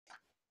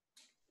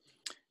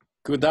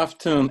Good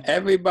afternoon,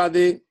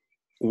 everybody.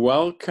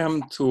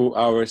 Welcome to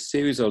our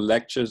series of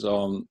lectures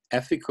on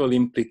ethical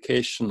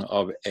implication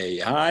of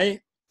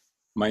AI.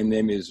 My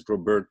name is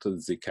Roberto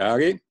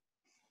Zicari.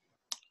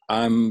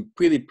 I'm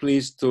pretty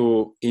pleased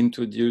to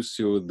introduce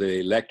you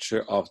the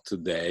lecture of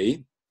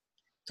today.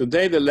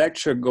 Today, the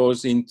lecture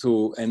goes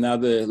into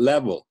another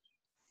level.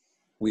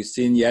 We've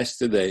seen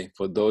yesterday,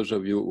 for those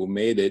of you who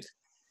made it,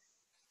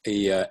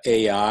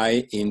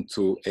 AI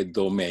into a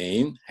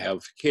domain,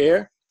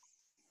 healthcare.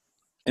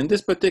 In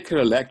this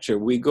particular lecture,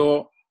 we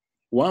go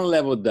one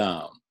level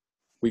down.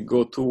 We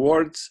go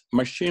towards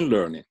machine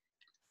learning.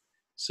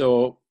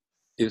 So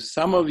if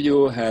some of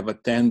you have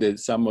attended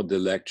some of the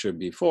lecture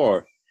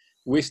before,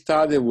 we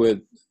started with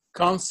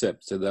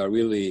concepts that are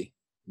really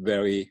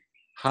very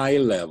high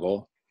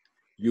level: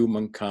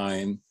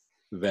 humankind,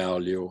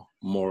 value,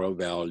 moral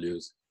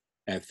values,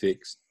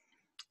 ethics.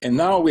 And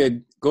now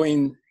we're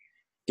going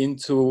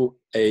into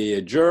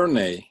a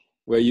journey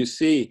where you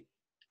see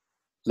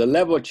the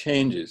level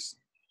changes.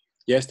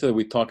 Yesterday,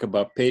 we talked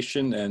about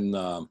patients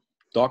and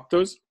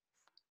doctors.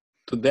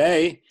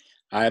 Today,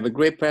 I have a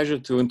great pleasure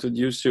to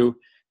introduce you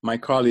my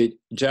colleague,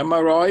 Gemma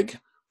Roig.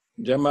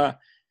 Gemma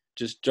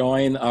just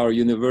joined our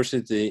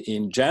university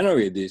in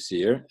January this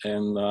year,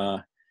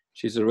 and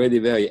she's already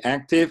very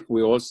active.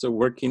 We're also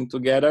working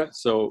together,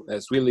 so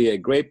it's really a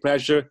great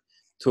pleasure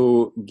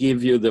to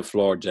give you the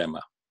floor,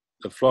 Gemma.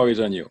 The floor is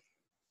on you.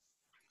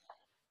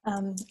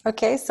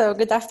 Okay, so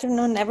good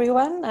afternoon,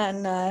 everyone,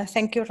 and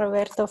thank you,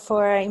 Roberto,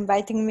 for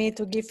inviting me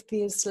to give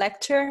this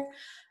lecture.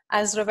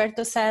 As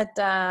Roberto said,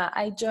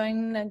 I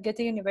joined Goethe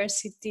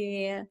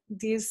University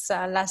this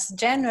last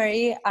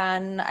January,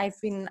 and I've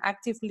been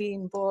actively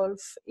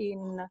involved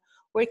in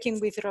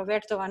working with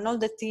Roberto and all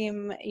the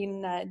team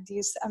in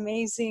this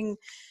amazing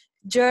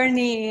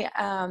journey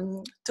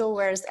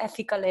towards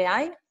ethical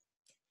AI.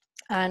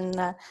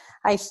 And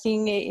I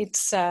think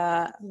it's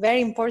a very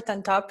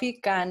important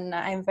topic, and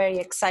I'm very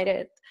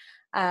excited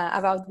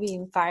about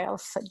being part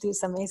of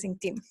this amazing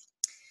team.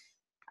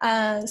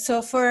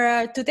 So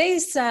for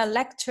today's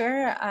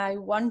lecture, I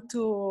want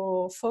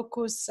to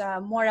focus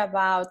more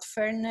about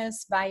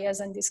fairness, bias,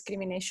 and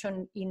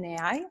discrimination in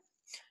AI,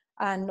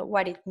 and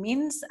what it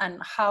means, and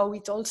how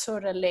it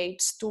also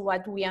relates to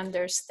what we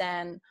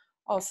understand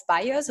of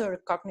bias or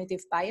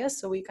cognitive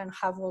bias, so we can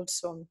have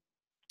also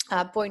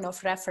a point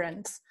of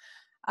reference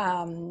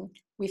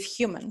with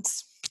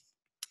humans.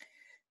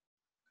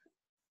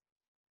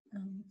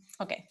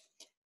 Okay.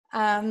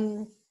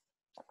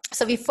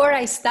 So before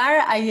I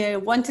start, I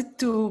wanted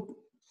to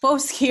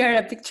post here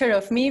a picture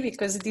of me,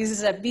 because this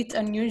is a bit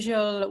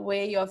unusual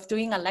way of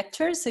doing a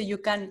lecture. So you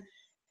can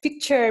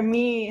picture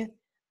me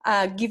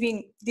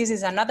giving, this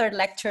is another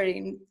lecture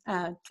in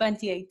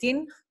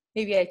 2018.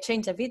 Maybe I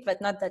changed a bit, but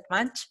not that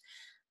much.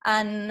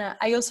 And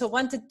I also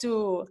wanted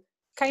to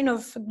kind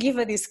of give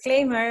a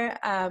disclaimer.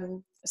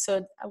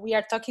 So we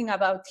are talking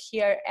about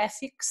here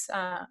ethics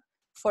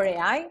for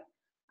AI.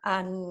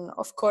 And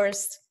of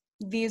course,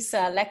 this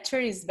lecture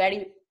is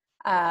very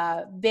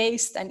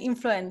based and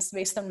influenced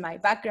based on my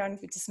background,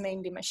 which is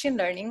mainly machine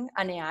learning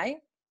and AI,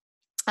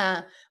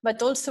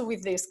 but also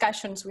with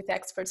discussions with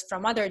experts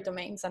from other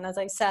domains. And as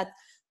I said,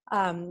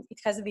 it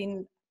has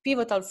been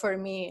pivotal for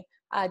me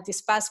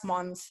this past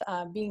month,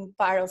 being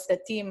part of the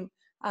team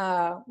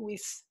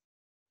with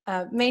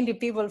mainly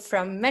people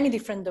from many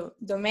different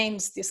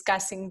domains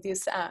discussing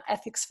this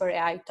ethics for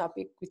AI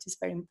topic, which is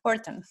very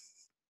important.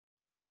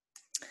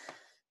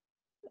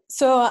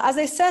 So as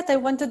I said, I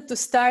wanted to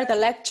start a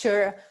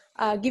lecture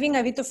giving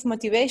a bit of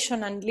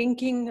motivation and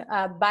linking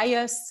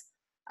bias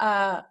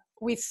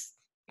with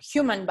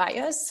human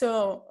bias.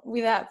 So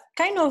with a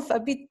kind of a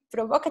bit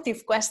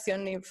provocative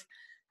question, if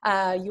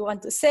you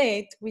want to say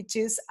it, which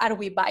is, are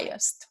we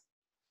biased?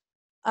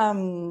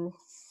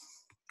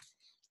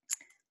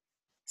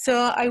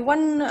 So I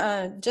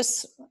want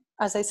just,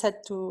 as I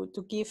said, to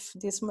give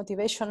this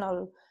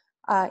motivational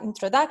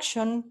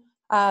introduction,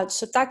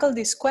 to tackle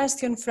this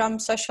question from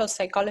social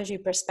psychology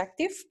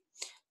perspective.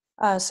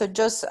 So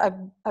just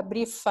a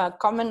brief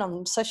comment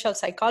on social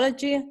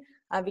psychology,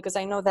 because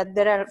I know that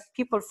there are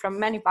people from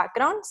many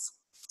backgrounds.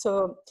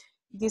 So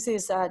this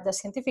is the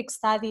scientific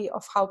study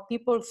of how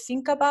people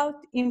think about,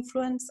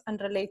 influence, and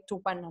relate to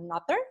one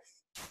another.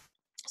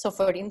 So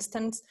for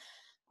instance,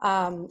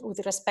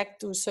 with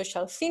respect to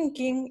social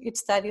thinking, it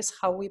studies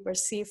how we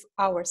perceive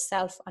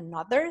ourselves and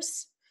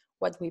others,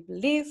 what we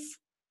believe,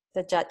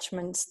 the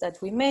judgments that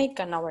we make,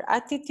 and our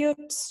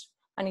attitudes.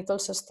 And it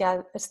also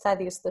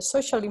studies the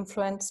social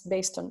influence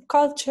based on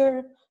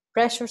culture,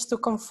 pressures to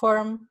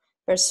conform,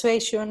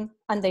 persuasion,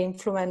 and the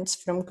influence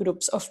from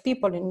groups of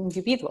people and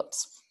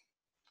individuals.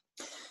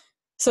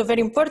 So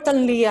very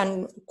importantly,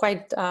 and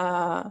quite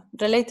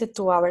related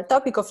to our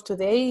topic of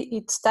today,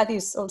 it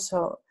studies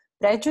also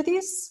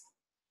prejudice,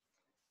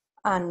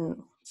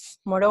 and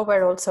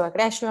moreover also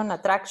aggression,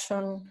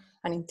 attraction,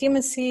 and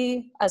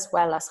intimacy, as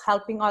well as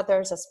helping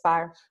others as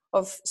part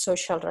of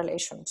social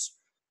relations.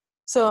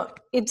 So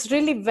it's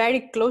really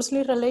very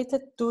closely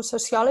related to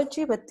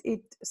sociology, but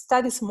it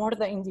studies more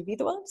the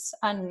individuals,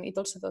 and it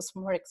also does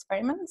more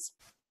experiments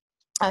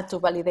to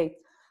validate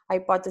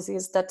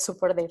hypotheses that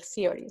support their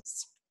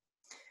theories.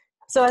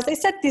 So as I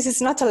said, this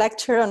is not a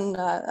lecture on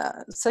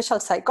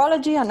social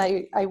psychology, and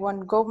I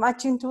won't go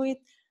much into it.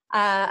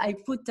 I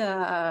put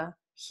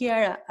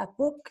here a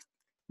book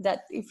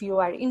that if you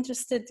are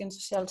interested in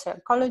social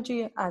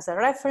psychology as a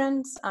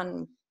reference,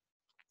 and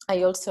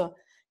I also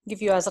give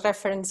you as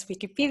reference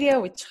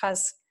Wikipedia, which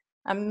has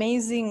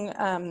amazing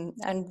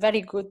and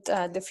very good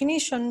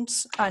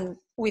definitions, and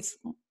with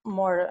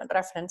more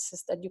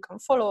references that you can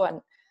follow. And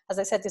as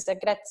I said, it's a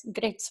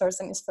great source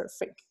and it's for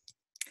free.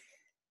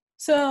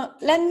 So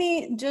let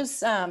me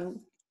just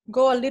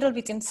go a little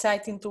bit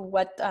insight into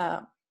what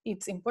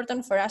it's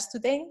important for us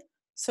today.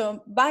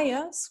 So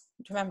bias,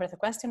 remember the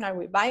question, are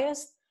we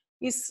biased,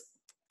 is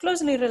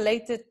closely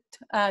related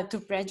to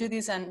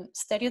prejudice and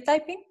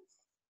stereotyping.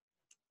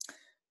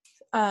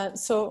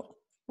 So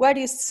what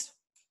is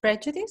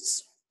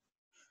prejudice?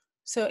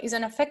 So it's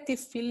an affective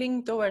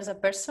feeling towards a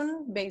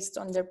person based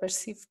on their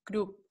perceived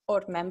group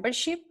or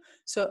membership.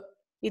 So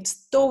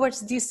it's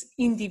towards this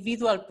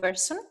individual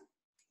person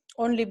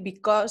only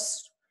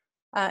because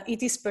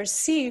it is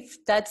perceived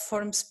that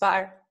forms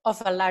part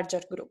of a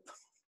larger group.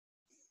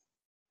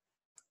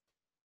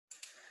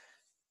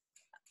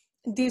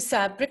 This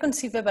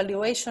preconceived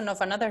evaluation of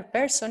another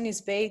person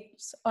is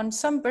based on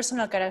some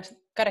personal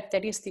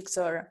characteristics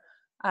or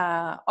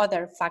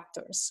other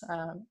factors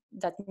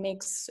that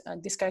makes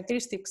these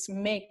characteristics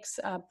makes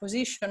a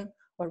position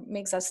or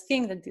makes us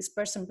think that this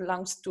person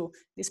belongs to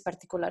this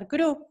particular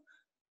group.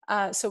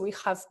 So we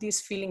have this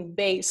feeling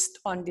based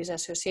on this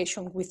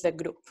association with the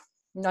group,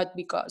 not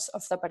because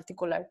of the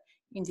particular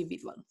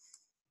individual.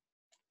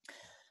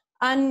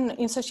 And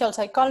in social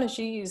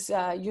psychology is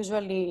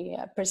usually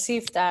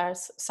perceived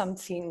as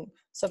something,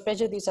 so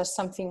prejudice as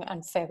something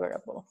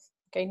unfavorable,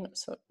 okay,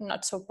 so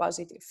not so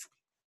positive.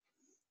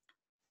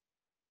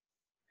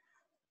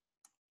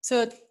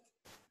 So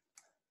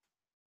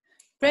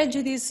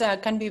prejudice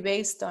can be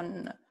based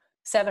on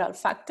several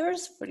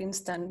factors, for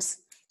instance,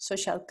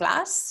 social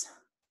class,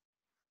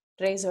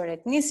 race or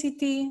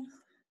ethnicity,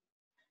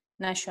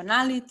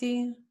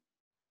 nationality,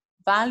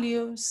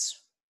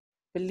 values,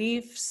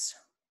 beliefs,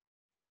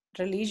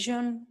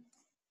 religion,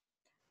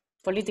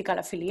 political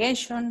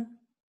affiliation,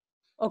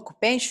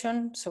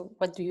 occupation, so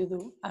what do you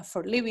do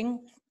for living,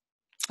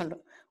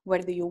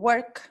 where do you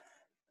work,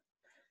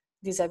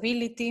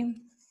 disability,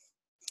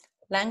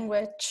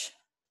 language,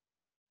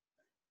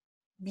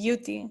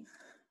 beauty,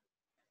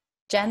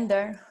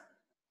 gender,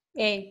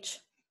 age,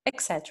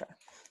 etc.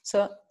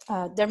 So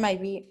there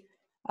might be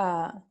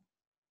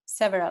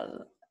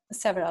several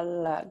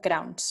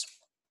grounds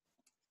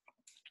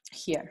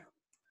here.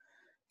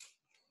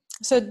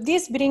 So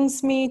this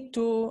brings me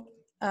to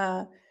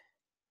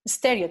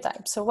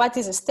stereotype. So what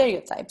is a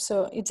stereotype?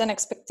 So it's an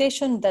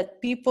expectation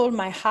that people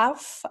might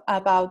have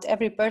about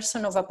every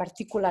person of a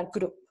particular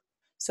group.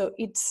 So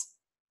it's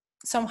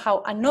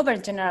somehow an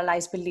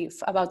overgeneralized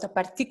belief about a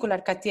particular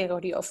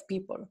category of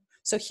people.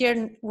 So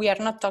here we are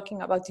not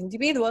talking about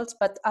individuals,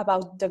 but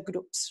about the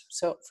groups.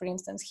 So for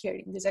instance, here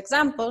in this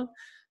example,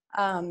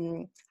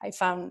 I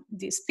found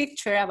this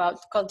picture about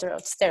cultural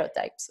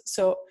stereotypes.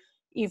 So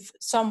if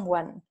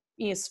someone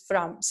is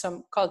from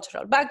some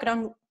cultural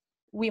background,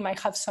 we might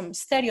have some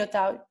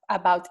stereotype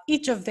about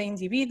each of the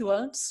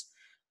individuals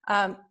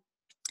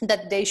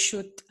that they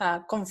should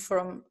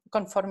conform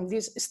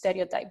these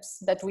stereotypes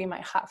that we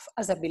might have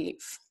as a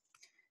belief.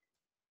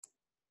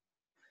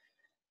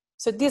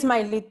 So this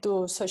might lead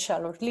to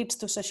social or leads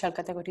to social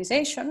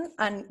categorization,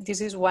 and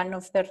this is one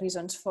of the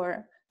reasons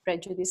for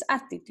prejudice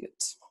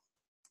attitudes.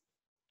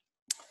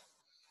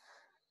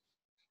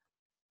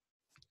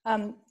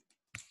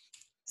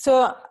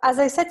 So as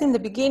I said in the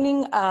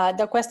beginning,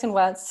 the question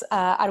was,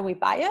 are we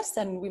biased?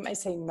 And we might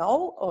say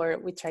no, or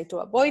we try to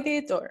avoid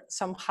it, or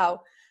somehow,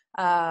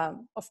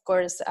 of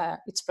course,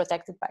 it's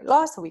protected by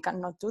law, so we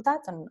cannot do that.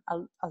 And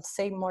I'll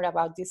say more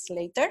about this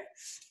later.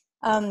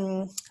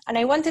 And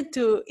I wanted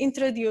to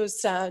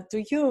introduce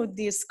to you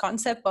this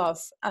concept of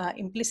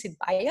implicit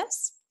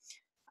bias,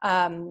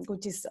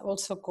 which is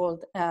also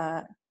called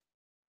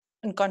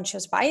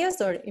unconscious bias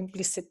or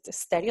implicit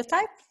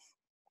stereotype.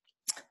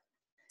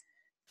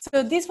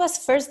 So this was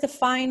first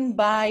defined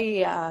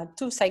by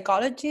two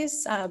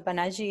psychologists,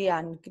 Banerjee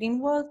and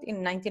Greenwald,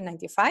 in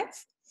 1995.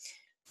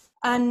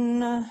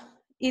 And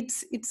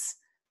it's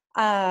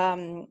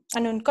an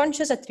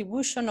unconscious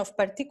attribution of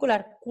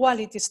particular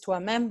qualities to a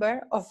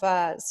member of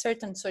a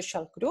certain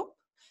social group.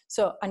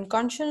 So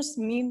unconscious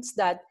means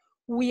that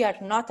we are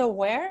not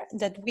aware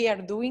that we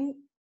are doing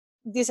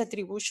this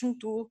attribution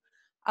to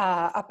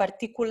a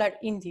particular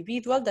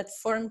individual that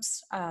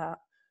forms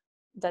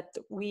that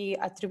we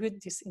attribute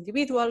this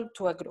individual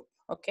to a group,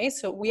 okay?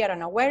 So we are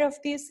unaware of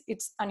this,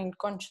 it's an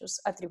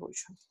unconscious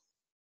attribution.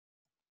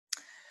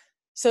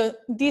 So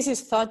this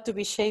is thought to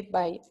be shaped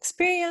by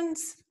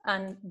experience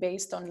and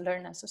based on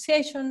learned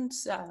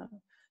associations,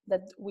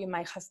 that we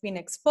might have been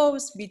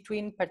exposed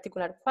between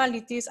particular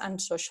qualities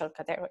and social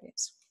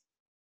categories.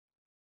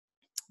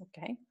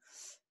 Okay.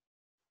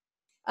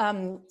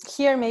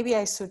 Here, maybe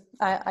I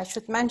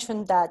should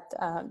mention that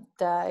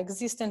the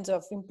existence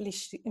of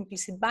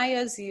implicit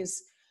bias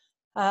is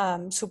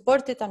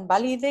supported and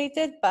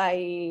validated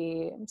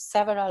by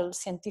several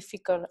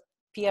scientific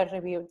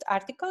peer-reviewed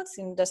articles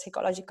in the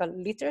psychological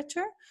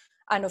literature,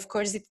 and of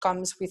course it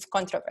comes with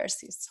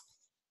controversies.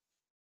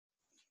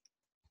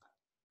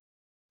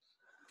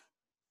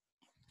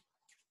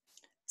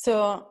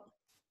 So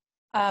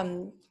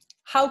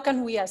how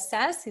can we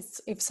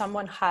assess if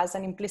someone has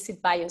an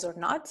implicit bias or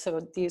not? So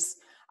this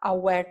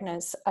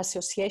awareness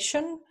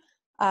association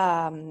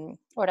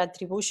or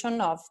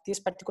attribution of these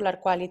particular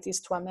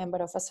qualities to a member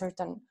of a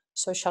certain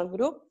social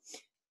group.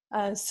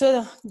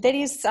 So there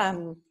is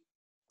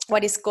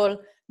what is called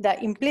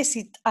the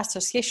implicit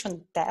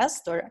association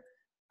test, or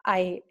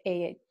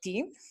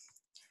IAT,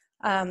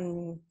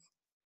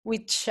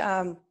 which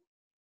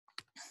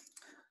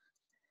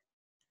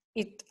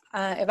it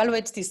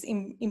evaluates this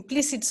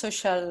implicit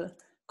social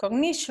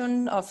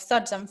cognition of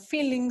thoughts and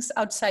feelings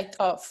outside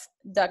of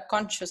the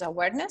conscious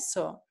awareness.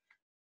 So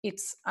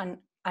it's an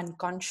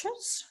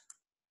unconscious,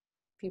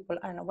 people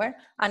are unaware,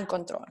 and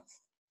control.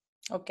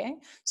 Okay,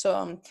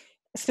 so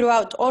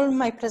throughout all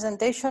my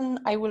presentation,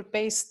 I will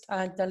paste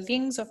the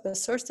links of the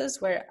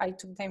sources where I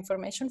took the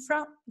information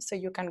from, so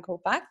you can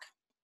go back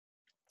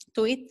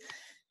to it.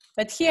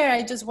 But here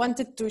I just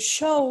wanted to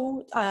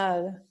show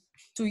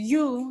to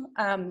you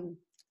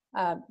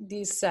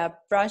this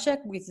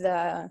project with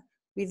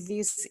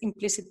this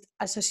implicit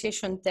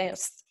association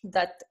test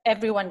that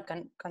everyone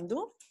can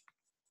do.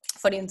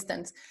 For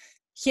instance,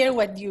 here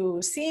what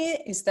you see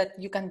is that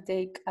you can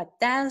take a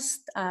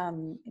test.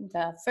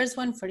 The first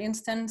one, for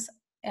instance,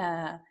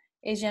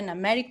 Asian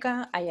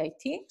America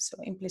IIT, so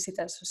implicit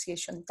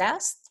association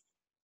test.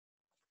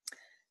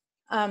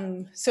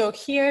 So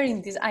here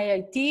in this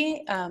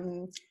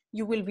IIT,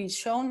 you will be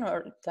shown,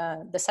 or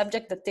the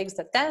subject that takes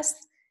the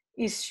test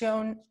is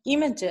shown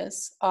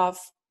images of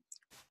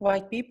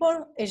white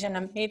people,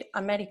 Asian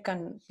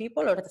American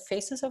people, or the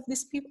faces of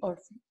these people, or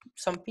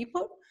some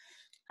people,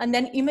 and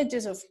then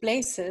images of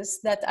places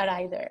that are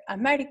either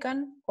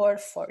American or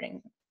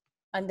foreign.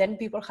 And then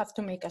people have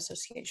to make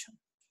association,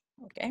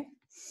 okay?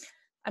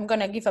 I'm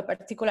gonna give a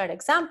particular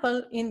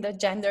example in the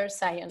gender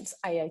science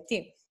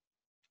IIT.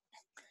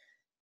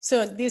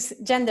 So this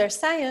gender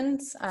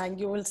science,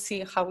 you will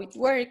see how it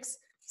works.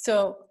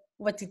 So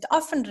what it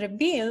often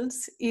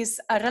reveals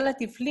is a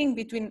relative link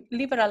between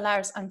liberal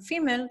arts and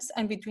females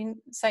and between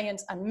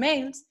science and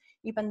males,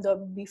 even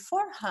though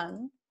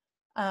beforehand,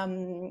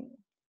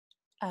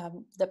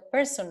 the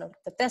person or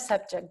the test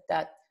subject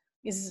that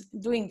is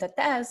doing the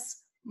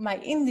test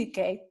might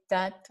indicate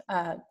that,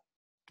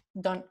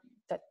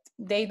 that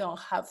they don't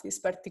have this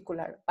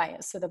particular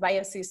bias. So the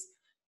bias is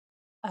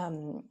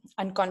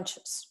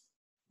unconscious.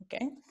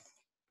 Okay.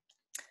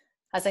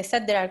 As I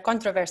said, there are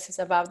controversies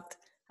about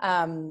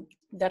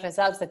the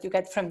results that you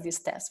get from this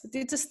test, but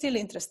it's still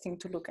interesting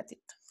to look at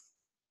it.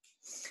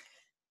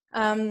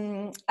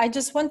 I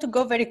just want to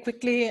go very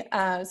quickly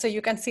so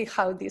you can see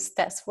how this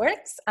test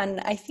works. And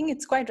I think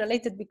it's quite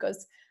related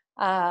because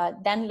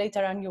then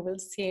later on you will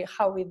see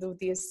how we do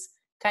this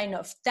kind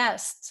of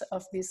tests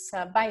of this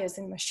bias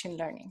in machine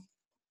learning.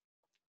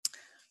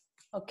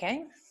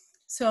 Okay,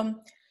 so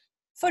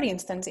for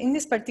instance, in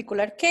this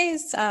particular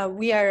case,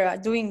 we are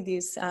doing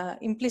this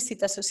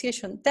implicit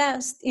association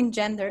test in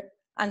gender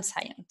and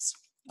science.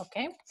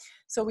 Okay,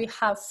 so we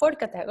have 4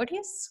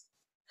 categories: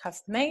 have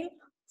male,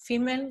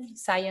 female,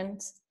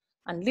 science,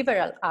 and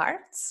liberal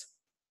arts.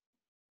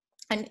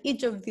 And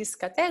each of these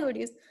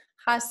categories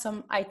has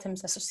some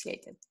items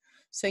associated.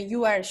 So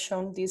you are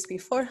shown this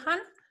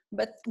beforehand,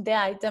 but the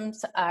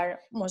items are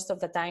most of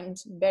the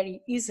times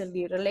very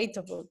easily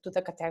relatable to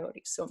the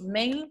category. So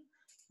male,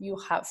 you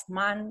have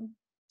man,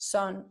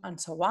 son, and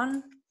so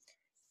on.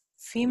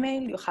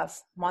 Female, you have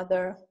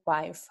mother,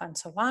 wife, and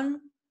so on.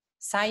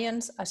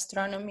 Science,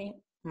 astronomy,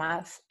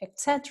 math,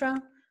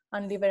 etc.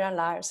 And liberal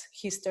arts,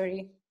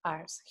 history,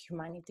 arts,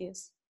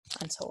 humanities,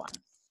 and so on.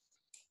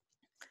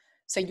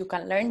 So you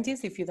can learn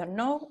this if you don't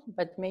know,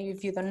 but maybe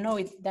if you don't know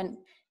it, then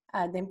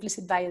the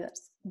implicit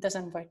bias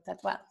doesn't work that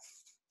well.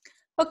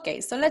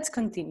 Okay, so let's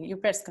continue. You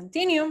press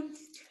continue,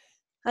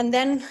 and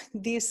then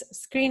this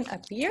screen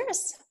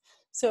appears.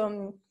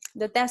 So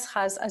the test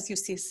has, as you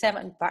see,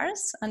 7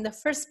 parts. And the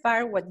first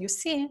part, what you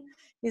see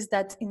is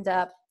that in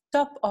the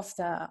top of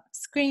the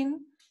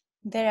screen,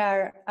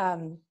 there are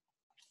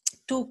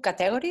 2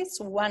 categories,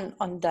 one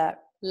on the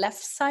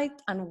left side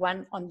and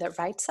one on the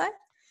right side.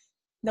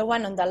 The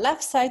one on the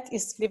left side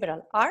is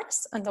liberal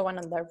arts, and the one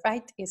on the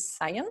right is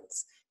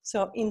science.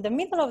 So in the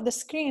middle of the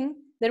screen,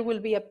 there will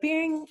be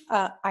appearing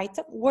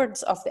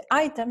words of the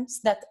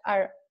items that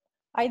are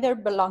either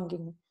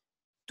belonging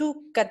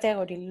to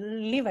category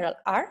liberal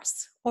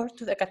arts or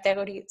to the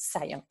category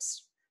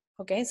science.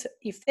 Okay, so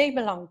if they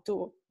belong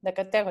to the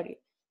category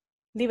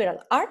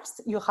liberal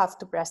arts, you have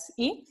to press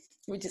E.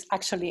 which is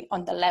actually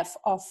on the left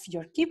of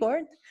your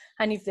keyboard.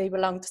 And if they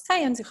belong to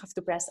science, you have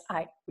to press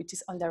I, which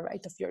is on the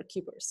right of your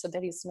keyboard. So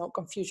there is no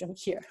confusion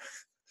here.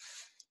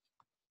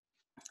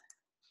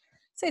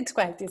 So it's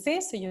quite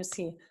easy. So you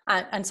see,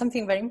 and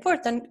something very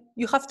important,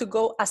 you have to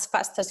go as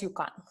fast as you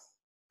can.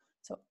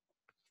 So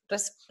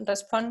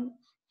respond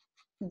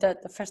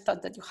the first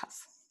thought that you have.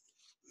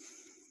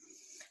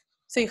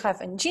 So you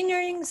have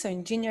engineering. So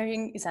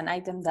engineering is an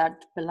item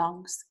that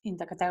belongs in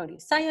the category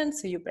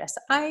science. So you press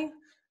I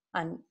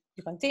and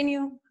you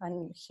continue.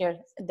 And here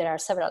there are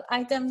several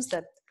items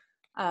that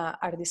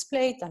are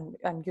displayed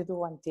and you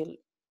do until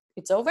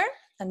it's over.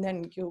 And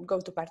then you go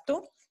to part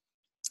 2.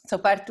 So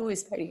part 2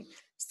 is very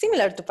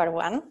similar to part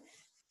 1.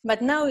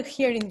 But now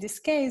here in this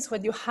case,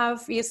 what you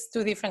have is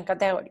 2 different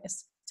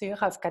categories. So you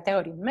have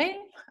category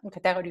male and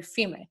category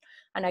female.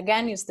 And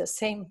again, it's the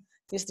same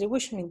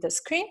distribution in the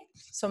screen.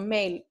 So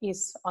male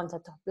is on the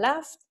top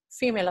left,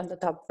 female on the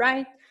top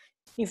right.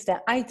 If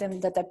the item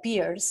that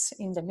appears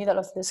in the middle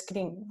of the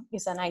screen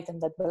is an item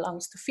that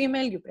belongs to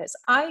female, you press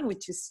I,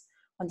 which is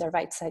on the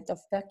right side of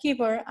the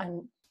keyboard.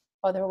 And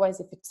otherwise,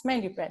 if it's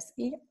male, you press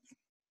E.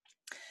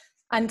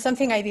 And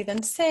something I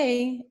didn't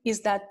say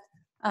is that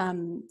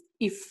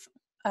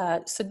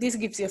so this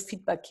gives you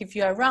feedback. If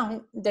you are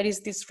wrong, there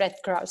is this red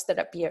cross that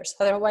appears.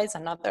 Otherwise,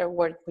 another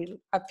word will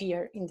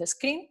appear in the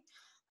screen,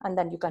 and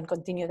then you can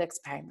continue the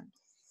experiment.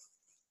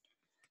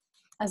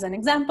 As an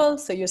example,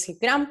 so you see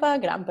grandpa,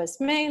 grandpa is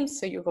male,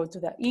 so you go to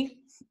the E.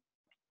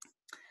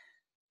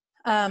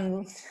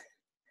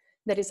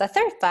 There is a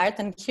third part,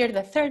 and here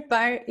the third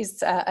part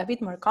is a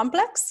bit more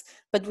complex,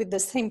 but with the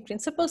same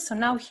principle. So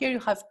now here you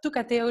have 2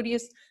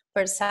 categories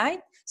per side.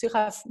 So you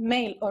have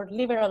male or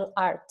liberal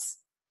arts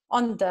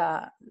on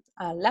the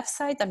left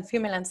side and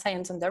female and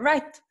science on the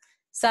right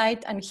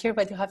side. And here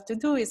what you have to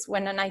do is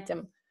when an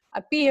item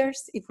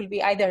appears, it will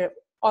be either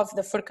of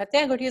the 4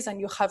 categories and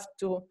you have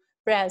to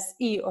press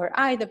E or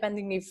I,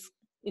 depending if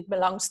it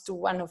belongs to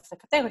one of the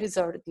categories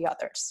or the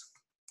others.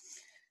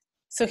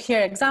 So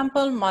here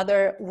example,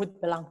 mother would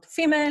belong to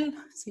female,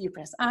 so you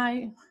press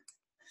I.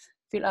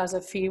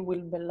 Philosophy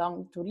will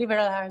belong to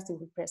liberal arts, you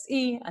will press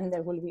E, and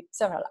there will be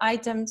several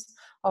items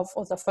of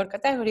all the 4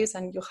 categories,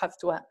 and you have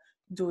to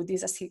do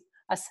this,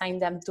 assign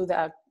them to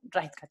the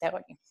right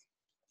category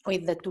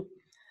with the 2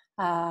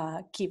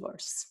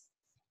 keywords.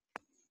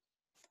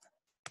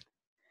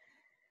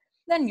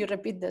 Then you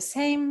repeat the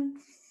same.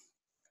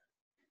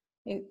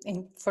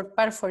 For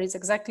part 4 is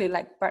exactly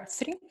like part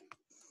 3.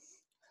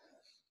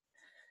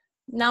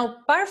 Now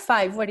part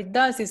 5, what it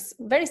does is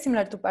very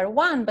similar to part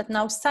 1, but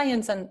now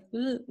science and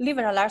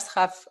liberal arts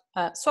have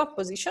swap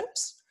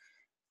positions.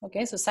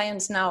 Okay, so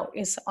science now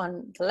is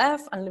on the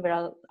left and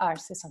liberal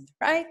arts is on the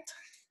right.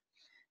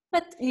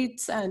 But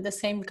it's the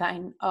same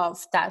kind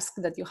of task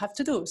that you have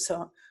to do.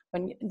 So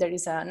when there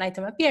is an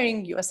item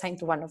appearing, you assign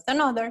to one of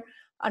another.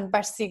 And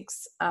part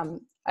 6,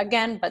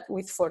 again, but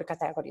with 4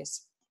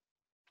 categories.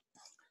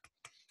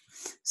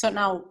 So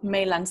now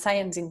male and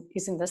science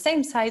is in the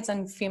same sides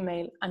and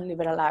female and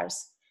liberal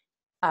arts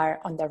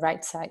are on the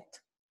right side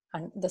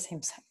and the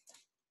same side.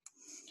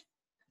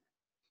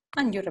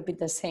 And you repeat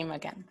the same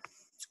again.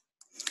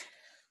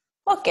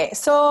 Okay,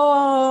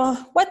 so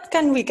what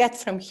can we get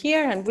from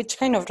here and which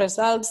kind of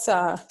results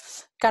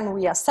can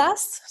we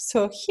assess?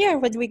 So here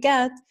what we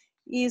get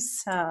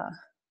is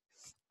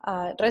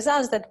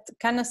results that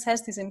can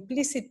assess these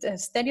implicit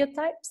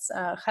stereotypes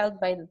held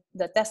by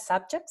the test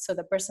subject, so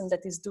the person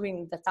that is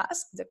doing the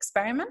task, the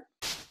experiment,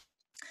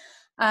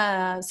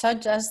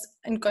 such as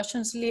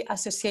unconsciously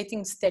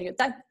associating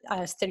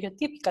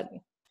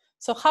stereotypically.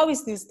 So how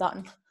is this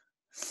done?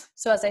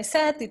 So as I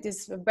said, it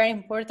is very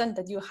important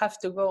that you have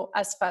to go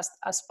as fast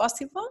as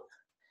possible,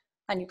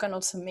 and you can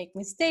also make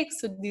mistakes,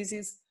 so this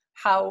is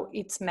how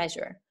it's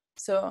measured.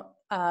 So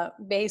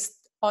based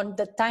on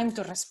the time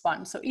to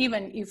respond. So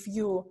even if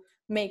you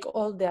make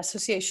all the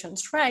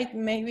associations right,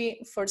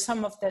 maybe for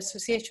some of the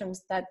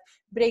associations that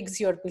breaks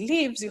your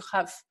beliefs, you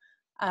have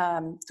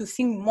to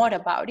think more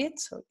about it.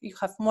 So you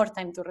have more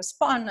time to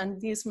respond, and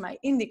this might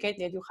indicate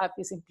that you have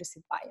this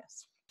implicit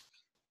bias.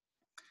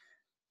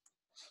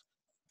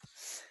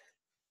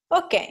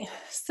 Okay,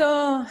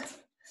 so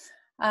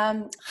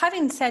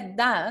having said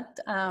that,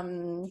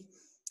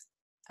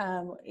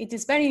 it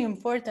is very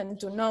important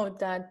to note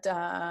that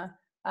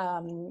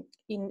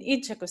in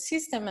each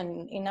ecosystem,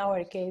 and in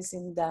our case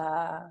in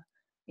the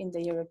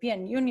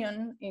European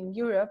Union, in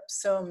Europe,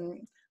 so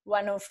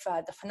one of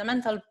the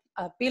fundamental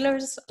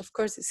pillars, of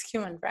course, is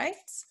human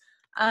rights.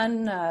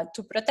 And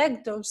to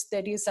protect those,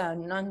 there is a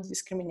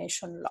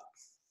non-discrimination law.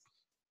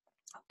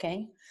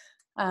 Okay.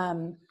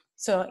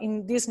 So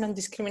in this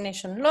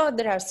non-discrimination law,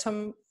 there are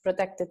some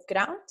protected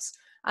grounds,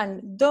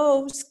 and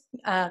those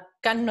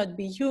cannot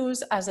be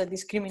used as a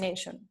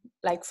discrimination.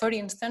 Like, for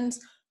instance,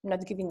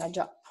 not giving a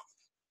job,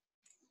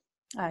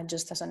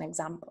 just as an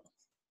example,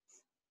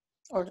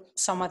 or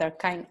some other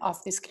kind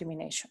of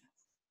discrimination.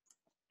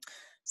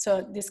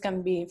 So this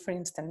can be, for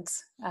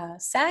instance,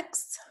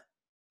 sex,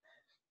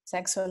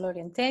 sexual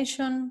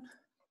orientation,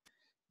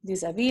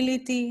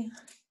 disability,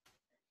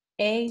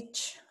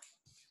 age,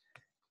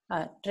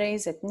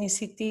 race,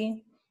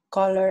 ethnicity,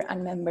 color,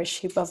 and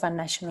membership of a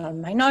national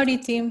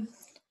minority,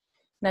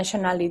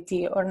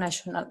 nationality or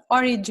national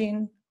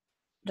origin,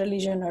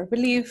 religion or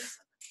belief,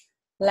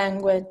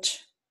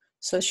 language,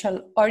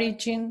 social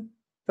origin,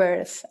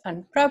 birth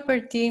and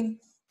property,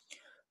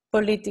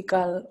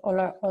 political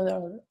or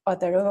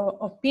other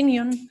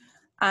opinion,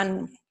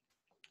 and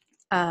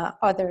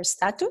other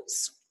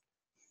status.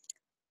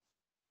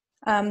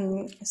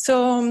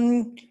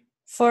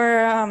 For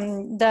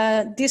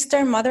this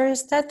term other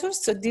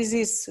status, so this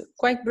is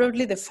quite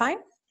broadly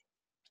defined,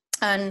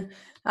 and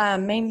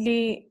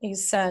mainly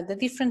is the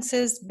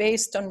differences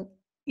based on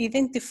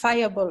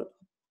identifiable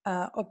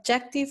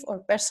objective or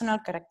personal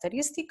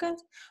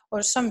characteristics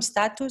or some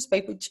status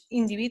by which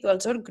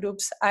individuals or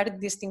groups are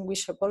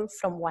distinguishable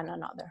from one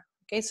another.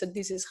 Okay, so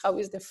this is how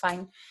it's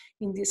defined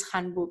in this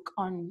handbook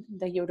on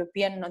the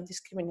European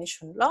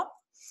non-discrimination law.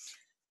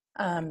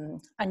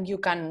 And you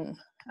can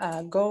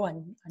go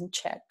and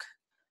check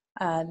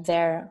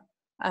their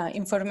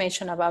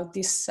information about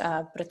these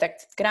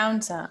protected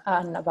grounds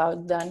and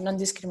about the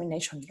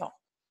non-discrimination law,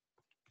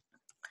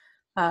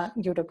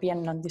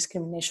 European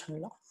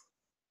non-discrimination law.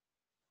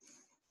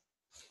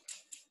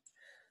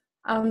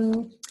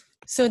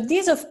 So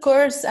this, of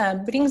course,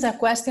 brings a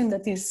question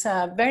that is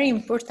very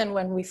important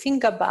when we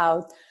think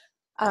about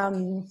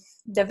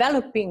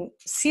developing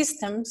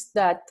systems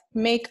that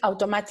make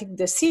automatic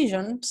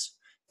decisions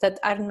that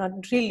are not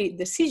really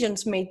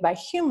decisions made by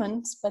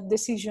humans, but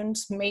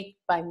decisions made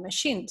by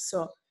machines,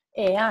 so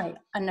AI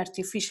and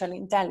artificial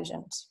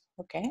intelligence,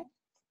 okay?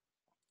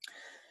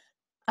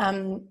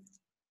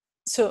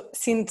 So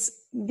since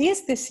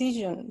these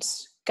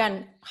decisions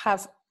can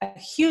have a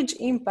huge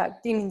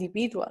impact in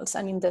individuals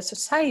and in the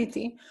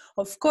society,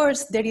 of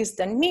course, there is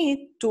the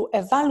need to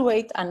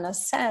evaluate and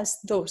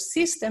assess those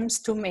systems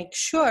to make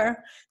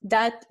sure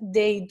that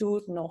they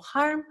do no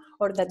harm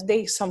or that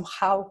they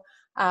somehow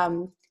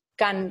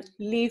can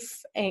live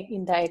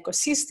in the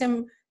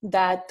ecosystem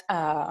that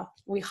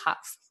we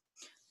have.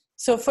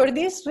 So for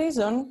this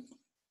reason,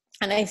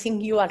 and I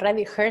think you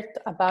already heard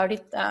about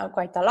it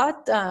quite a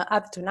lot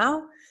up to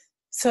now,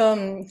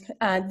 so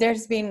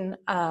there's been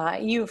a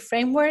EU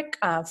framework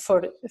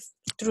for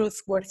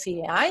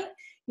truthworthy AI,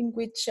 in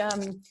which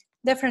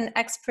different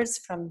experts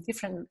from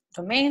different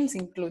domains,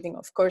 including,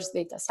 of course,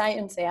 data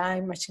science,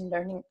 AI, machine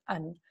learning,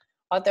 and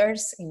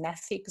others in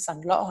ethics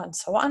and law and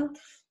so on,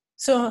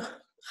 so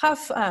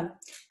have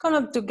come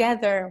up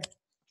together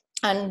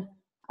and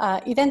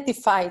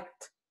identified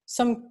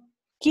some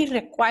key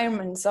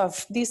requirements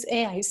of this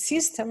AI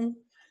system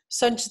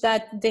such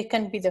that they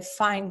can be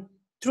defined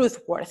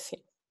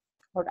truthworthy,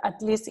 or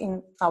at least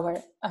in our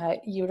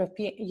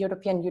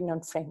European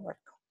Union framework.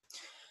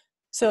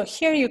 So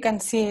here you can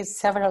see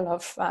several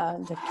of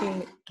the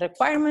key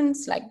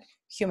requirements, like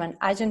human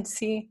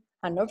agency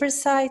and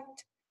oversight,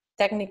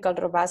 technical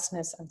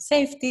robustness and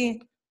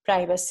safety,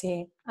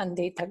 privacy and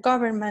data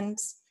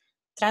governance,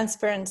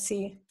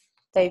 transparency,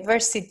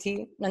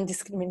 diversity,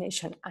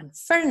 non-discrimination and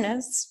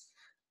fairness,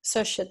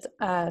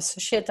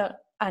 societal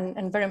and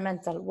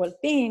environmental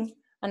well-being,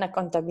 and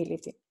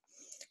accountability.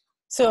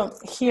 So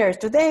here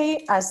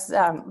today, as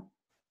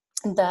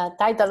the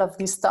title of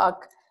this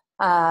talk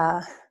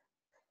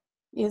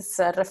is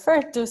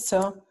referred to,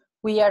 so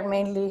we are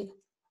mainly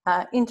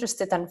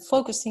interested in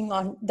focusing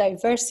on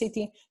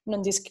diversity,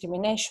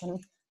 non-discrimination,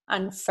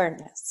 and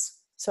fairness.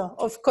 So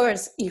of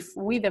course, if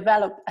we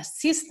develop a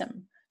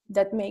system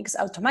that makes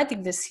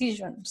automatic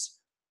decisions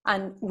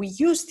and we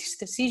use these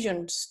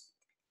decisions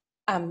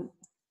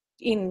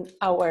in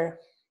our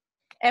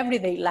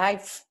everyday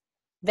life,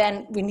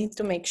 then we need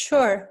to make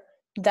sure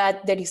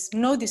that there is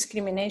no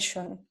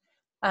discrimination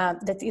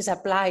that is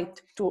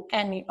applied to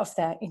any of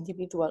the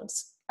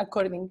individuals,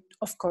 according,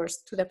 of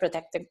course, to the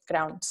protected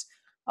grounds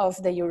of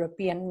the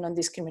European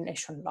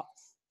non-discrimination law.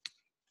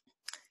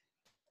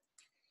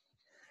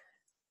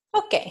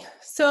 Okay,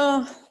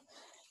 so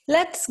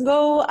let's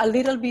go a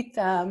little bit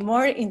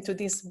more into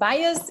this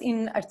bias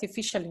in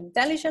artificial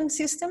intelligence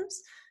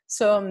systems.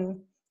 So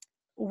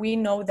we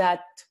know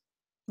that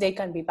they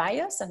can be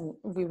biased, and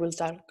we will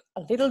talk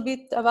a little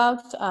bit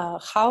about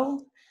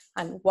how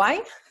and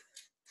why.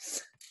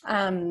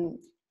 And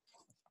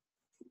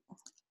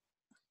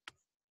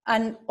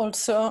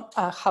also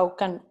how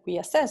can we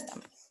assess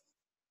them.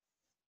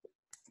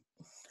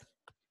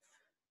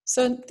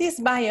 So this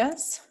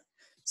bias,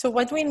 so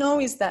what we know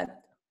is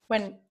that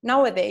when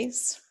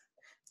nowadays,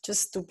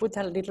 just to put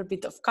a little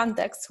bit of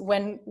context,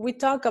 when we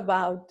talk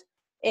about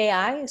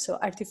AI, so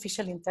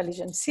artificial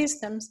intelligence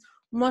systems,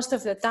 most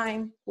of the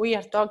time we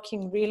are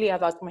talking really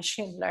about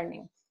machine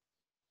learning.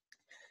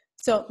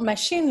 So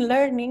machine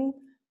learning,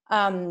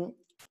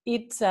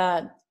 these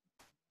are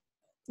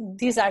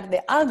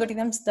the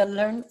algorithms that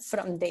learn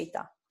from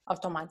data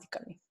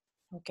automatically,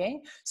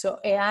 okay? So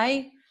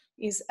AI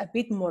is a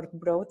bit more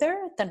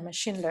broader than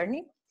machine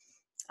learning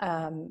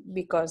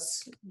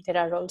because there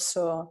are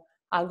also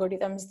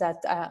algorithms that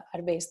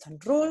are based on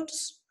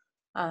rules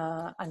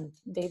and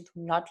they do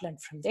not learn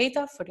from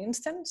data, for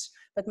instance.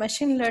 But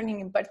machine learning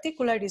in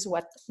particular is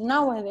what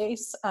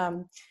nowadays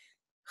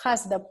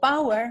has the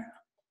power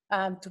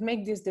to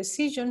make these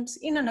decisions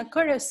in an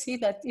accuracy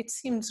that it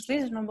seems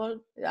reasonable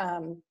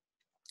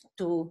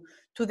to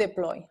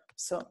deploy.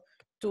 So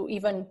to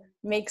even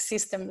make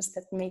systems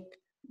that make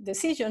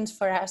decisions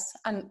for us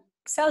and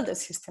sell the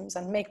systems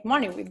and make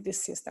money with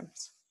these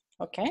systems,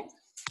 okay?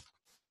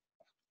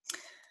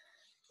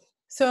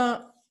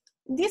 So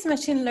these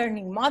machine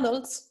learning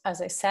models,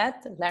 as I said,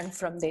 learn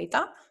from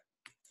data.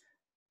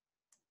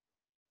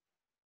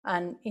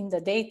 And in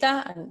the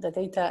data, and the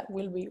data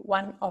will be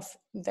one of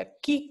the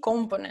key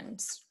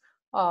components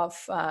of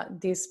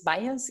this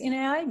bias in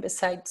AI,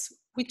 besides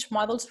which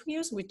models we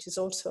use, which is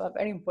also a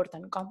very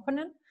important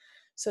component.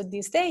 So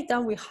this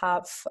data, we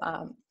have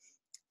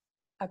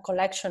a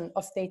collection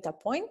of data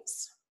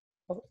points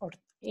or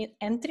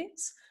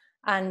entries,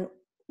 and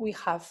we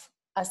have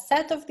a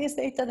set of this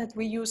data that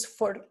we use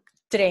for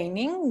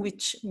training,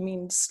 which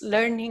means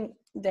learning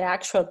the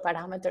actual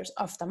parameters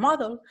of the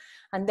model.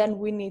 And then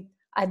we need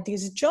a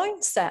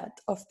disjoint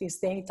set of this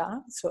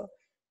data, so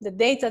the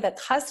data that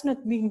has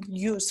not been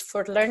used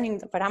for learning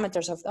the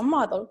parameters of the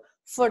model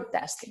for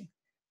testing.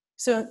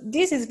 So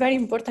this is very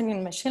important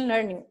in machine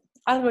learning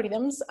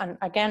algorithms, and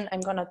again, I'm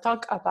going to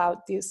talk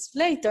about this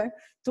later,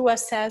 to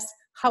assess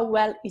how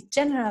well it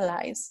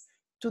generalizes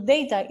to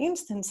data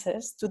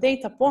instances, to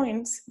data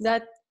points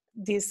that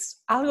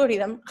this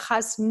algorithm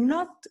has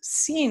not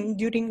seen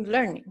during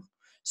learning.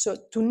 So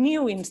to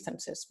new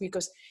instances,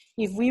 because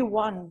if we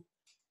want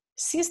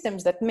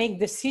systems that make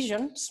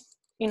decisions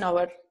in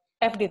our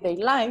everyday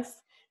life,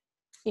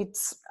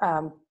 it's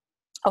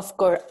of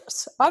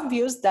course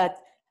obvious that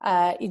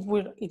it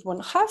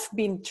won't have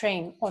been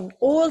trained on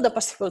all the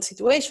possible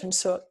situations.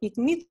 So it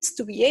needs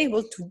to be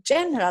able to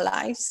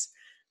generalize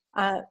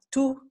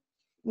to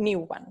new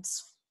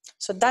ones.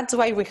 So that's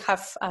why we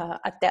have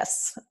a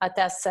test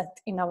set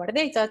in our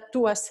data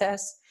to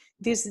assess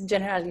this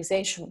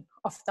generalization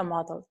of the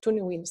model to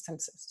new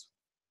instances.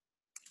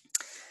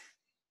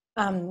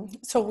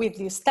 So with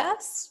these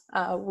tests,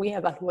 we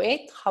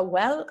evaluate how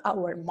well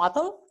our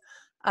model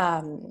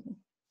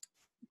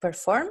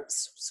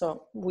performs.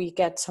 So we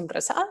get some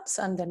results,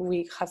 and then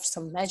we have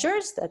some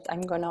measures that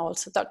I'm going to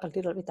also talk a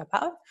little bit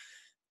about.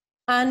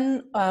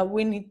 And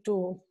we need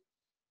to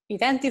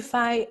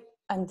identify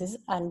and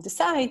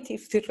decide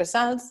if the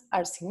results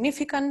are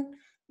significant,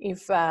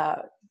 if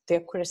the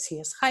accuracy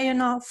is high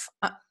enough,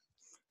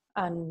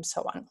 and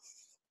so on.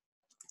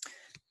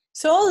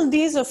 So all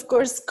this, of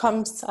course,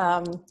 comes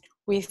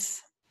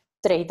with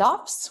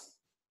trade-offs.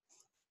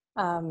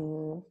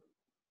 And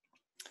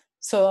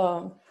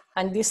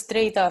these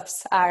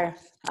trade-offs are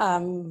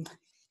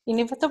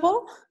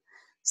inevitable.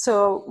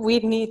 So we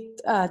need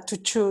to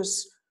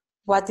choose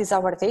what is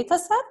our data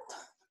set,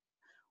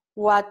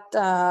 what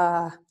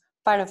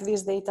part of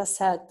this data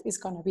set is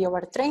going to be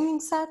our training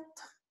set.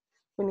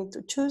 We need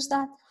to choose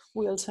that.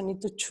 We also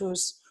need to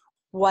choose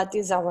what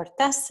is our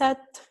test set.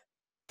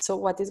 So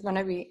what is going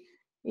to be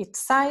its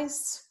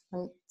size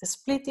and the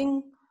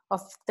splitting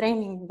of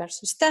training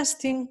versus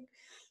testing.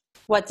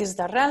 What is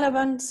the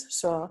relevance?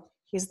 So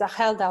is the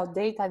held out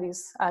data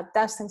this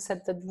testing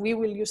set that we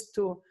will use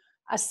to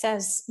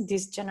assess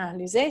this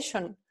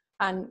generalization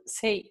and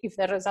say if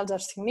the results are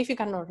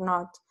significant or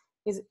not?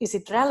 Is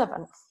it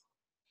relevant?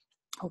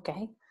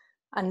 Okay.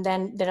 And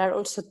then there are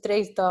also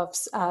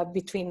trade-offs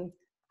between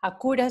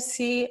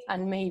accuracy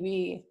and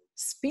maybe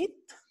speed.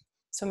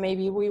 So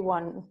maybe we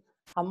want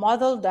a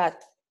model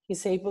that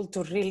is able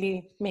to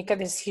really make a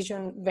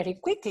decision very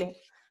quickly,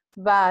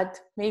 but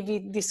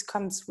maybe this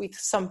comes with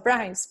some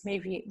price.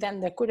 Maybe then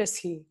the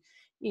accuracy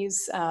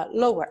is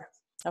lower.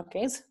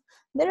 Okay, so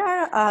there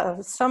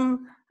are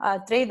some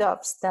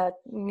trade-offs that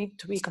need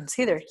to be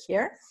considered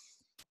here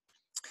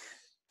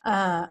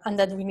and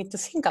that we need to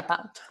think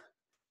about.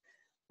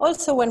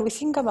 Also, when we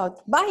think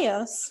about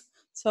bias,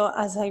 so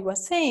as I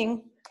was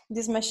saying,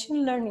 these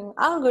machine learning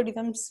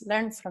algorithms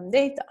learn from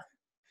data.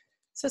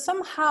 So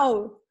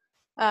somehow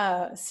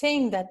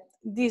saying that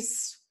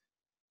these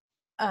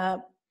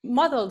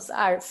models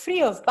are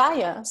free of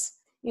bias,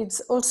 it's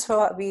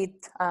also a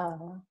bit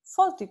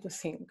faulty to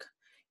think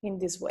in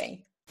this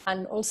way.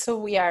 And also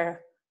we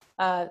are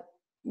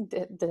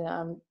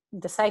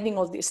deciding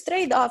all these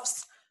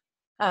trade-offs,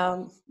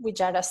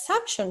 which are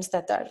assumptions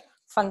that are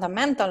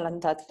fundamental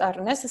and that are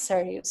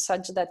necessary,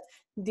 such that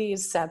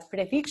these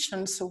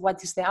predictions, so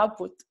what is the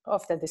output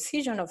of the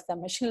decision of the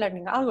machine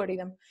learning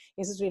algorithm,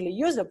 is really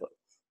usable.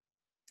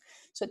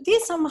 So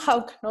this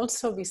somehow can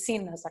also be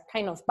seen as a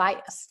kind of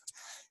bias.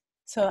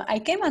 So I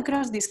came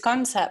across this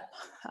concept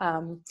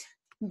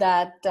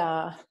that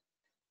I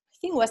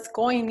think was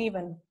coined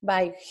even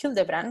by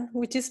Hildebrand,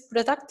 which is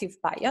productive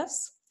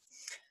bias,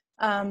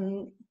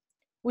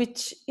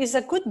 which is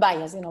a good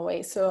bias in a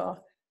way. So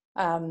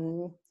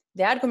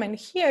the argument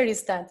here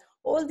is that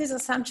all these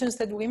assumptions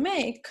that we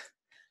make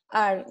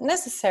are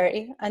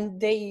necessary,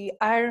 and they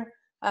are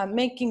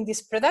making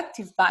this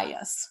productive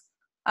bias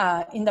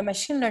in the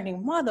machine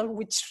learning model,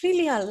 which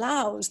really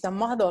allows the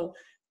model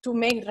to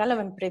make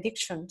relevant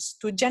predictions,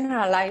 to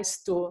generalize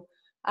to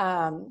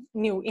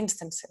new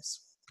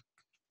instances.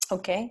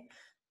 Okay,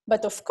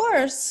 But of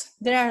course,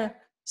 there are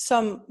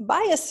some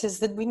biases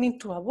that we need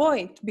to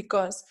avoid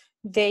because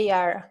they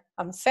are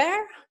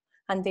unfair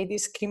and they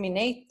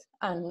discriminate,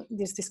 and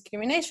this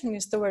discrimination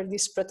is toward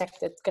these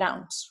protected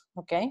grounds,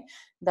 okay?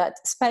 That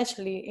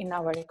especially in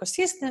our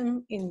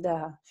ecosystem, in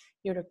the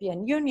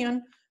European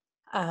Union,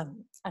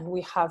 and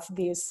we have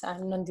this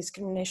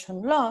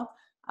non-discrimination law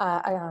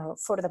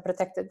for the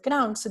protected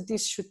grounds, so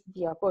this should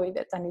be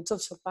avoided, and it's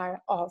also part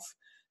of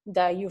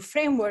the EU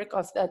framework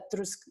of the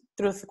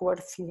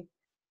truthworthy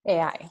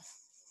AI.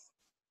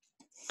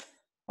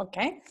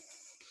 Okay.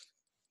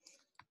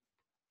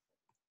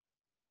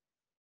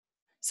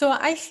 So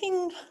I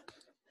think,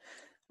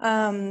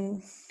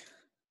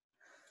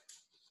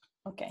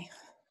 okay.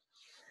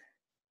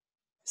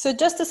 So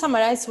just to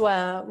summarize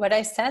what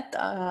I said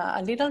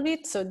a little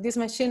bit, so these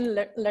machine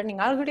learning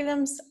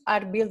algorithms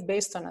are built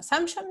based on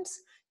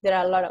assumptions. There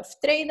are a lot of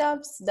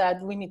trade-offs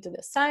that we need to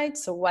decide.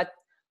 So what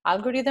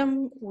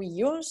algorithm we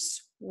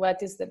use,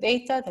 what is the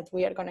data that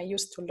we are going to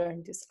use to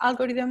learn this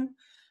algorithm,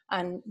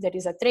 and there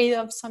is a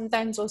trade-off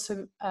sometimes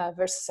also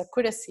versus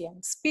accuracy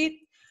and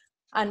speed.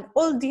 And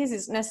all this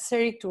is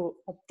necessary to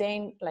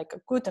obtain like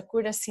a good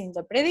accuracy in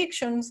the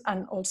predictions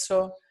and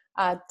also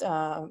at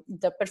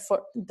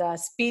the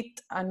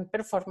speed and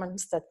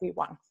performance that we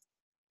want.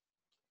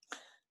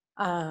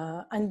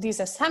 And these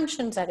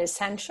assumptions are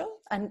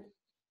essential, and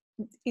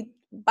it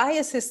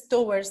biases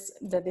towards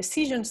the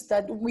decisions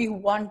that we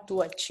want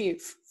to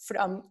achieve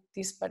from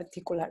this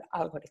particular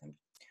algorithm,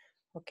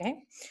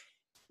 okay?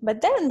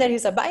 But then there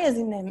is a bias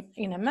in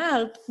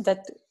ML,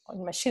 that on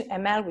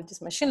ML, which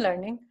is machine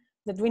learning,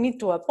 that we need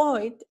to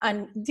avoid,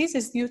 and this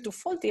is due to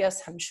faulty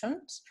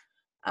assumptions,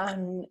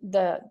 and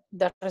the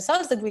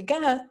results that we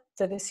get,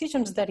 the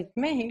decisions that it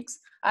makes,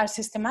 are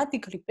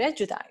systematically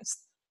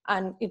prejudiced,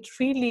 and it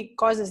really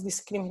causes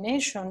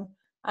discrimination,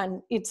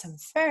 and it's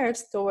unfair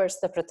towards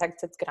the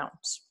protected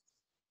grounds.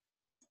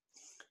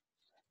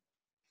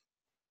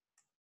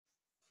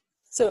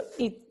 So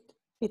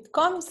it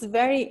comes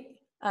very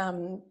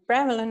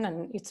prevalent,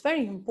 and it's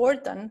very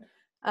important,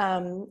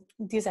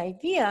 this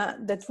idea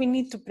that we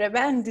need to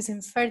prevent this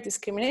unfair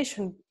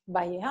discrimination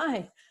by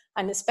AI,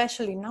 and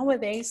especially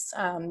nowadays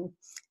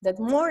that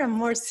more and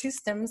more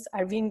systems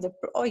are being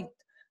deployed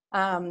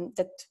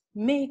that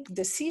make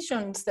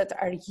decisions that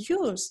are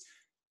used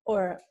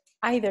or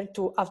either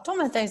to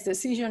automatize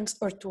decisions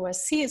or to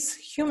assist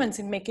humans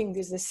in making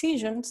these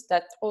decisions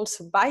that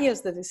also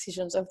bias the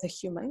decisions of the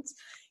humans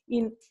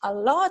in a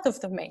lot of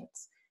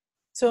domains.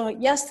 So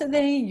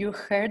yesterday you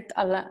heard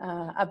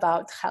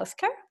about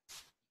healthcare.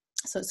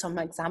 So some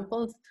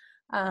examples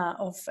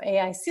of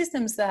AI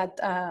systems that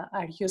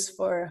are used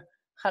for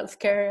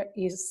healthcare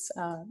is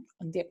on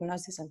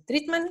diagnosis and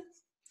treatment.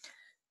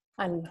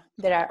 And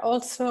there are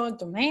also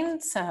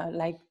domains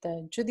like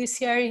the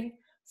judiciary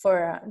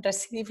for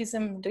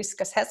recidivism risk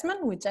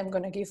assessment, which I'm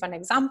going to give an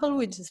example,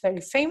 which is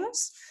very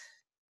famous.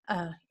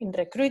 In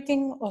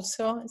recruiting,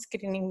 also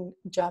screening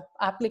job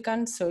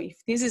applicants. So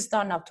if this is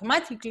done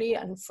automatically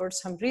and for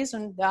some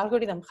reason the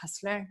algorithm has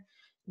learned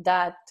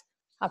that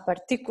a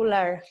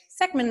particular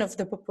segment of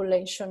the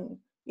population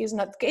is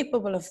not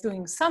capable of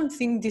doing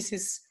something, this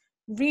is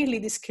really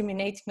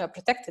discriminating a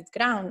protected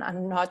ground,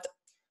 and not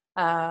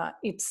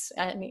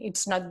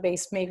it's not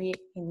based maybe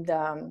in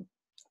the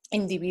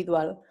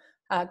individual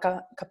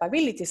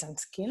capabilities and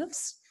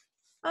skills.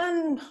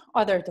 And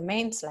other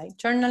domains like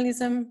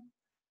journalism,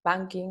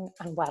 banking,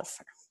 and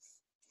welfare.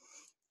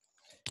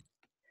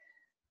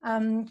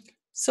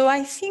 So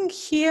I think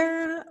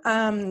here,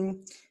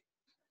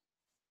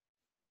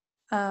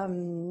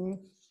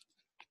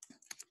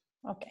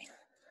 okay.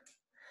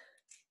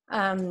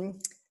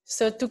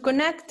 So to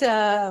connect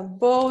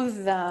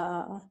both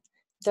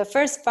the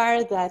first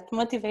part that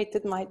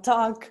motivated my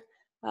talk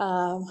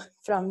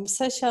from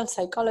social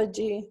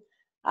psychology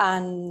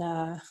and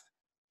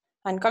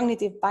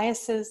cognitive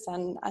biases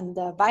and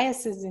the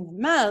biases in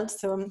ML.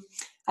 So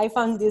I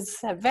found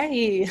this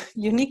very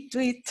unique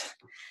tweet,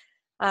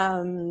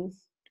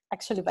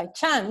 actually by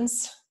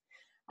chance,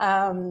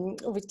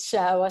 which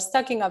was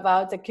talking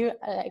about the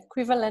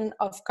equivalent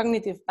of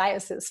cognitive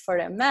biases for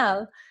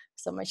ML,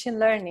 so machine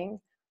learning,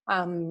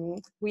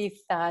 with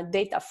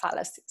data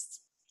fallacies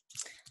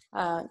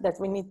that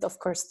we need, of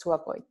course, to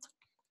avoid.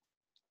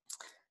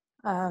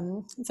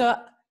 So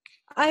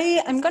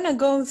I'm going to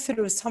go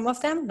through some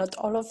of them, not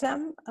all of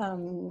them,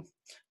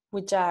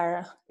 which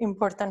are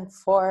important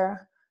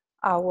for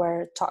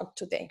our talk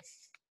today.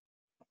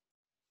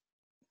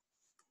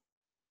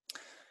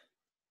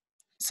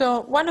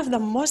 So one of the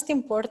most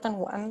important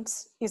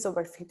ones is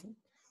overfitting.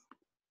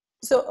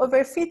 So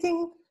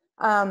overfitting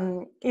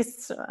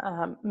is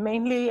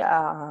mainly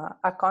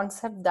a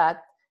concept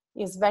that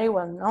is very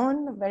well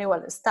known, very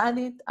well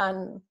studied,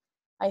 and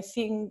I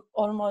think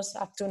almost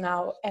up to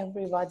now,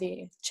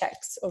 everybody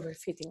checks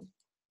overfitting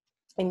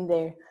in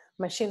their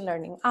machine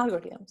learning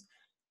algorithms.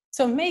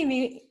 So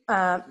maybe,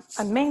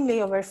 mainly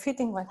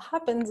overfitting, what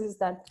happens is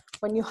that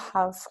when you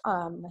have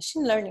a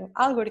machine learning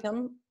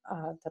algorithm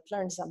that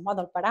learns the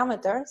model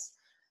parameters,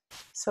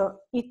 so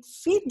it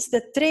feeds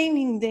the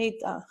training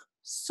data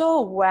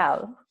so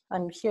well,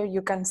 and here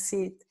you can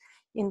see it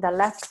in the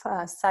left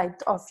side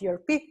of your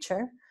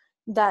picture,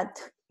 that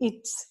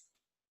it's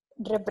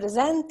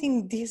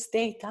representing this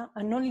data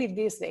and only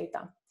this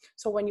data.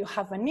 So when you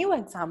have a new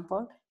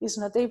example, it's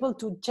not able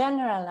to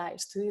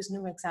generalize to this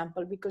new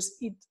example because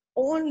it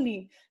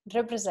only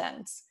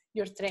represents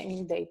your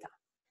training data.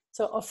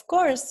 So of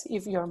course,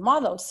 if your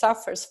model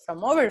suffers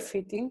from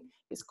overfitting,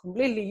 it's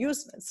completely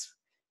useless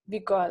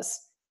because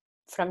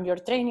from your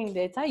training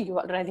data, you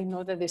already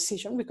know the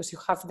decision because you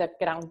have that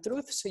ground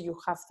truth. So you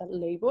have the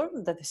label,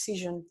 the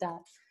decision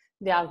that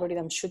the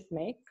algorithm should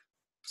make.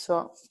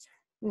 So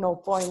no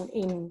point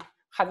in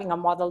having a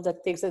model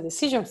that takes the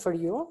decision for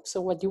you.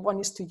 So what you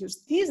want is to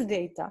use this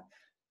data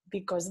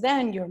because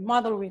then your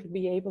model will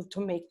be able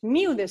to make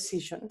new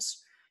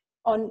decisions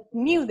on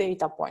new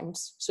data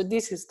points. So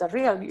this is the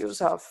real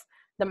use of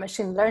the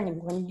machine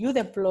learning when you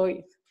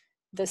deploy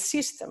the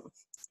system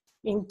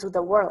into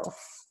the world.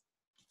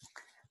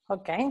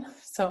 Okay,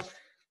 so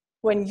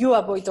when you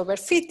avoid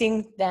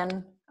overfitting,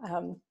 then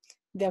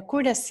the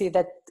accuracy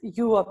that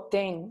you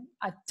obtain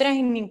at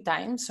training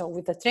time, so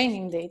with the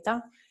training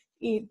data,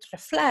 it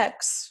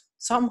reflects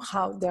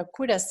somehow the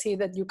accuracy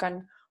that you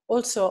can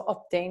also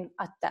obtain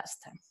at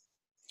test time.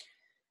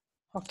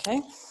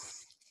 Okay,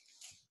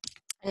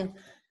 and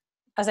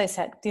as I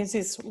said, this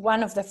is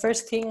one of the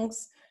first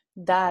things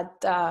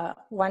that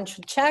one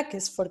should check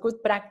is for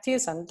good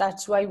practice, and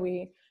that's why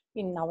we,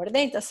 in our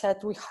data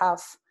set, we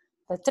have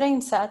the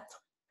train set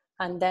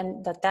and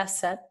then the test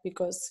set,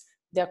 because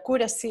the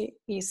accuracy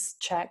is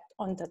checked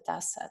on the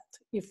test set.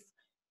 If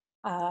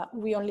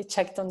we only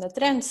checked on the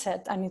train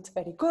set and it's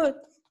very good,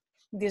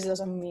 this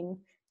doesn't mean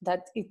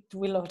that it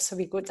will also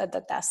be good at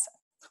the test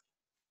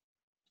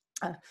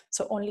set.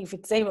 So only if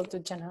it's able to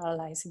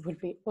generalize, it will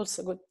be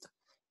also good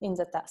in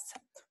the test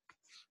set.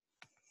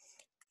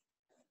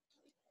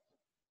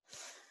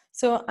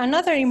 So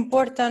another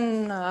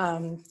important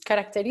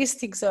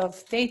characteristics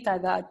of data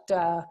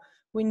that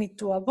we need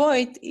to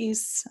avoid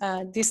is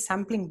this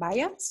sampling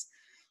bias.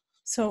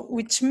 So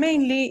which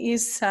mainly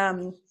is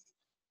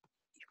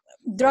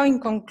drawing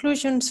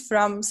conclusions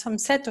from some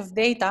set of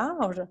data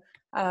or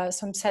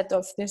some set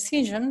of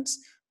decisions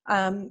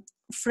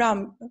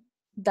from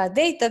the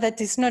data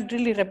that is not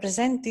really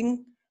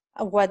representing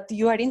what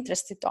you are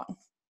interested on.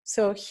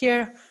 So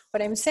here,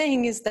 what I'm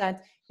saying is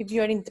that if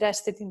you are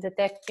interested in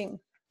detecting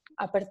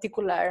a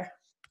particular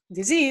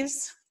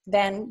disease,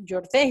 then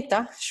your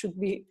data should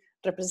be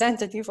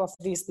representative of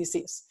this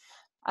disease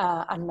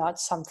and not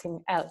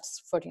something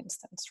else, for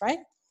instance, right?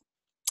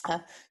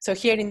 So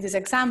here in this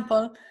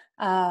example,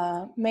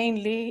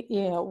 mainly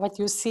what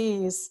you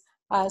see is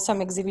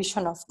some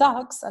exhibition of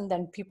dogs, and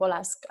then people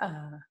ask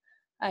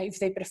if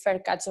they prefer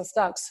cats or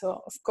dogs.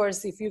 So of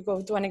course, if you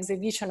go to an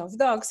exhibition of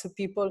dogs, so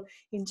people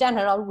in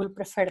general will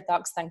prefer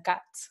dogs than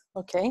cats,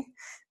 okay?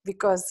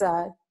 Because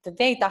the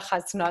data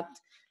has not,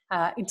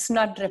 it's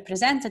not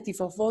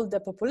representative of all the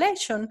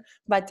population,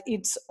 but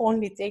it's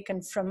only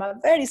taken from a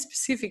very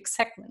specific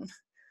segment.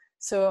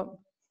 So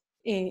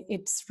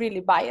it's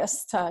really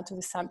biased to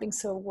the sampling.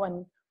 So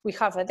when we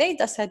have a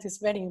data set, it's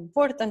very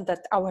important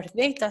that our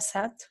data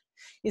set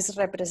is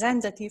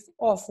representative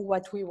of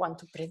what we want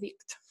to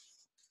predict.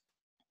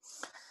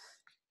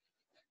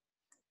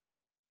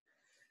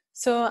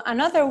 So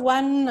another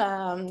one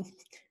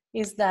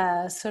is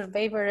the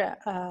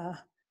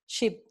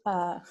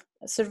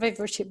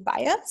survivorship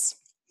bias.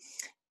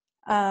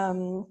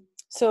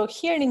 So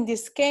here in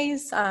this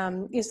case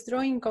is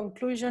drawing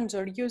conclusions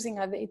or using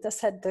a data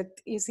set that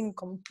is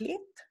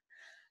incomplete.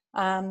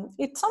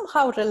 It's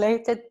somehow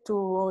related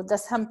to the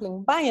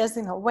sampling bias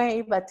in a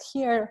way, but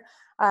here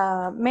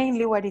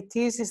mainly what it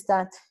is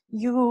that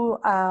you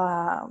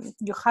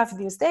have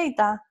this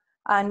data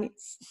and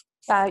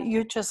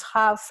you just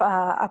have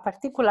a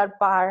particular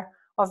part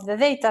of the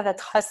data that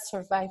has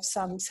survived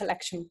some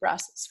selection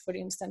process, for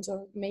instance,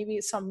 or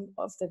maybe some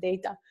of the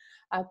data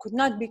could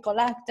not be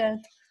collected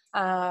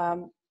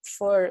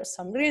for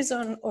some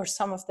reason, or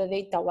some of the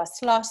data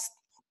was lost,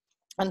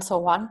 and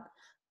so on,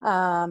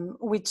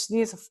 which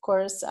this, of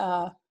course,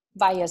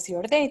 bias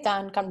your data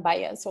and can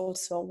bias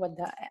also what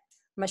the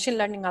machine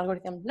learning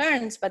algorithm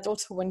learns, but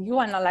also when you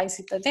analyze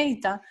the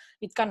data,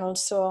 it can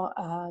also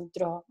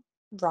draw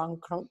wrong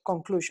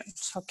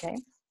conclusions, okay,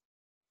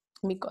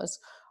 because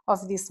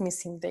of this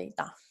missing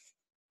data.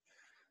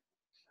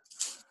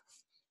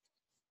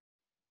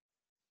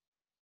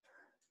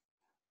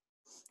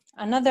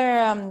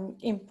 Another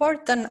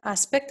important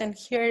aspect, and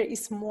here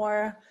is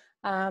more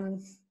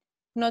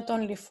not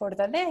only for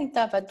the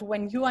data, but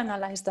when you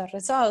analyze the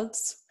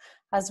results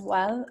as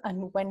well,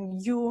 and when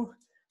you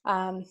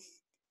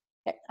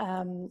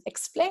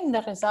explain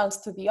the results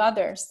to the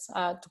others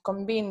to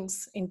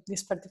convince, in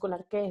this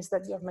particular case,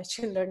 that your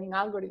machine learning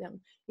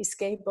algorithm is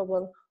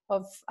capable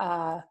of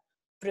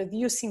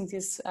producing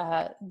these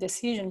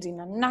decisions in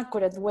an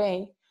accurate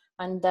way,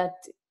 and that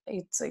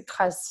it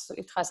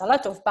has a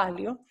lot of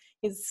value,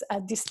 is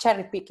this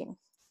cherry picking.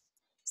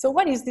 So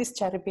what is this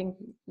cherry picking?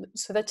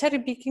 So the cherry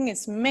picking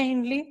is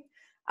mainly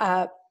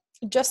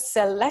just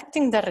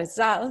selecting the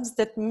results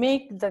that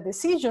make the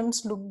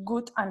decisions look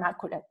good and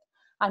accurate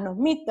and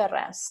omit the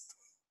rest.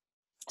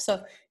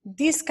 So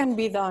this can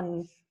be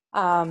done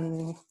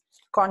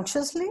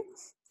consciously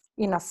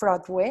in a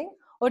fraud way,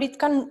 or it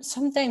can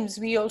sometimes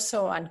be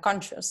also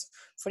unconscious.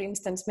 For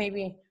instance,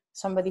 maybe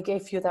somebody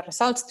gave you the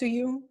results to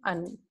you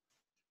and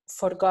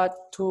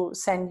forgot to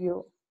send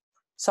you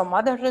some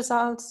other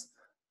results.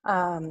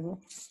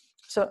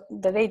 So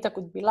the data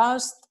could be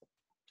lost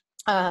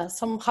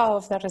somehow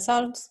of the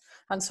results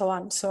and so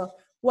on. So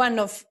one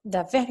of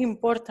the very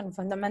important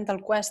fundamental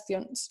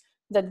questions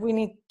that we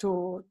need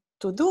to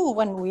do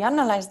when we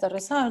analyze the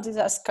results is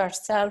ask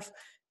ourselves,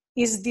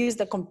 is this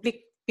the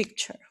complete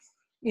picture?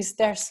 Is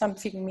there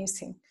something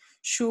missing?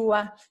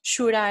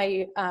 Should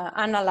I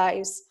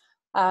analyze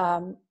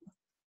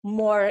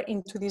more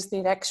into this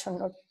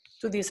direction or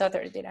to this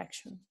other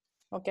direction?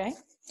 Okay,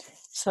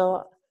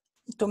 so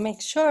to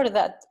make sure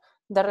that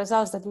the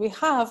results that we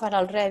have are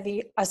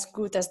already as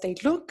good as they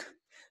look,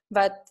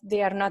 but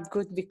they are not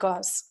good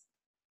because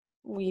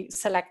we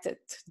selected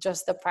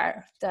just the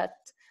pair that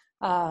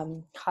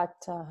had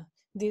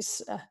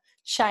these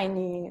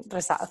shiny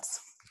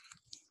results.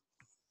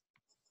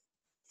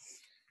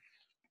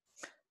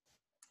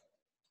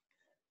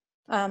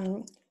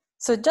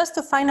 So just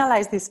to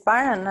finalize this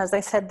part, and as I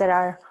said, there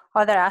are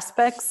other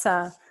aspects,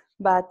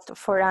 but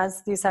for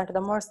us, these are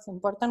the most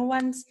important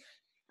ones.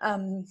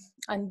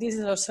 And this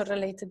is also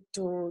related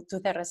to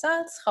the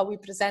results, how we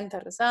present the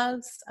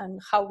results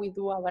and how we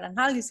do our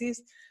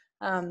analysis.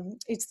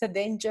 It's the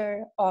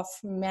danger of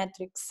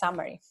metric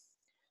summary.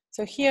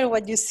 So here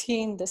what you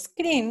see in the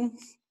screen,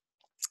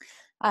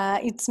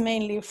 it's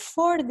mainly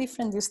 4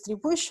 different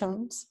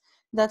distributions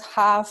that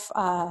have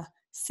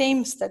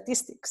same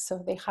statistics.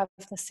 So they have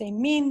the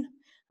same mean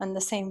and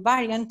the same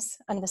variance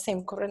and the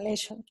same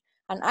correlation.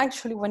 And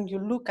actually when you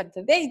look at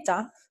the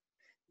data,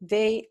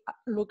 they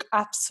look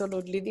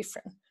absolutely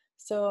different.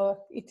 So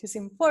it is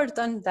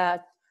important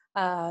that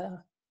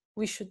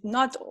we should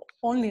not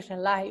only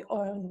rely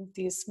on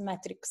this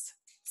metrics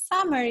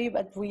summary,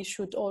 but we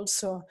should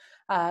also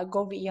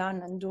go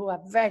beyond and do a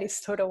very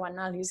thorough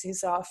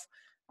analysis of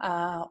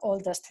all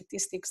the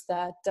statistics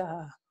that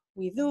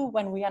we do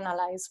when we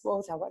analyze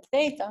both our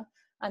data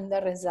and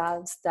the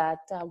results that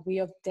we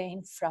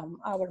obtain from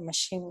our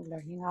machine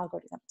learning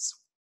algorithms.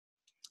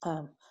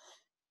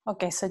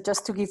 Okay, so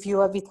just to give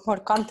you a bit more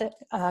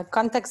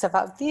context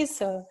about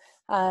this,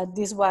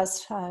 this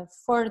was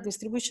 4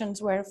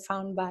 distributions were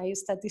found by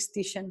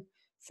statistician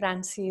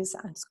Francis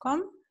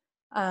Anscombe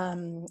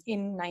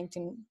in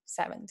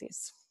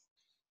 1970s.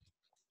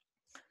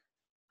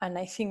 And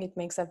I think it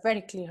makes a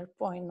very clear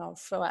point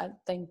of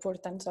the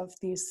importance of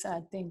this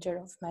danger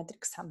of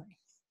metric summary.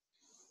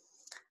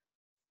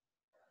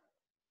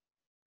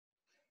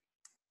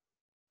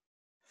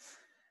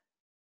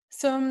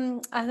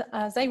 So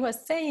as I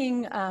was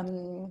saying,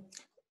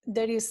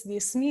 there is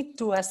this need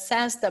to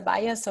assess the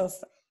bias of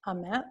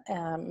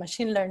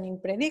machine learning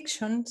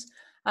predictions.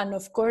 And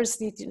of course,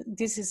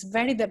 this is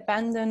very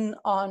dependent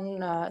on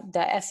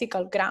the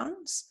ethical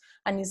grounds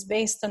and is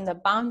based on the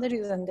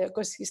boundaries and the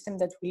ecosystem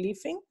that we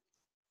live in.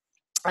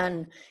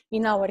 And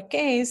in our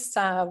case,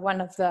 one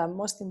of the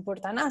most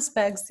important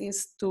aspects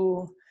is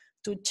to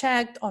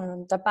check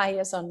on the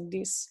bias on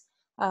these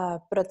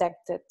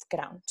protected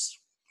grounds.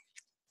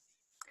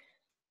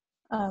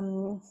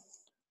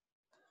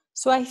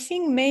 So I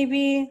think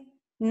maybe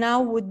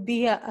now would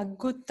be a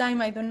good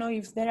time. I don't know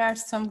if there are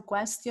some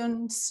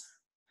questions.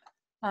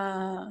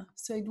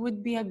 So it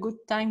would be a good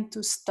time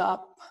to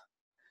stop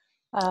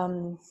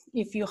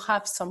if you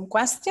have some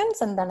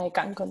questions, and then I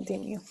can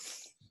continue.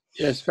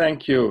 Yes,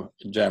 thank you,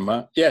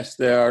 Gemma. Yes,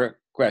 there are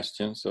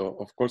questions. So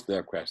of course there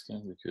are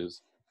questions,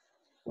 because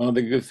one of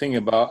the good things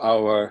about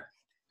our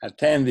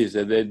attendees is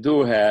that they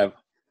do have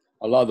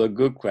a lot of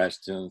good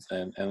questions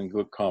and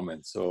good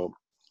comments. So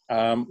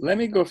let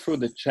me go through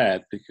the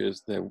chat,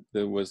 because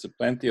there was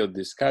plenty of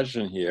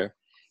discussion here.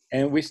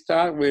 And we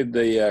start with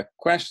the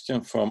question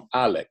from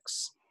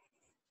Alex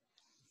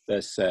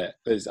that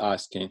is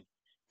asking,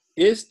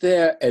 is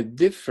there a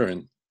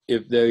difference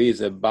if there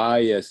is a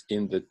bias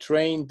in the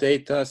trained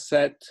data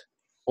set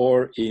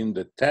or in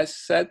the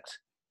test set?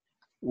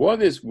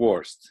 What is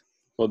worst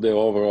for the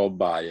overall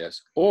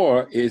bias,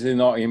 or is it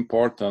not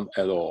important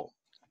at all?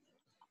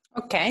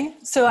 Okay,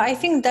 so I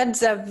think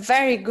that's a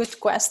very good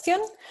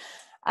question.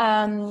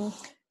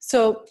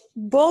 So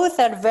both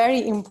are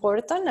very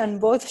important and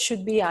both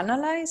should be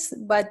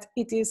analyzed, but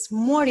it is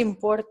more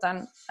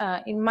important,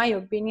 in my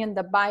opinion,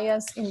 the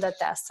bias in the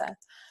test set.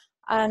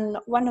 And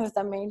one of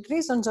the main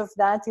reasons of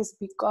that is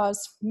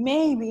because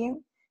maybe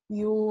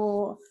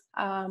you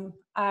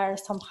are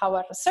somehow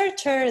a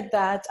researcher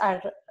that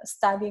are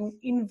studying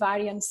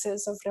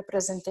invariances of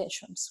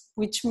representations,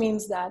 which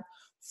means that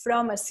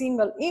from a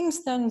single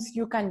instance,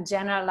 you can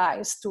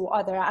generalize to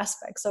other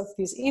aspects of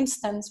this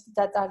instance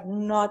that are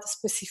not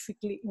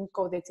specifically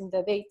encoded in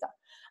the data.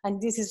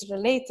 And this is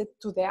related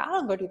to the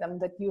algorithm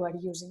that you are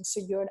using.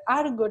 So your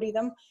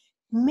algorithm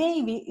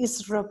maybe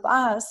is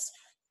robust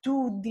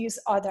to these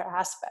other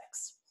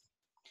aspects.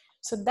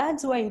 So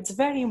that's why it's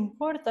very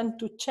important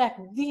to check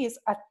this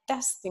at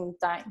testing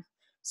time.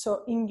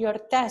 So in your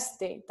test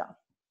data,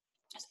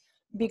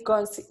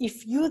 because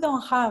if you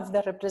don't have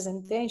the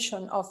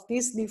representation of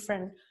these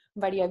different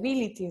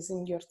variabilities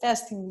in your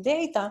testing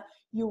data,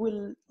 you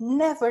will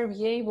never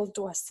be able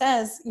to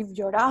assess if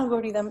your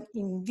algorithm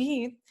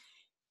indeed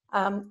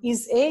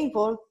is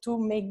able to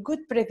make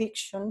good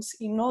predictions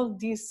in all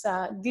these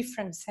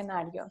different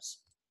scenarios.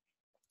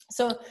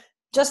 So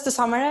just to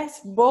summarize,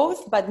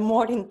 both, but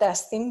more in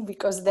testing,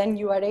 because then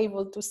you are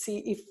able to see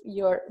if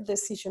your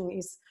decision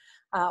is,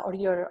 or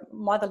your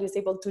model is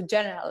able to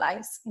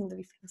generalize in the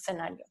different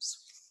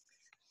scenarios.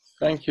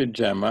 Thank you,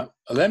 Gemma.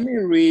 Let me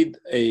read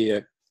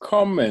a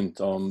comment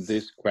on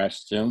this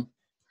question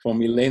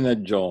from Elena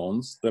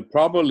Jones that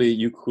probably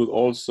you could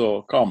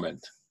also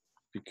comment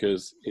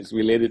because it's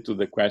related to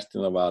the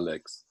question of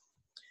Alex.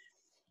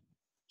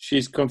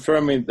 She's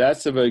confirming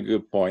that's a very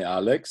good point,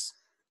 Alex.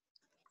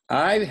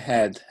 I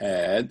had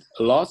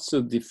lots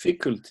of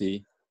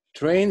difficulty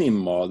training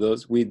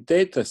models with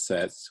data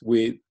sets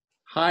with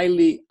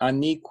highly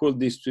unequal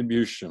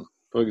distribution,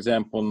 for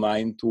example,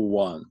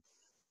 9-to-1,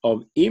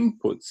 of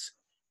inputs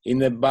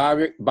in a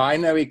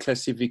binary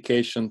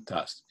classification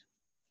task.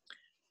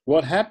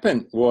 What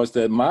happened was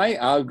that my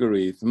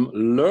algorithm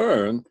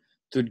learned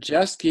to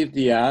just give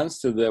the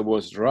answer that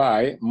was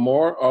right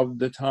more of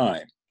the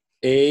time.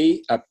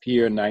 A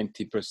appear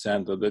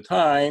 90% of the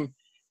time,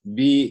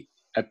 B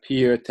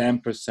appear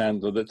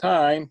 10% of the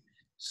time.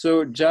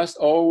 So just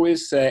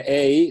always say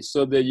A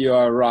so that you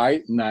are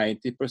right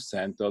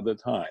 90% of the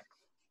time.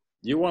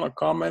 You want to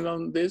comment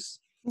on this?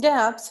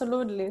 Yeah,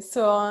 absolutely.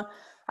 So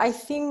I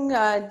think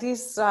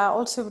this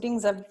also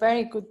brings a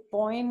very good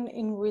point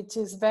in which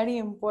is very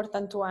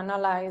important to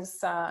analyze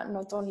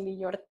not only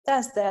your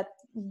test set,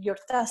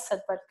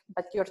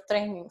 but your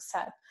training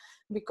set.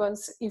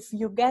 Because if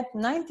you get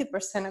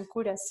 90%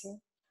 accuracy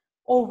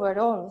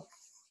overall,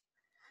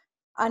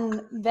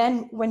 and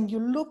then when you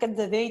look at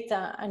the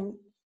data and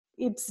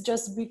it's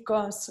just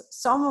because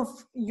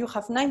you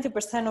have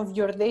 90% of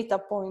your data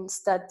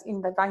points that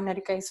in the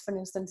binary case, for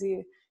instance,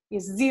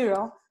 is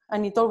 0,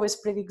 and it always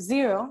predicts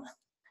 0,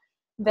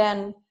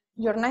 then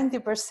your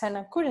 90%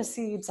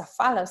 accuracy is a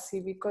fallacy,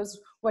 because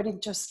what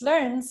it just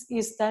learns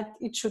is that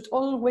it should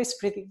always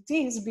predict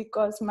this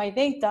because my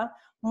data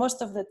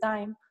most of the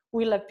time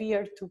will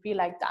appear to be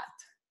like that.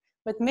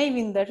 But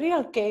maybe in the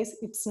real case,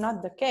 it's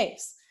not the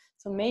case.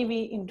 So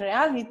maybe in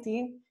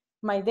reality,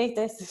 my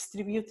data is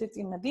distributed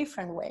in a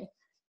different way.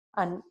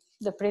 And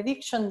the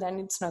prediction, then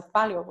it's not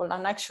valuable.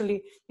 And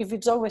actually, if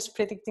it's always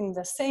predicting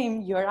the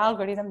same, your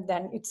algorithm,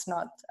 then it's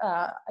not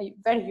a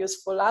very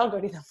useful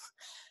algorithm.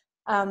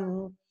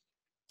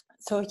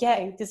 So yeah,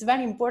 it is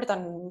very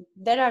important.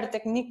 There are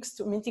techniques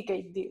to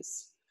mitigate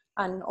this,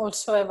 and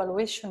also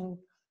evaluation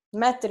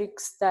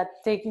metrics that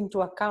take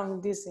into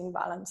account these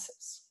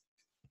imbalances.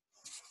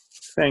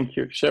 Thank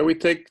you. Shall we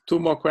take 2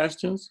 more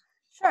questions?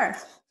 Sure.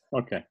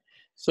 Okay.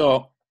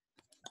 So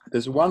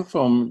there's one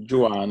from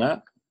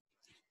Joanna.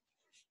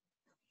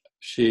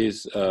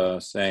 She's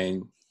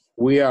saying,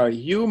 we are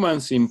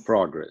humans in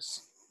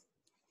progress.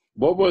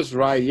 What was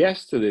right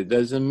yesterday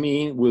doesn't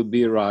mean will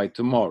be right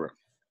tomorrow.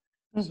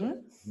 Mm-hmm.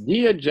 So,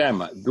 dear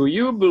Gemma, do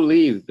you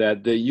believe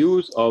that the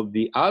use of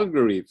the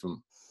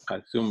algorithm, I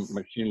assume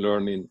machine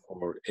learning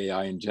or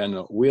AI in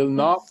general, will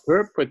not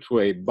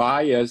perpetuate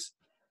bias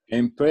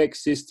and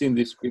pre-existing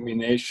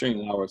discrimination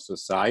in our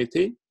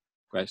society?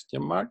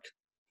 Question mark.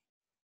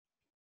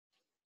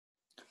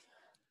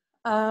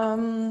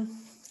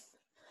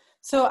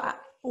 So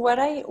what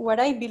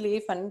I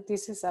believe, and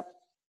this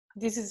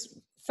is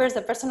first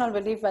a personal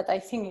belief, but I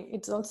think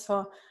it's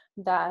also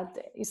that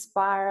is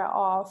part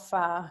of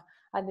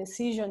a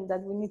decision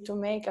that we need to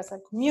make as a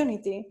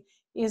community,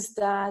 is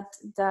that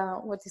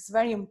what is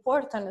very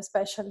important,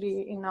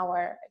 especially in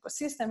our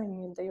ecosystem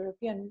in the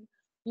European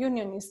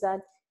Union, is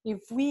that if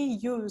we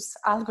use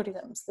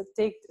algorithms that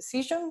take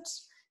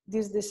decisions,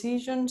 these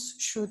decisions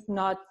should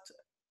not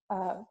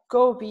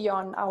go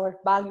beyond our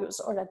values,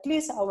 or at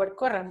least our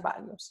current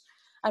values.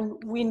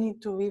 And we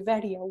need to be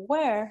very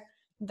aware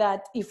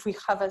that if we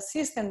have a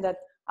system that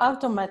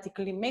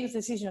automatically makes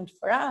decisions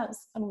for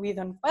us and we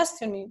don't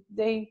question it,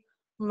 they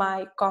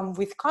might come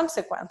with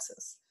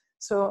consequences.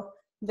 So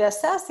the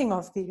assessing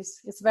of this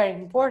is very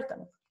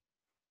important.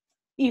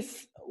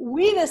 If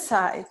we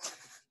decide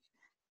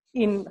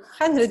in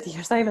 100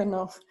 years, I don't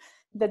know,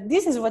 that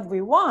this is what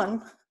we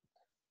want,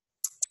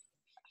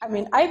 I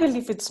mean, I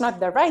believe it's not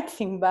the right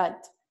thing,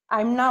 but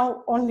I'm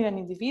now only an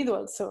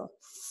individual. So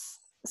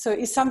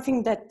it's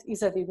something that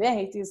is a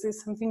debate, is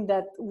something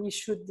that we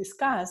should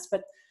discuss,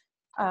 but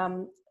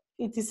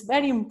it is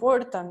very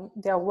important,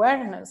 the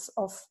awareness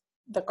of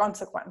the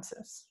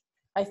consequences.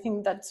 I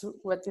think that's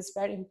what is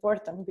very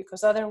important,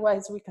 because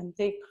otherwise we can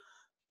take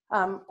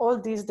all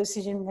these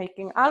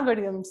decision-making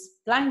algorithms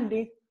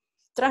blindly,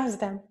 trust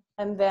them,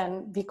 and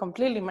then be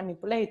completely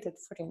manipulated,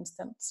 for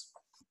instance.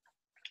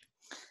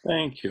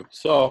 Thank you.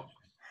 So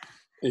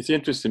It's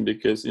interesting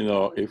because, you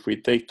know, if we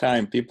take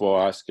time, people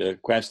ask a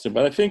question,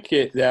 but I think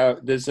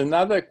there's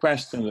another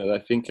question that I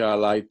think I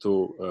like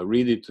to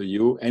read it to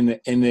you, and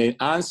the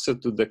answer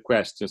to the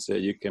question, so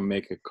you can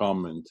make a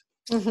comment.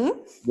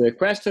 Mm-hmm. The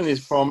question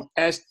is from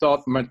S.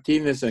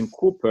 Martinez and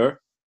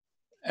Cooper,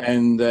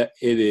 and it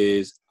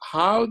is,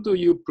 how do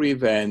you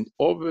prevent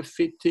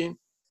overfitting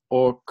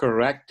or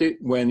correct it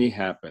when it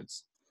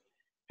happens?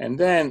 And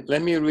then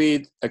let me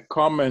read a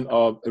comment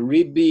of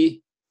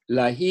Ribu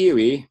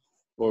Lahiri.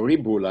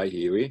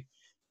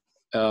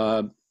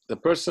 The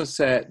person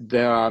said,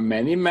 there are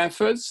many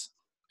methods.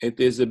 It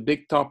is a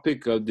big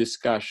topic of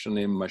discussion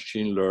in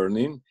machine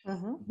learning.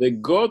 Mm-hmm. The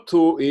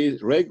go-to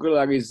is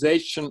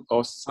regularization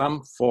of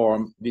some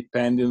form,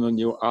 depending on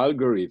your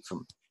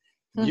algorithm.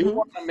 Do you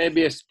want to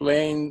maybe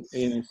explain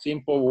in a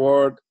simple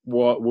word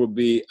what would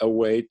be a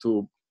way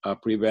to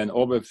prevent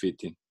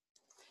overfitting?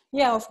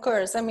 Yeah, of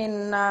course. I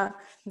mean,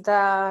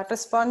 the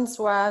response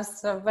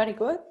was very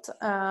good.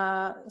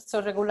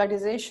 So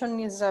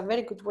regularization is a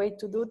very good way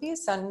to do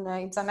this, and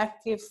it's an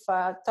active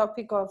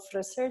topic of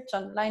research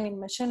online in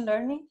machine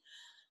learning.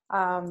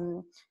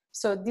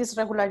 So this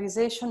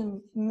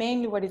regularization,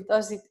 mainly what it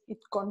does, it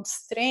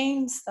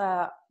constrains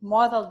the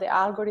model, the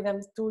algorithm,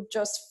 to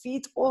just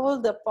feed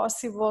all the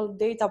possible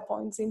data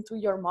points into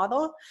your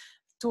model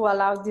to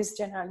allow this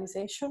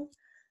generalization.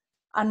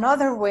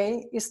 Another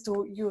way is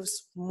to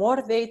use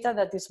more data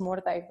that is more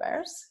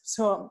diverse.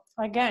 So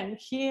again,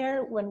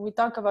 here, when we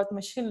talk about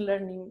machine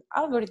learning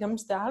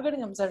algorithms, the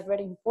algorithms are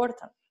very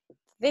important.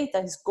 Data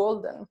is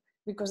golden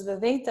because the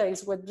data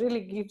is what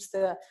really gives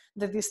the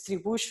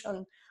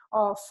distribution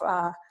of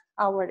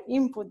our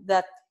input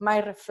that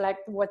might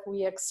reflect what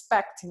we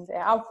expect in the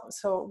output.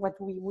 So what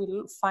we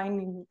will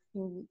find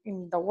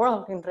in the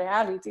world, in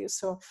reality.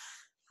 So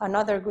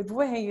another good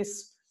way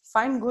is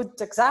find good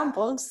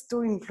examples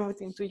to include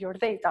into your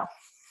data.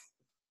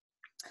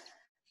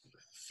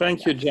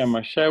 Thank you,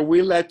 Gemma. Shall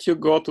we let you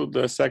go to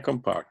the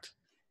second part?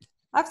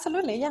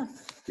 Absolutely, yeah.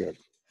 Good.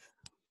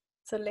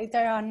 So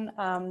later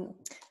on,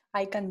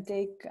 I can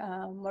take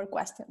more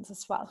questions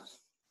as well.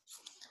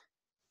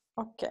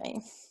 Okay.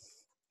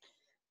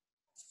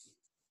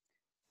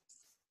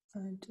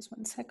 Just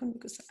 1 second,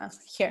 because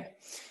here.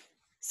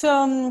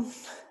 So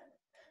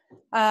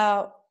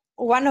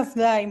one of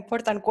the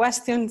important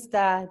questions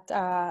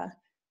that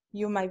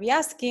you might be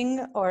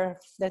asking, or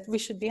that we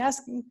should be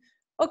asking,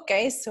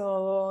 okay,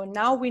 so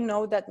now we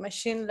know that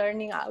machine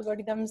learning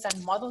algorithms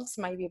and models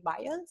might be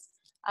biased,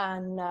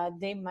 and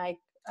they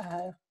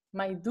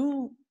might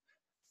do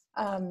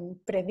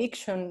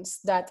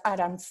predictions that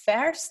are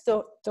unfair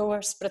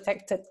towards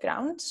protected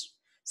grounds.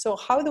 So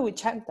how do we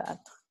check that?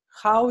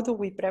 How do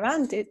we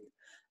prevent it?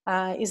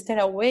 Is there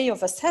a way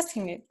of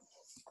assessing it?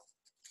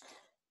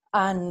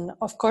 And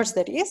of course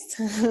there is.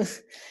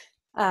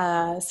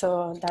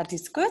 So that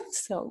is good.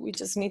 So we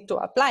just need to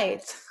apply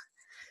it.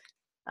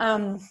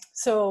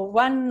 So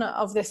one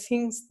of the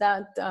things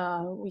that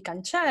we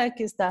can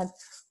check is that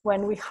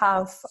when we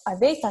have a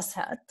data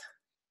set,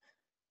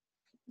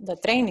 the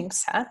training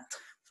set,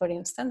 for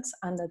instance,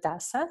 and the data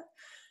set,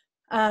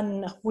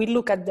 and we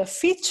look at the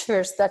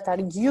features that are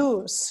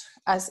used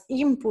as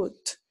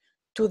input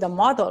to the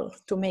model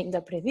to make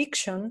the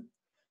prediction.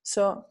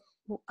 So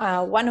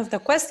one of the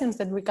questions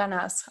that we can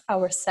ask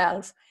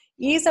ourselves,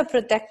 is a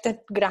protected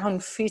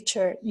ground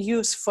feature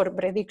used for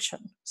prediction?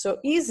 So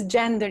is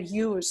gender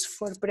used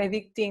for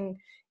predicting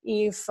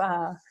if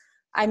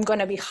I'm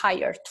gonna be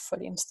hired,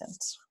 for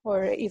instance,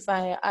 or if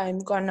I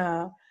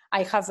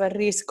have a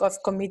risk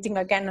of committing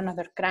again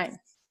another crime,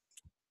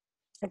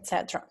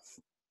 etc.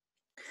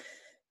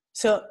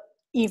 So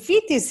if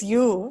it is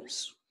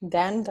used,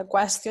 then the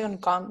question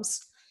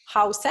comes,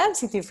 how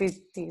sensitive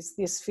it is,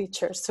 this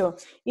feature? So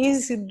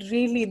is it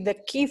really the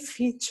key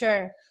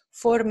feature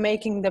for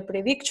making the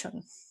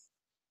prediction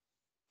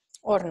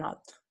or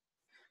not?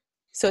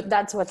 So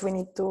that's what we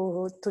need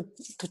to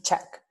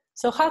check.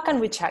 So how can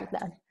we check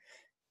that?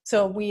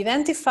 So we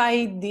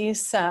identify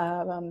this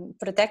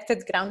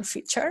protected ground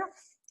feature,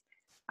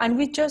 and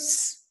we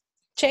just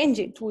change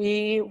it.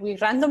 We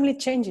randomly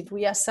change it.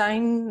 We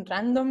assign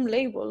random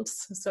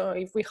labels. So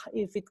if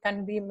it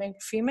can be male,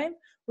 female,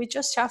 we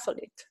just shuffle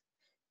it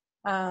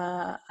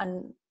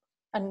and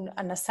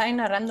assign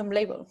a random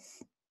label.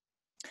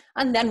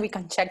 And then we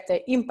can check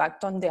the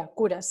impact on the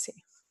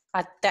accuracy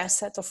at test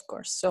set, of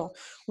course. So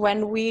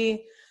when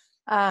we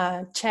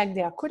check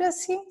the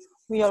accuracy,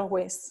 we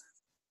always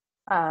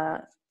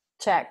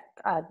check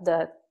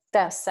the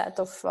test set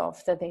of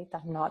the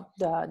data, not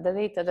the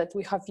data that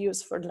we have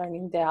used for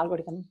learning the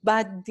algorithm.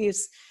 But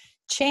this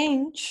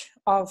change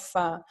of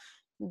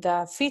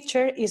the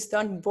feature is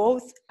done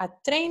both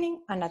at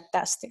training and at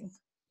testing.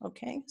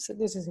 Okay, so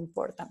this is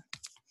important.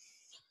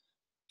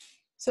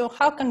 So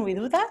how can we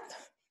do that?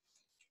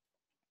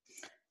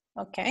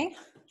 Okay.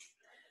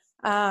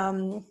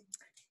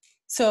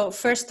 So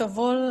first of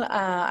all,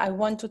 I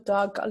want to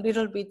talk a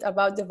little bit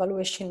about the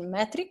evaluation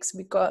metrics,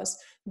 because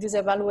these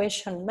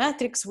evaluation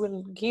metrics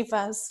will give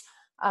us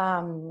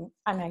an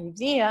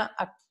idea,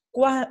 a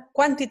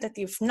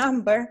quantitative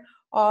number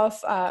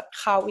of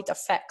how it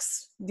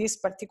affects this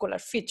particular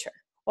feature,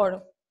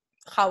 or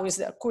how is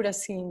the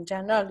accuracy in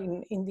general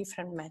in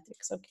different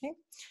metrics, okay?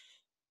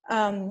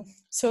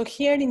 So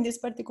here in this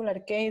particular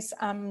case,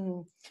 I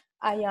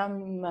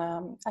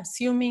am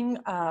assuming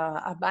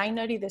a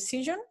binary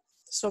decision,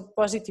 so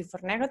positive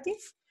or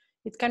negative.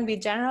 It can be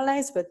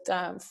generalized,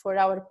 but for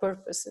our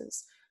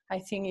purposes, I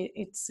think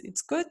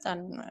it's good,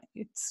 and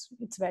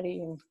it's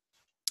very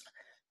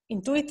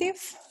intuitive.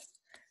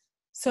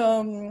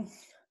 So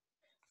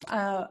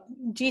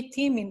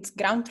GT means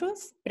ground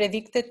truth.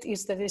 Predicted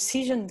is the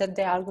decision that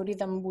the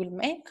algorithm will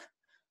make,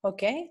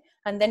 okay?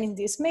 And then in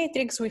this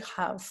matrix, we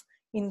have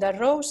in the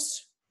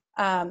rows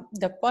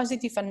the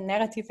positive and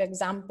negative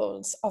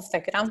examples of the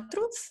ground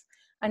truth,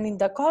 and in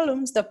the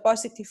columns, the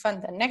positive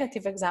and the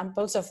negative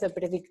examples of the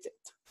predicted.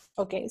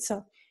 Okay,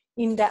 so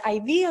in the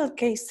ideal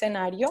case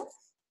scenario,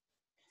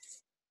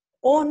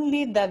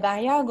 only the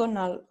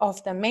diagonal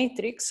of the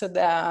matrix, so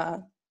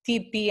the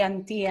TP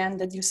and TN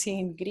that you see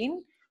in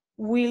green,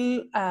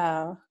 will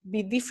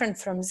be different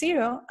from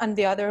 0, and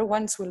the other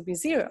ones will be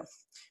 0.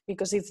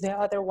 Because if the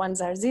other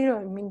ones are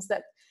 0, it means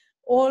that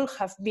all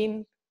have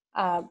been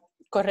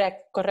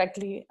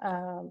correctly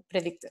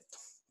predicted.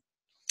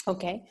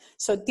 Okay,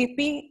 so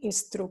TP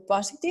is true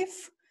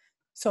positive.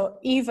 So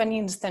if an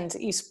instance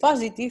is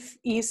positive,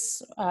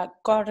 is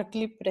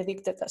correctly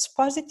predicted as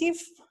positive.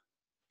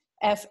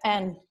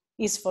 Fn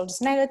is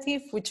false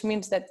negative, which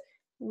means that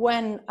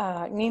when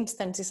an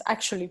instance is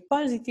actually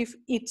positive,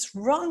 it's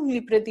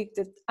wrongly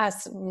predicted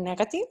as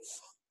negative.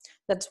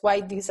 That's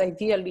why this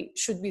ideally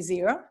should be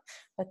 0,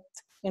 but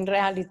in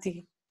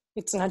reality,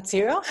 it's not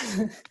 0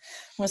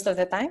 most of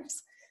the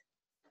times.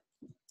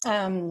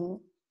 And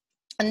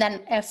then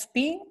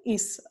Fp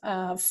is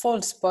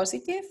false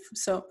positive.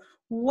 So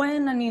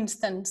when an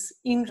instance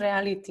in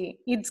reality,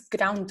 its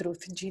ground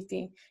truth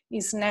GT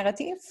is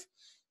negative,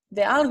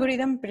 the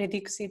algorithm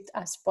predicts it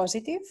as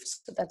positive,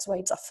 so that's why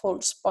it's a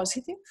false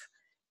positive.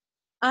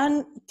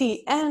 And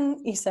Tn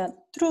is a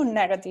true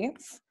negative,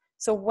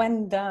 so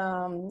when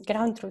the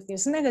ground truth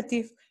is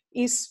negative,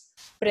 is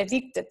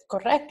predicted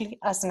correctly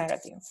as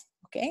negative,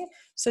 okay?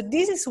 So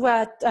this is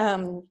what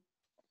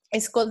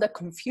is called the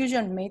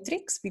confusion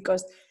matrix,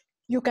 because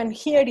you can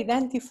here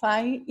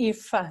identify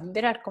if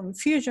there are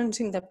confusions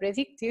in the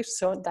predictive,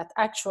 so that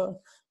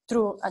actual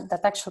true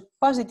that actual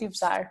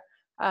positives are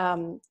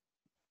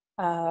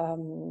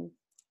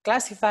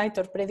classified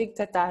or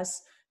predicted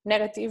as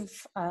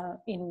negative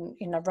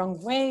in a wrong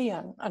way,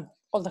 and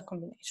all the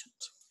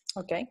combinations,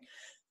 okay?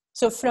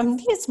 So from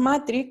this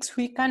matrix,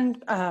 we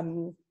can,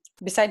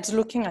 besides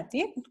looking at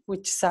it,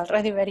 which is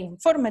already very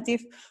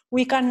informative,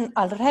 we can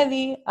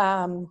already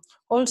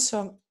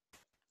also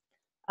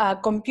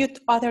compute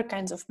other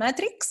kinds of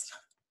metrics.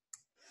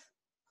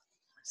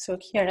 So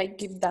here I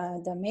give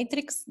the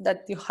matrix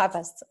that you have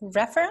as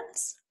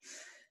reference.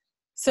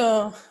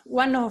 So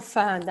one of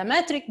the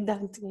metric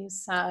that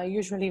is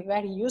usually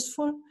very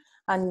useful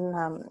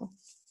and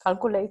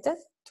calculated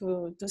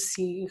to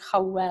see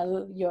how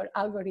well your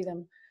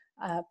algorithm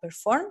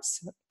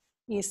performs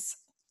is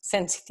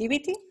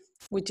sensitivity,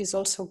 which is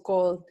also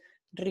called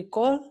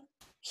recall,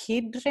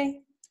 hit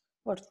rate,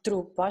 or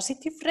true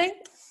positive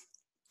rate,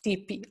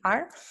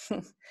 TPR.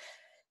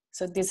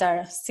 So these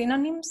are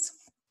synonyms.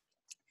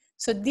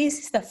 So this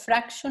is the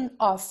fraction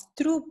of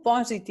true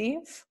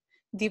positive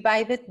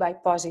divided by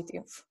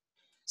positive.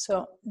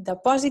 So the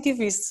positive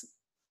is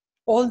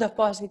all the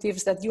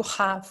positives that you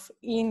have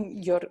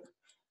in your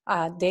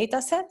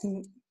data set,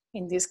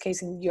 in this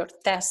case in your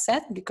test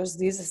set, because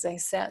this, as I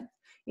said,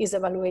 is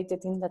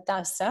evaluated in the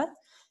test set.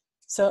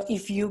 So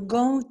if you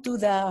go to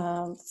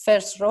the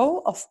first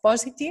row of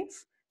positive,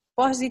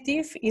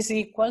 positive is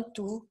equal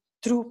to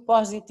true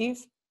positive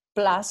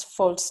plus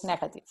false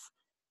negative.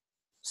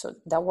 So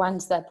the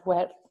ones that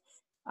were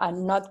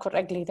not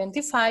correctly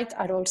identified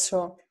are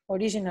also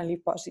originally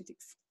positive.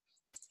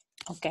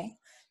 Okay,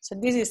 so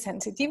this is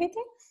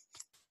sensitivity.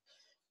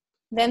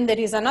 Then there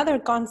is another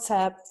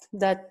concept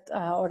that,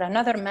 or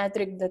another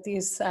metric that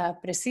is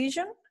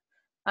precision,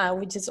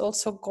 which is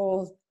also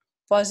called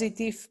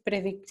positive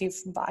predictive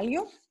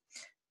value.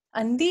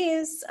 And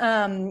this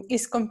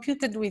is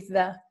computed with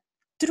the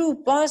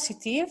true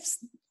positives,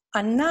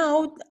 and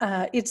now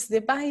it's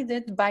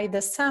divided by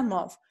the sum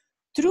of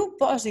true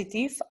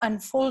positive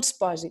and false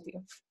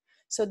positive.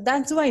 So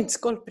that's why it's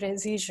called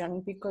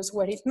precision, because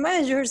what it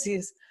measures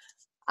is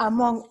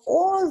among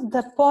all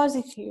the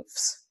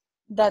positives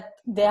that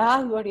the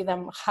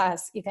algorithm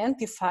has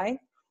identified,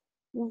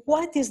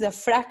 what is the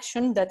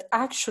fraction that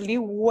actually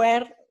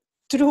were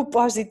true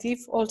positive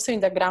also in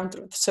the ground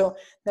truth. So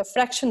the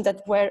fraction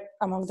that were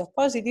among the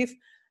positive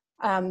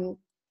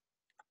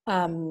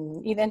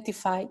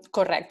identified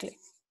correctly.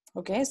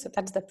 Okay, so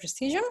that's the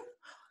precision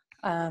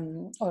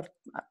or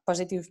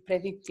positive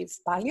predictive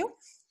value.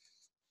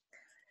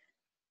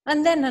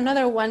 And then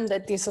another one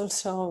that is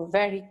also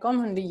very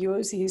commonly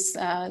used is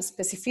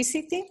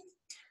specificity,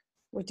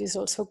 which is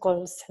also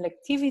called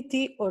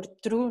selectivity or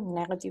true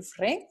negative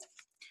rate.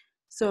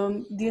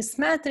 So this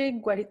metric,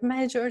 what it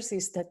measures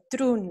is the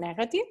true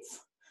negative.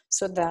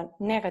 So the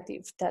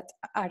negative that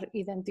are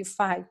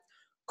identified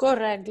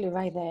correctly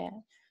by the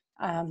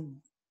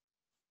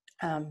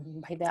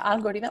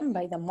algorithm,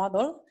 by the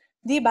model,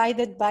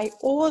 divided by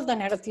all the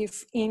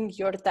negative in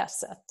your test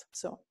set.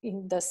 So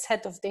in the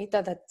set of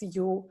data that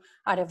you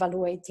are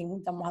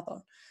evaluating the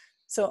model.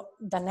 So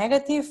the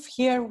negative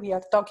here, we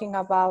are talking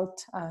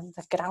about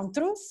the ground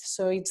truth.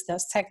 So it's the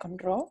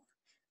second row,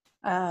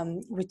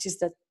 which is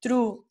the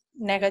true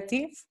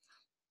negative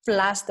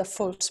plus the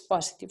false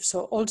positive.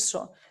 So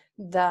also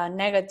the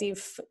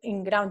negative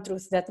in ground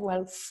truth that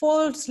were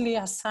falsely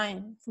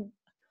assigned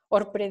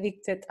or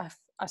predicted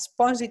as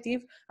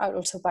positive are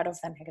also part of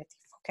the negative,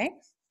 okay?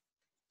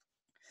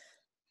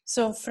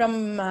 So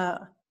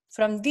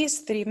from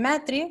these three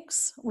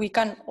metrics, we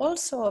can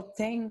also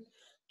obtain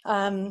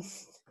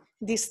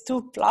these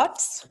two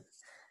plots,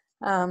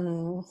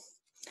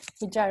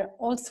 which are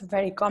also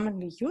very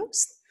commonly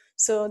used.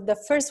 So the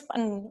first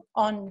one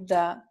on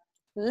the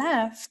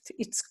left,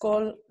 it's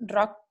called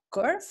Roig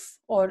curve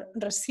or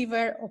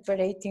receiver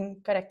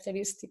operating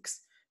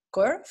characteristics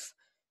curve.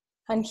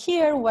 And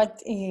here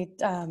what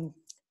it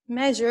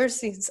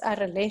measures is a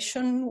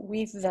relation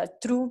with the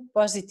true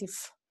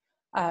positive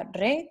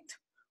rate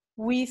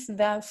with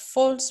the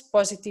false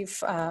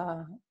positive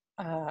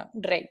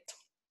rate,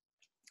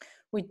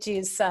 which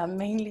is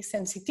mainly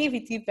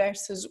sensitivity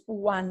versus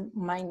 1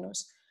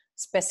 minus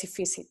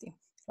specificity,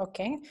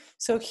 okay?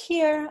 So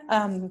here,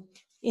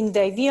 in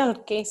the ideal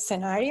case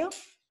scenario,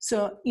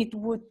 so it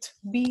would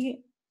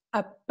be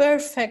a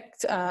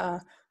perfect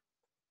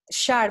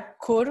sharp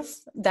curve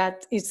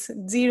that is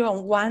 0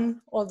 and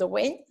 1 all the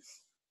way.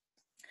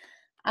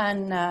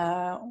 And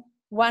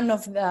one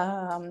of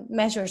the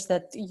measures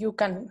that you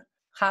can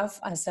have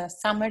as a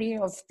summary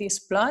of this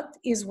plot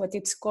is what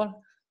it's called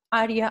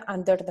area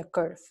under the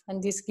curve.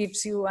 And this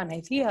gives you an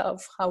idea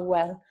of how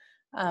well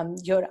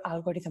your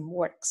algorithm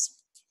works.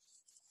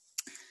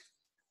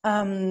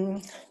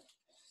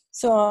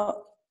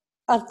 So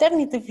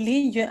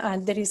alternatively,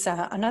 there is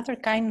another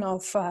kind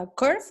of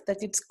curve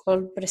that it's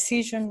called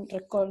precision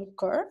recall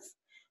curve,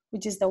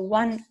 which is the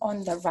one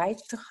on the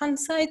right-hand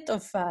side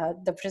of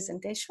the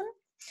presentation.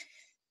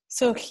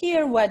 So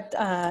here what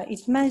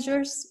it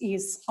measures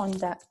is on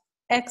the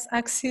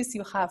x-axis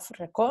you have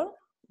recall,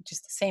 which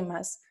is the same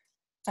as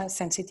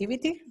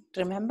sensitivity,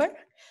 remember?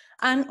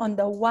 And on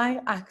the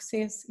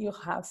y-axis you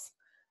have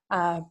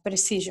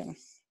precision.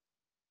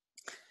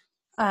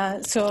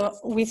 So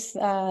with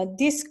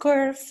this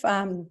curve,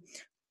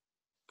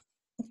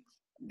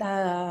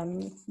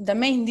 the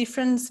main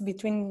difference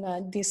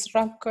between this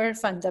Roig curve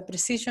and the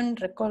precision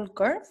recall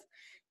curve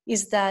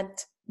is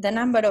that the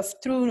number of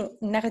true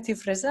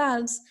negative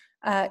results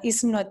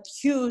is not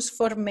used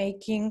for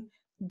making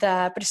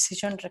the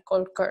precision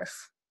recall curve,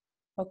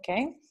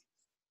 okay?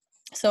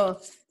 So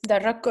the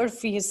Roig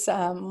curve is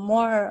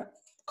more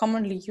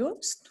commonly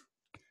used,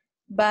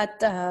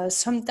 but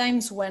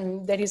sometimes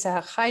when there is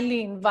a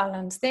highly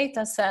imbalanced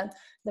data set,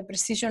 the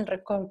precision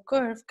recall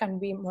curve can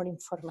be more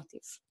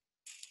informative.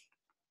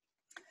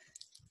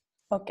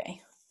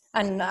 Okay,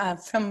 and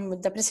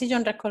from the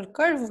precision recall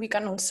curve, we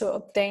can also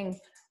obtain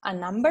a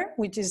number,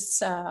 which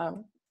is a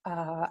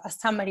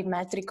summary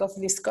metric of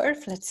this curve,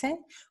 let's say,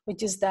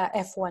 which is the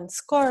F1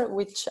 score,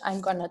 which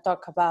I'm gonna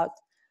talk about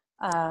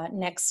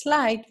next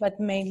slide, but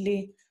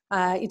mainly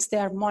it's the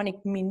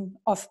harmonic mean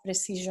of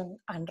precision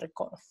and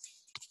recall.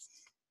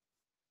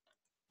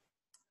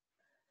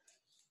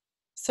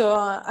 So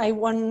I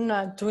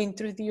want to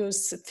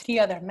introduce three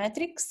other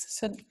metrics.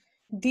 So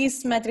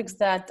these metrics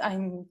that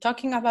I'm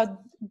talking about,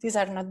 these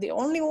are not the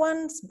only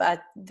ones,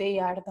 but they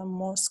are the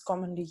most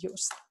commonly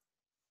used.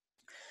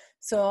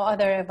 So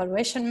other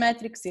evaluation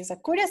metrics is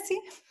accuracy.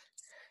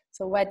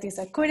 So what is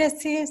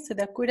accuracy? So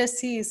the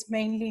accuracy is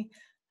mainly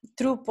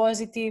true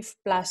positive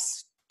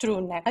plus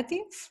true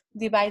negative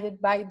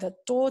divided by the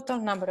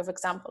total number of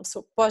examples.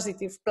 So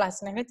positive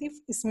plus negative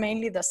is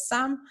mainly the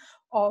sum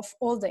of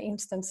all the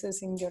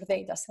instances in your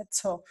data set.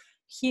 So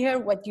here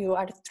what you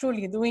are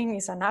truly doing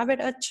is an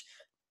average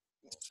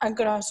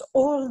across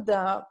all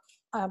the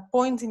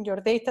points in your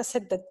data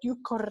set that you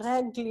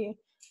correctly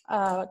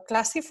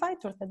classified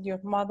or that your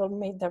model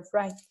made the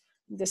right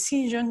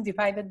decision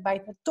divided by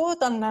the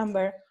total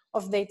number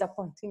of data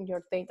points in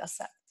your data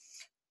set.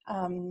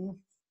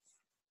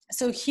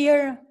 So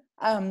here,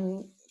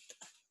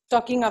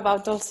 talking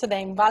about also the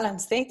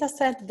imbalanced data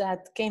set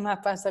that came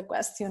up as a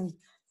question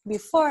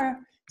before.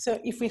 So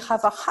if we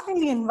have a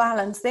highly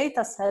imbalanced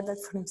data set that,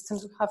 for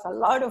instance, we have a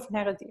lot of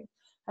negative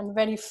and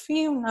very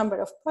few number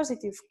of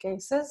positive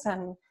cases,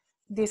 and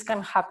this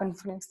can happen,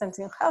 for instance,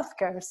 in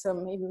healthcare. So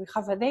maybe we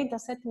have a data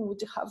set in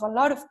which we have a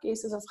lot of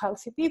cases of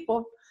healthy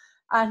people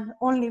and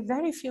only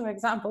very few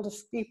examples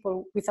of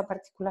people with a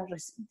particular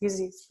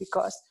disease,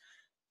 because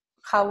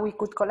how we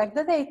could collect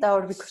the data,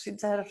 or because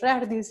it's a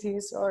rare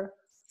disease, or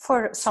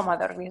for some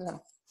other reason.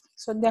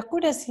 So the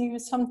accuracy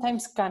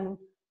sometimes can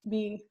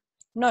be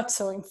not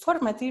so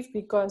informative,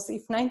 because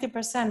if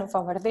 90% of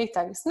our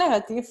data is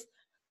negative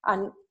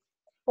and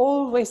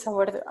always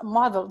our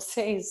model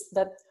says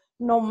that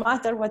no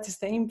matter what is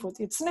the input,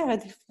 it's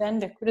negative, then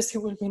the accuracy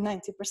will be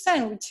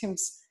 90%, which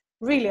seems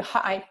really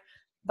high,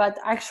 but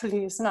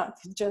actually it's not.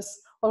 It's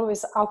just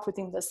always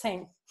outputting the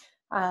same,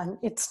 and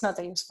it's not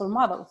a useful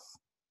model.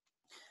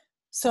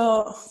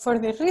 So for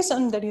the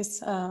reason, there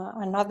is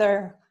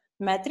another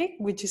metric,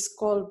 which is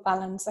called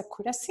balance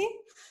accuracy,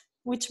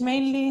 which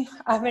mainly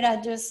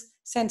averages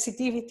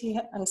sensitivity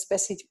and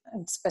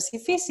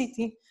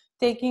specificity,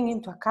 taking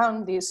into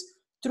account this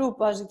true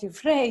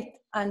positive rate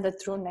and the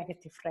true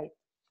negative rate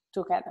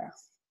together.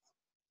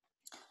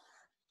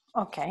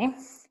 Okay,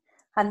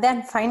 and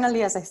then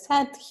finally, as I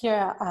said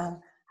here,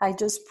 I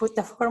just put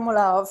the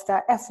formula of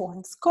the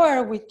F1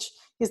 score, which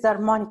is the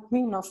harmonic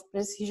mean of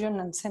precision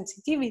and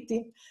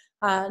sensitivity,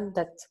 and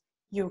that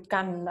you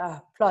can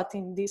plot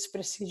in this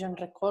precision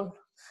recall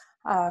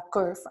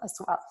curve as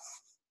well.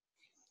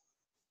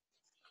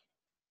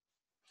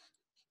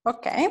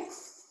 Okay,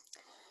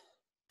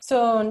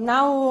 so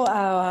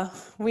now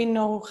we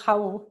know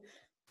how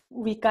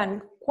we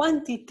can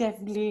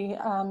quantitatively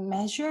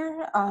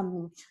measure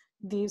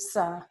this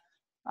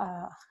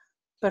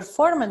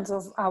performance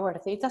of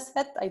our data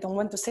set. I don't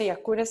want to say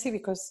accuracy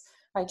because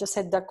I just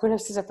said the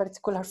accuracy is a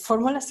particular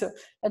formula, so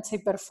let's say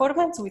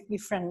performance with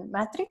different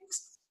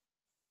metrics.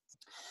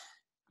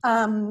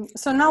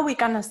 So now we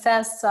can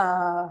assess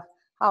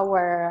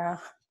our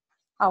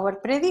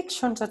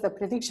predictions, or the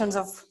predictions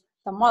of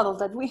the model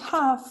that we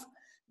have,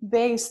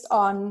 based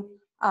on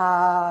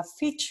a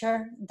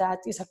feature that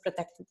is a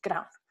protected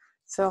ground.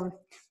 So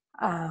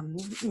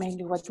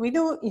mainly what we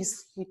do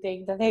is we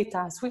take the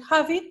data as we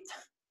have it,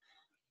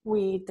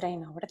 we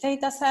train our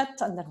data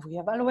set, and then we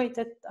evaluate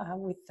it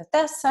with the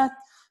test set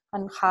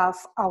and have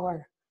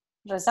our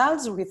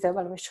results with the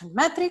evaluation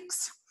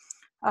metrics.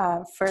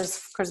 First,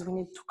 of course, we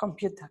need to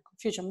compute the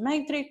confusion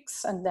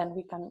matrix, and then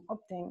we can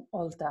obtain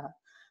all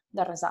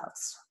the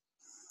results.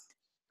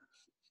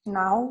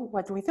 Now,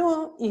 what we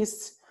do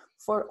is,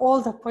 for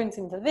all the points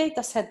in the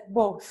data set,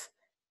 both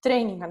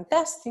training and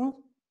testing,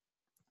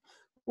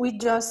 we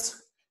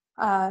just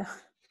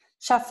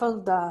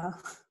shuffle the,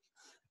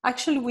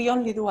 actually we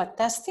only do a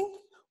testing.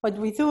 What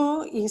we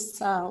do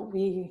is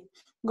we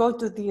go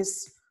to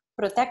this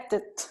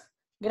protected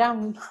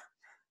ground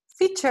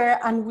feature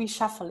and we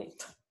shuffle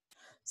it.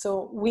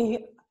 So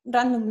we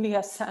randomly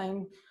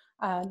assign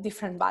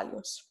different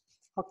values,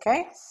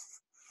 okay?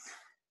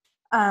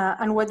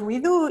 And what we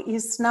do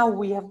is now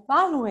we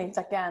evaluate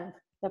again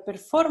the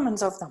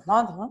performance of the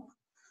model,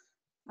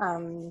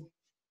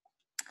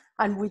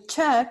 and we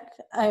check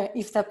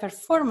if the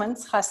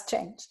performance has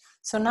changed.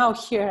 So now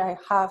here I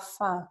have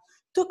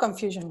two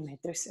confusion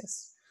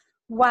matrices.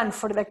 One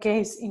for the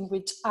case in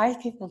which I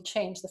didn't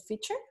change the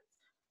feature,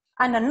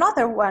 and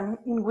another one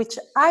in which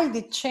I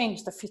did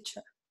change the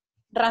feature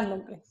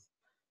randomly.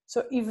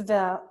 So if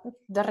the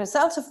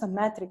results of the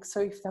matrix, so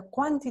if the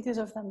quantities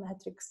of the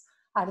matrix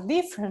are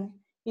different,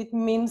 it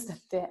means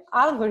that the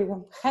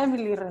algorithm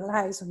heavily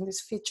relies on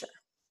this feature.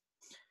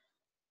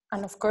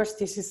 And of course,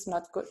 this is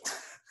not good.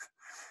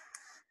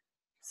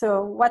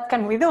 So what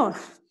can we do?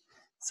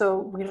 So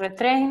we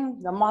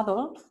retrain the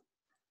model,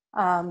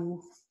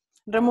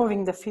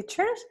 removing the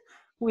features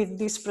with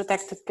this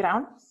protected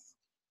ground.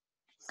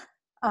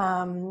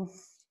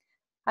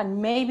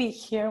 And maybe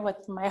here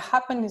what might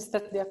happen is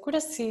that the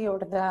accuracy or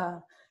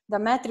the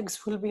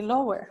matrix will be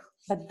lower,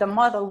 but the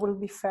model will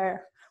be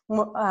fair,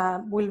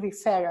 will be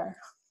fairer,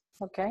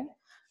 okay?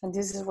 And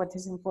this is what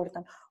is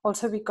important.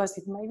 Also because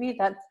it might be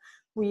that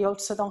we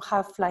also don't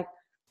have like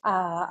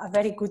a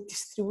very good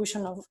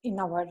distribution in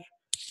our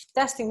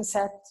testing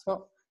set.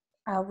 So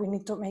we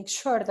need to make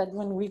sure that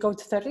when we go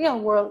to the real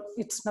world,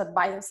 it's not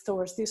biased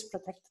towards this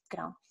protected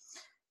ground.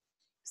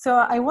 So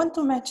I want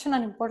to mention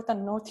an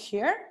important note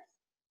here.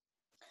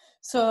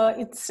 So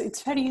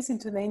it's very easy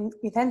to then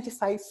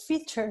identify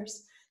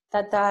features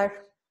that are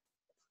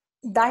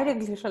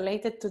directly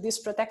related to these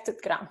protected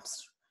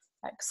grounds,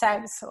 like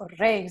sex or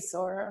race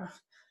or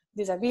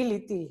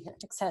disability,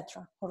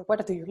 etc., or where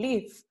do you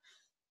live.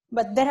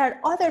 But there are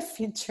other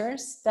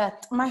features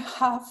that might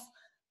have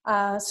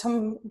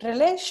some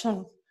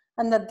relation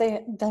and that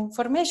the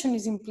information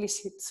is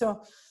implicit.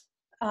 So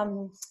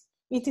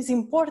it is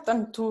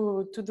important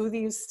to do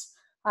this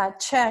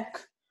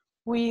check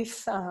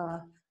with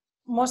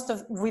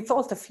with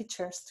all the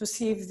features to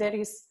see if there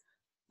is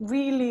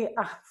really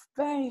a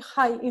very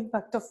high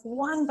impact of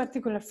one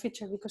particular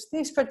feature, because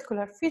this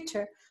particular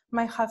feature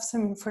might have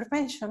some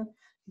information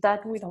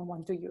that we don't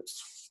want to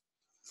use.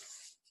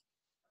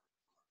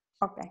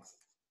 Okay.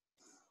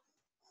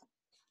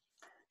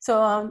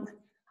 So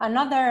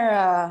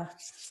another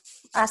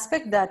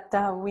aspect that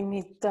we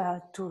need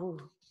to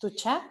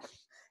check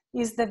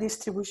is the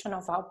distribution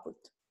of output.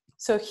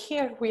 So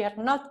here we are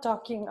not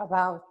talking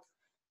about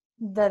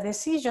the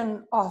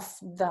decision of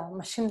the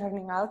machine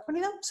learning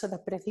algorithm, so the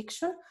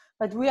prediction,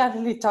 but we are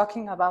really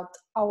talking about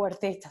our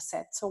data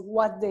set. So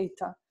what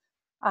data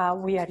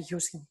we are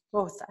using,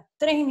 both at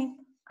training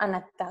and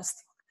at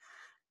testing.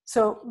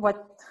 So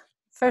what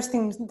first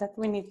thing that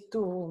we need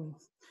to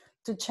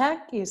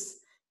check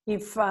is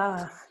if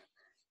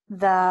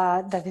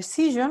the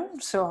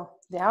decision, so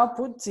the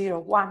output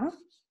 0, 1,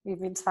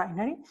 if it's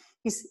binary,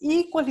 is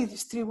equally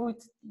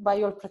distributed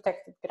by all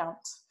protected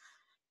grounds.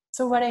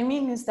 So what I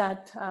mean is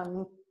that,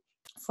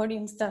 for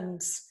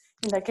instance,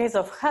 in the case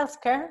of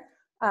healthcare,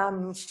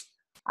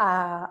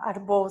 are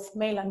both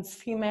male and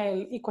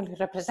female equally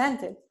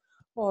represented,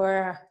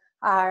 or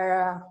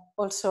are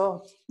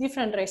also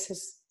different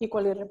races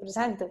equally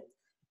represented,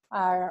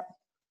 are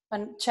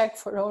checked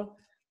for all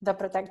the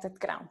protected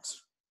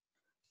grounds,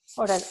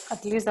 or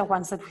at least the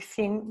ones that we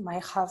think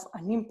might have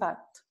an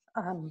impact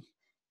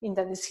in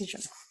the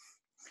decision.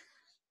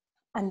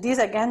 And this,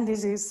 again,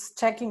 this is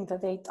checking the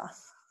data.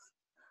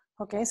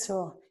 Okay,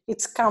 so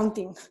it's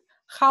counting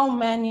how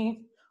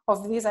many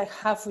of these I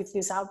have with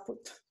this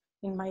output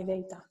in my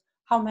data,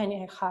 how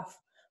many I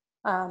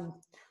have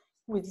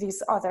with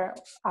this other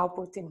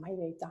output in my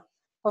data.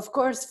 Of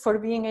course, for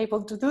being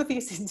able to do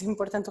this, it's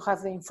important to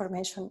have the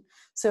information.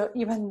 So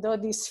even though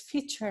these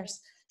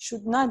features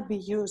should not be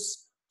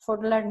used for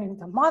learning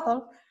the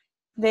model,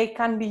 they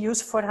can be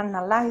used for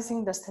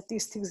analyzing the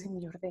statistics in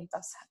your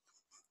data set.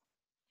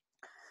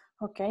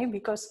 Okay,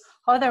 because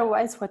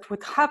otherwise what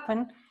would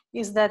happen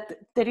is that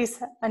there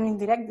is an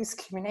indirect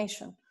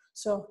discrimination.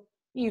 So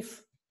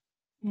if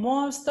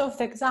most of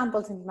the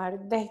examples in my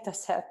data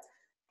set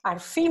are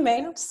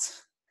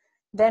females,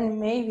 then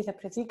maybe the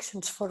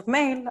predictions for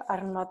male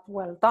are not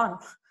well done.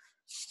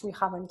 We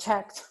haven't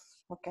checked,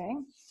 okay?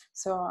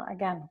 So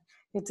again,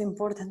 it's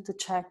important to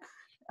check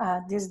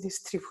this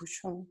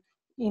distribution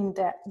in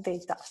the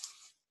data.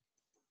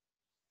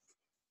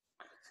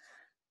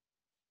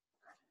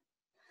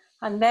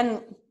 And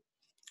then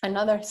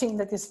another thing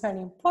that is very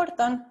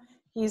important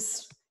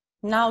is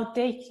now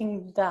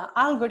taking the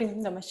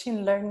algorithm, the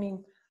machine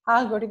learning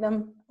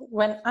algorithm,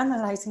 when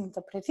analyzing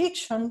the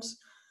predictions.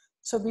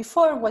 So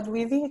before, what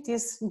we did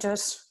is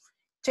just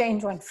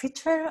change one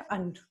feature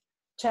and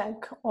check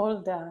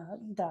all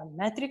the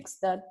metrics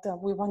that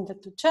we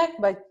wanted to check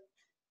by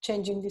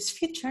changing this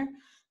feature.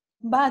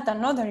 But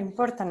another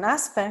important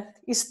aspect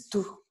is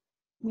to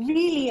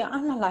really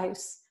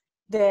analyze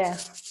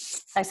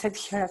I said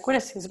here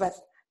accuracies, but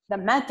the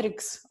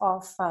metrics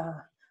of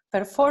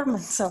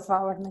performance of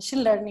our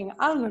machine learning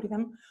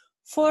algorithm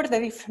for the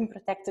different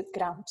protected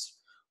grounds,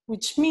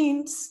 which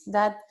means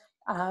that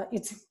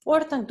it's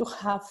important to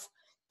have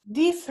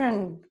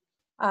different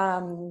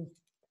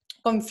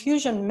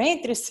confusion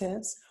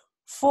matrices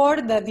for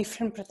the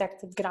different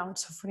protected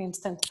grounds. So for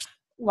instance,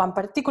 one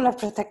particular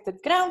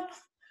protected ground,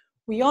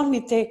 we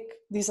only take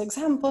these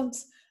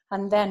examples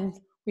and then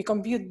we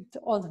compute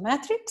all the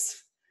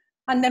metrics,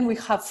 and then we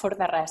have for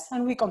the rest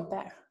and we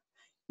compare.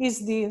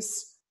 Is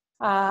this,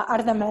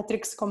 are the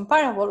metrics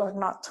comparable or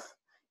not?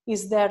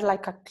 Is there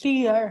like a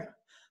clear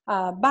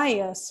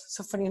bias?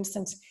 So for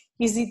instance,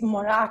 is it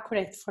more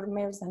accurate for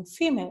males than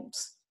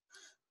females?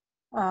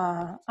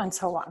 And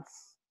so on.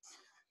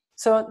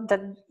 So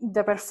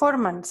the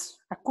performance,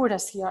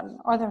 accuracy, and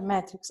other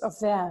metrics of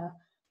the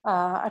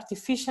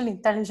artificial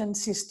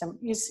intelligence system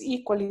is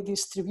equally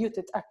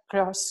distributed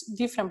across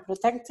different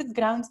protected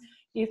grounds.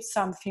 It's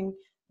something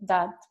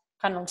that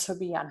can also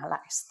be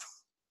analyzed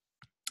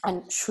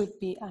and should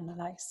be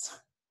analyzed.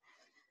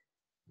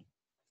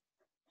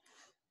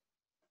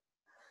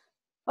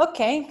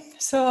 Okay,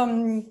 so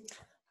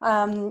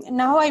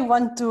now I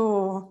want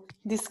to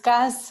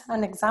discuss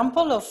an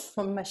example of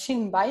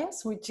machine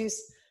bias, which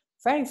is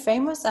very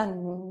famous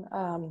and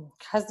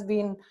has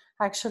been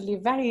actually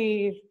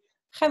very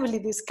heavily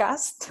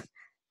discussed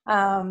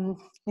in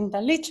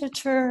the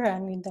literature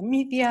and in the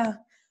media,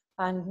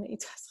 and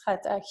it has had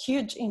a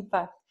huge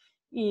impact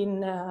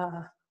in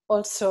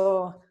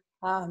also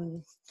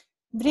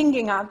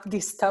bringing up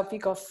this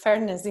topic of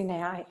fairness in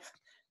AI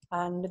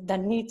and the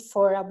need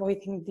for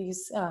avoiding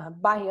this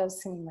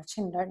bias in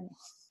machine learning.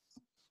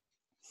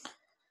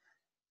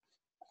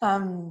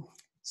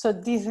 So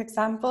this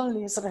example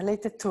is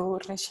related to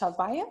racial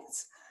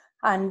bias,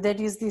 and there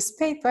is this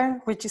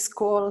paper which is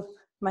called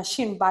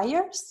Machine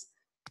Bias.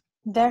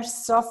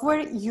 There's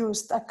software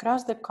used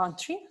across the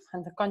country,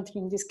 and the country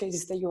in this case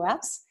is the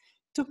US,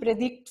 to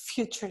predict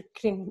future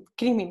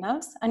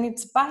criminals, and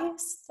it's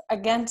biased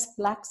against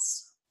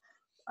Blacks,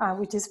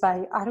 which is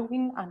by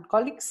Arwin and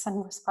colleagues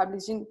and was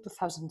published in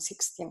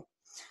 2016.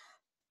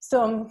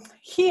 So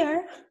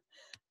here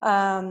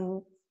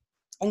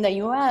in the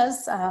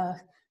US,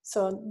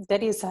 so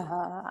there is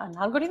an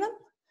algorithm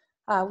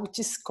which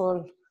is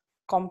called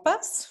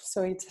Compass.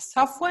 So it's a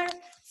software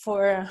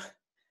for,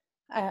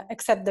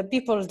 except the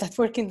people that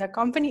work in the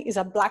company is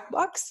a black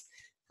box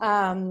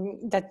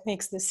that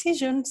makes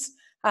decisions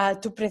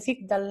to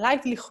predict the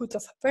likelihood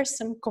of a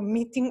person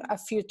committing a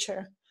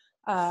future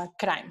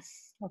crime.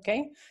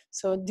 Okay,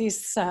 so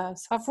this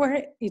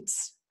software,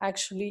 it's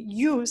actually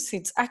used,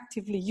 it's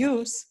actively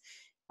used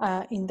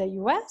in the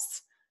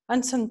US,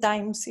 and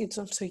sometimes it's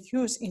also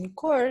used in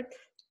court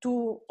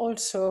to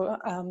also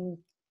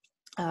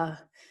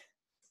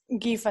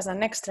give us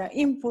an extra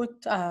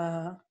input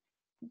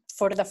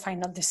for the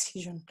final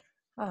decision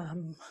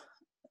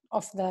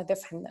of the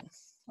defendant,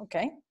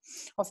 okay,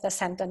 of the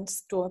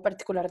sentence to a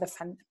particular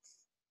defendant.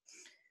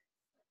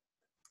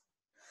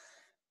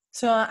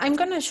 So I'm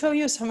going to show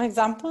you some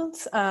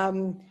examples,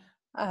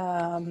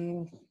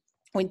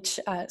 which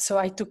so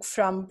I took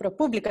from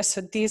ProPublica.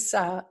 So this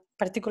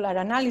particular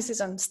analysis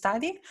and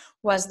study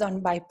was done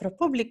by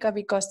ProPublica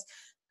because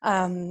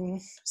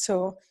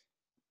so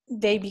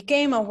they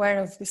became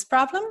aware of this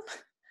problem,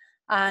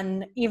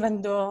 and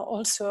even though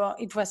also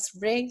it was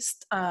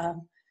raised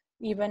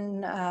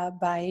even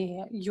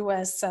by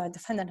US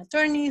defendant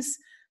attorneys,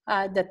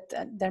 that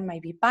there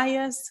might be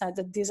bias,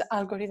 that these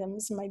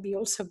algorithms might be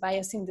also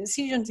biased in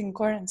decisions in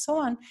court and so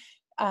on.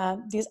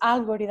 This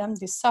algorithm,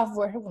 this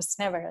software was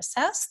never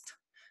assessed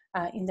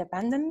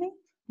independently,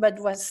 but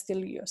was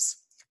still used.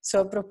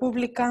 So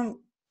ProPublica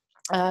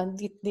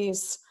did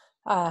this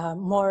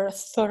more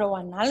thorough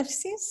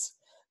analysis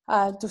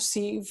to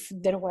see if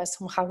there was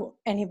somehow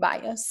any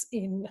bias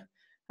in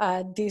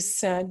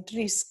this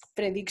risk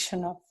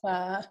prediction of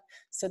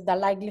so the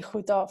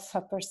likelihood of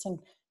a person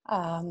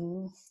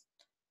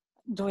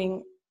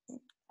doing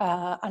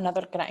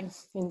another crime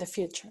in the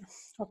future.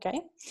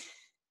 Okay,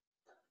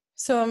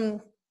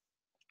 so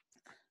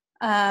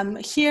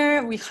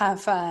here we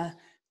have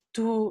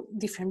two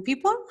different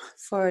people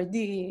for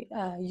the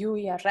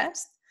UE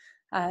arrest.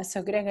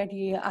 So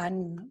Gregory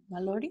and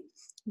Mallory,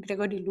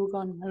 Gregory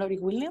Lugo and Mallory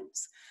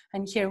Williams.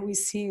 And here we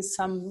see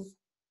some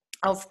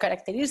of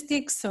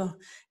characteristics. So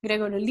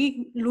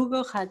Gregory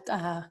Lugo had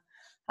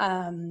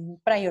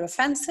prior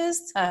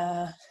offenses,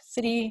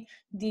 3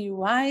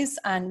 DUIs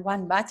and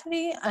 1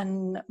 battery,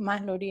 and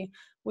Mallory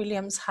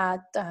Williams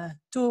had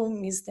 2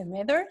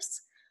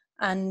 misdemeanors.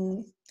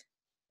 And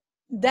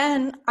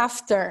then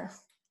after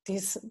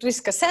this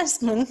risk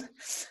assessment,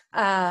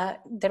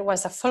 there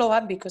was a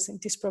follow-up, because in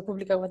this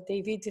ProPublica what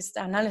they did is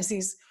the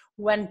analysis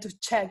went to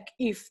check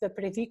if the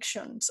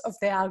predictions of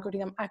the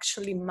algorithm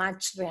actually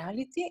match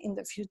reality in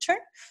the future.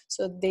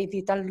 So they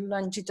did a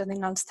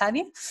longitudinal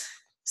study.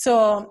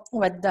 So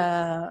what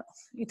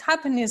it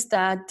happened is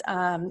that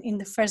in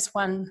the first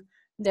one,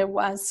 there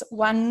was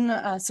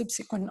 1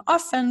 subsequent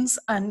offense,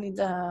 and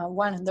the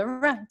one on the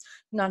right,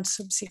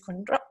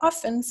 non-subsequent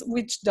offense,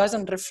 which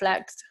doesn't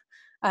reflect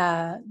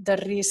the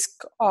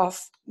risk of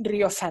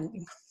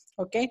reoffending.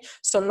 Okay,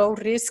 so low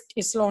risk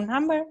is low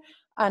number,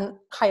 and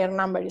higher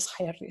number is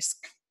higher risk.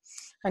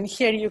 And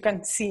here you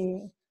can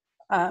see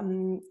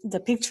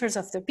the pictures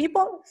of the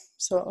people.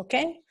 So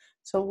okay,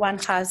 so one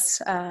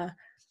has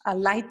a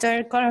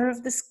lighter color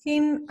of the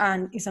skin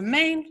and is a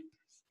male.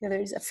 The other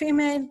is a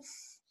female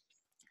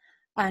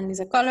and is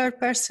a colored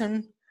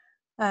person.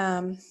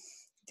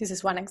 This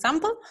is one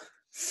example.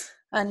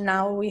 And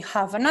now we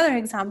have another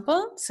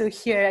example. So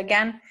here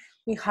again,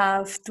 we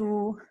have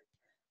 2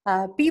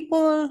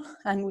 people,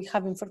 and we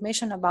have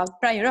information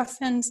about prior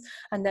offense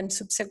and then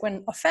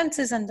subsequent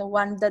offenses, and the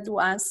one that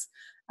was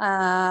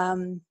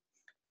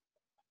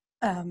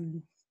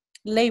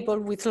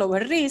labeled with lower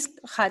risk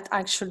had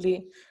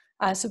actually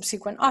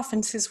subsequent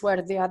offenses,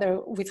 where the other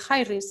with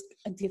high risk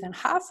didn't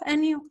have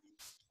any.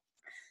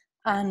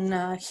 And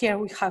here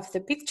we have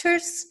the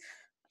pictures.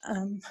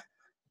 And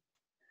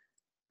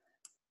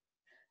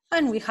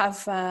we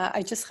have,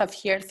 I just have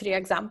here 3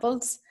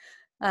 examples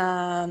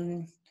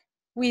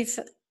with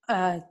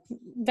a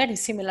very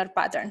similar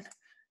pattern.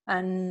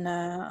 And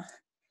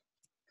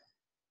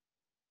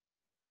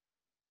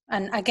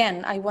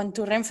again, I want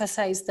to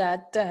emphasize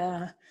that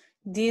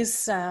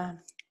this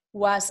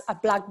was a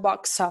black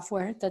box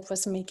software that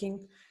was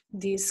making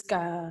these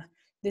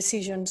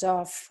decisions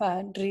of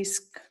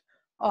risk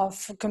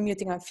of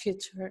committing a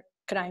future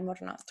crime or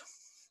not.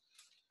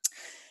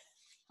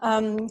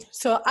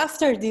 So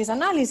after this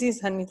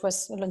analysis, and it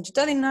was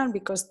longitudinal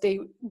because they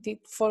did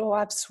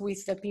follow-ups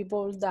with the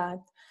people that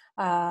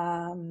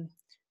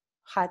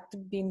had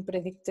been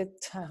predicted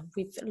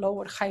with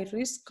lower high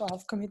risk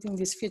of committing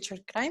these future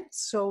crimes.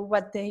 So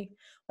what they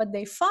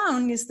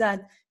found is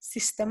that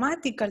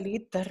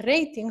systematically the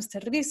ratings, the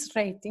risk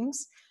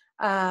ratings,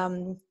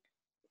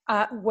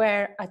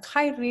 were at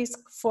high risk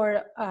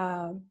for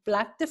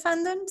Black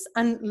defendants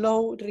and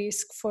low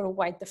risk for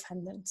white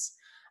defendants.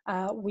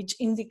 Which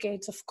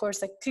indicates, of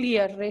course, a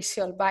clear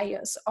racial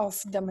bias of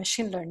the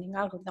machine learning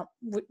algorithm.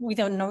 We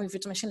don't know if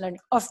it's machine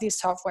learning of this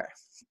software,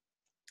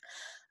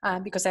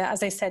 because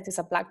as I said, it's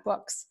a black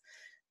box.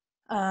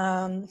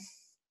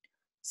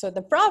 So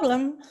the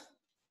problem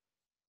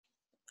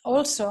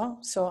also,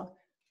 so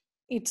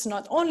it's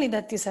not only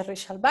that it's a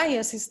racial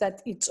bias, it's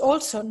that it's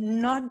also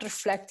not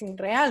reflecting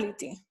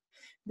reality,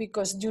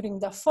 because during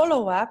the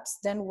follow-ups,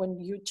 then when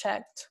you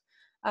checked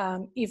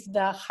if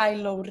the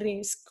high-low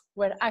risk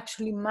were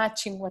actually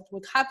matching what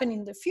would happen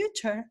in the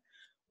future,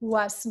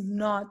 was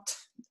not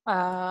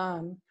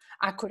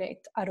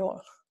accurate at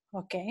all,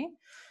 okay?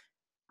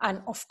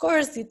 And of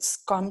course, it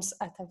comes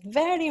at a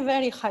very,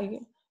 very high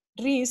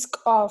risk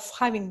of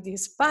having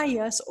this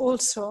bias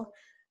also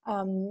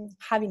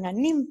having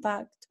an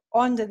impact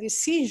on the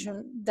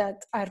decision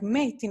that are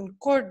made in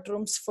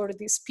courtrooms for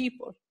these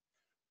people,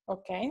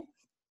 okay?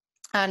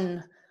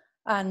 And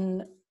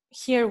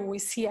here we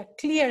see a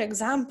clear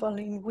example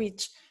in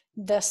which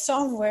the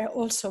software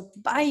also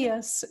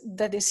biases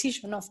the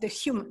decision of the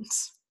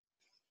humans.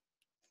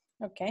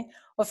 Okay,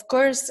 of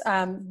course,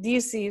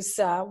 this is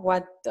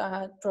what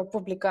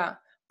ProPublica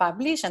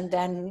published, and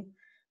then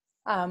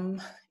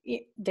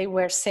they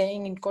were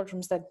saying in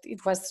courtrooms that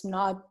it was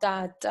not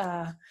that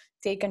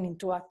taken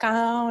into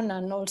account,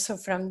 and also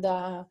from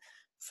the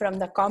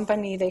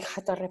company they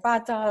had a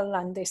rebuttal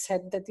and they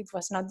said that it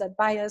was not that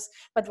biased.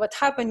 But what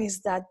happened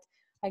is that,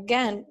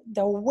 again,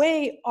 the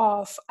way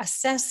of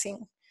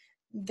assessing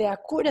the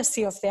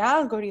accuracy of the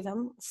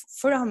algorithm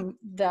from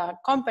the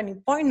company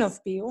point of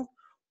view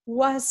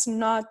was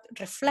not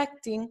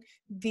reflecting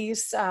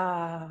this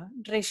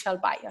racial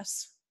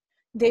bias.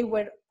 They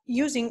were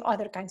using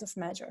other kinds of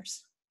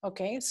measures,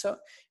 okay? So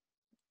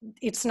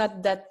it's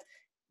not that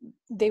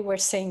they were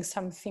saying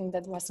something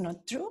that was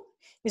not true,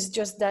 it's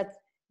just that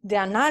the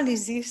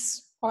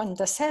analysis on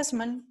the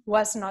assessment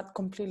was not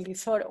completely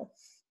thorough,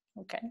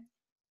 okay?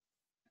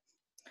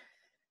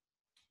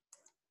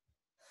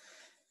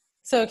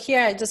 So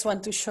here I just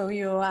want to show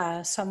you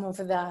some of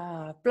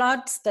the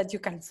plots that you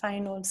can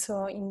find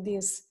also in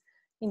this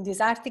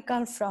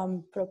article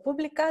from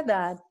ProPublica.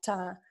 That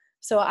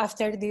so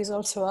after this,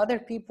 also other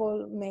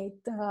people made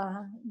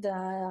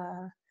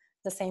the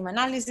same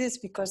analysis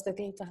because the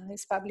data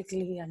is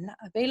publicly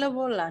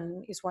available,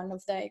 and is one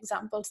of the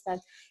examples that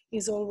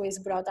is always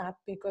brought up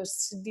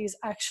because this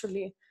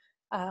actually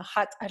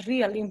had a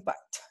real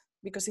impact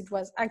because it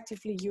was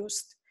actively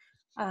used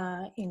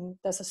in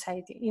the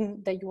society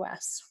in the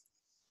US.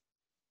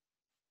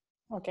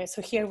 Okay,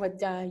 so here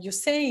what you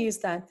say is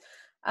that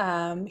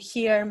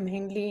here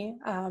mainly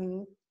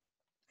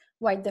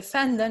white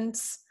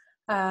defendants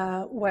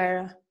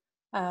were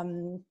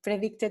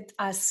predicted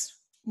as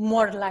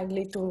more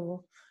likely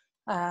to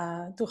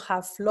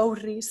have low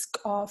risk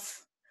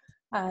of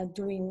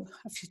doing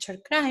a future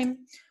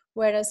crime,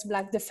 whereas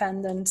black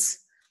defendants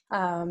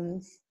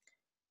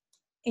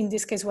in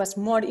this case was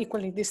more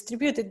equally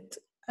distributed.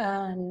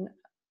 And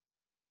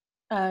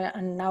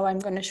now I'm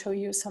going to show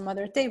you some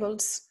other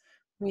tables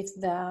with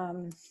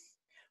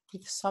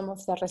some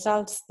of the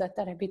results that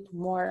are a bit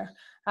more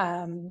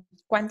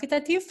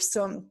quantitative.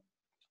 So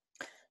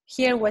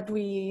here what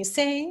we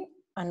say,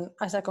 and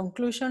as a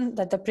conclusion,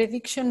 that the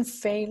prediction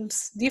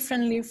fails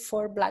differently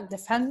for black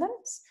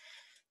defendants.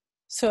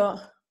 So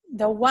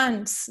the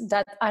ones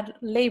that are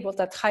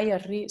labeled at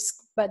higher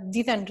risk but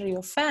didn't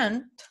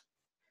reoffend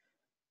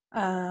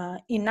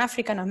in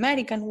African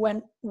American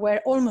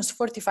were almost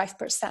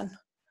 45%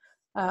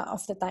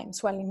 of the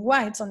times, while in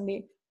whites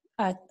only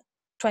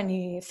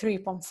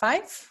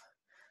 23.5.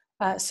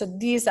 So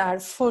these are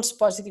false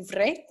positive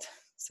rate.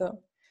 So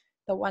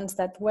the ones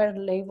that were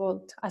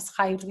labeled as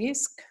high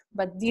risk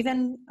but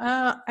didn't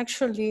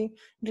actually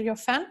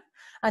reoffend,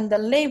 and the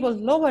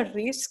labeled lower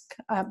risk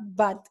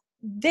but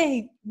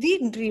they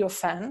did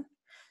reoffend.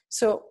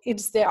 So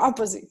it's the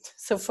opposite.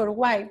 So for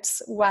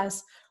whites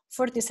was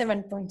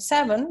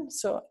 47.7.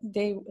 So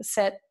they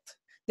said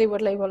they were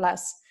labeled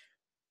as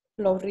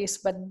low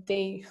risk, but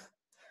they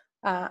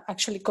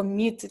actually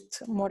committed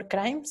more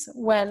crimes,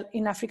 while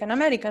in African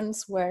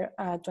Americans were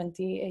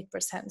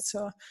 28%.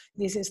 So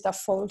this is the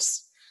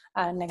false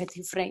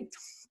negative rate.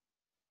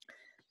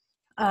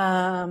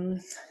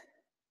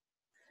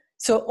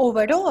 So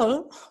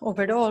overall,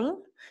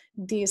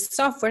 this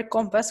software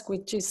Compass,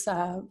 which is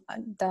the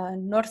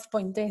North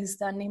Point is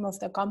the name of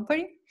the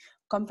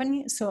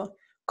company, so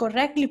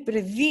correctly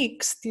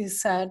predicts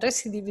this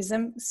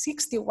recidivism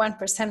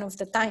 61% of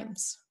the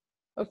times.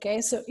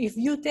 Okay, so if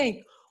you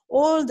take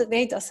all the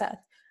data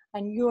set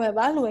and you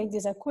evaluate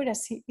this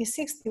accuracy, is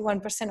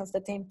 61% of the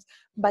times.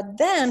 But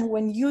then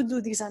when you do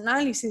this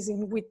analysis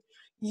in which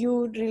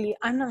you really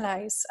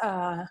analyze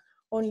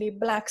only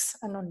blacks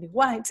and only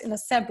whites in a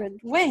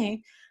separate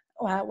way,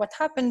 what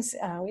happens,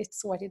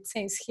 it's what it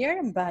says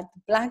here, but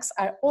blacks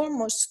are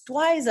almost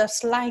twice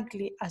as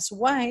likely as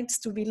whites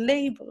to be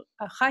labeled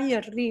a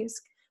higher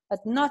risk, but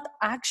not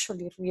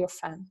actually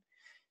reoffend.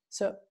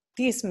 So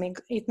this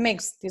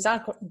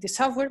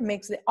software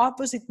makes the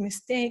opposite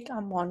mistake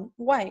among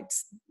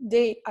whites.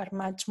 They are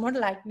much more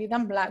likely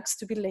than blacks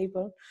to be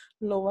labeled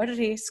lower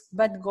risk,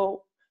 but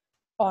go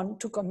on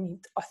to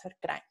commit other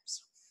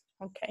crimes.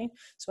 Okay,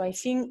 so I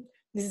think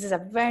this is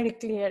a very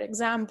clear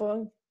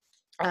example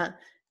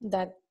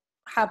that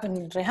happened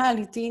in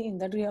reality, in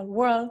the real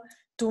world,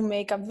 to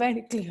make a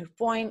very clear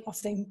point of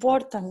the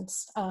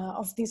importance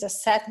of these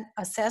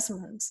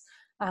assessments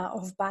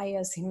of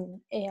bias in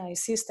AI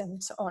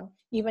systems,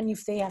 even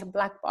if they are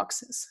black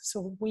boxes.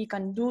 So we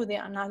can do the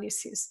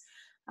analysis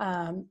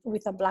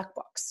with a black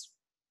box.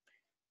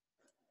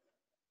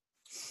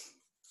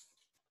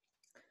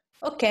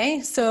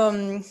 Okay,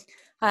 so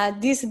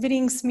this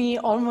brings me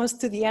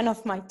almost to the end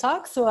of my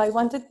talk. So I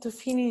wanted to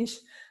finish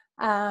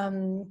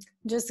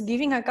just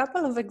giving a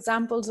couple of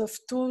examples of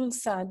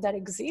tools that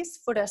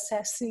exist for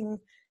assessing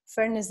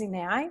fairness in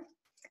AI.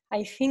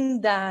 I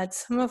think that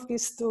some of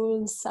these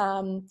tools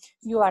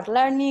you are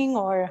learning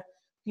or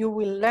you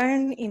will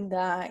learn in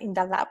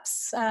the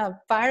labs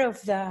part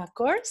of the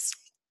course.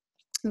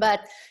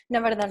 But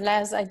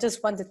nevertheless, I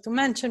just wanted to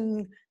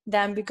mention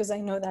them because I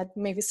know that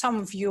maybe some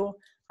of you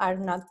are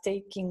not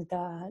taking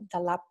the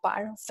lab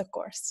part of the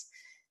course.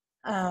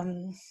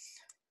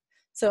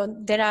 So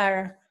there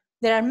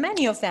are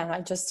many of them.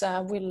 I just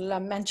will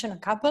mention a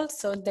couple.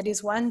 So there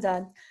is one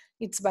that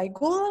it's by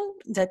Google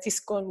that is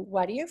called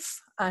What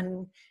If,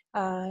 and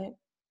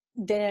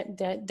there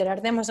are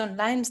demos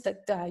online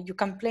that you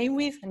can play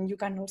with, and you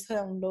can also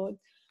download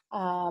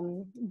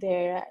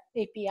their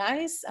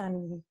APIs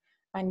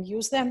and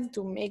use them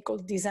to make all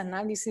these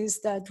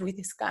analyses that we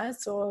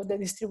discussed, or the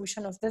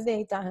distribution of the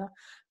data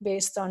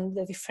based on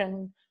the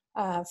different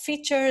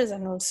features,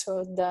 and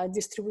also the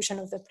distribution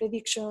of the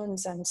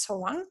predictions and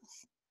so on.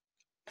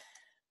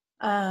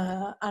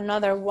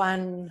 Another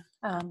one,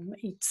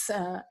 it's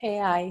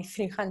AI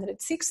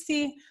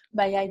 360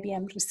 by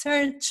IBM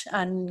Research,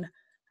 and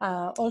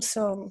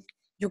also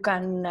you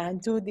can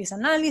do this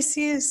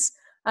analysis.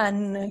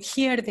 And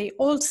here they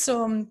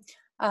also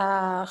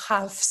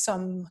have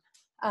some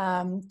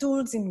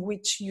tools in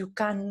which you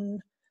can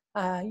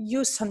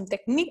use some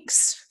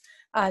techniques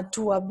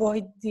to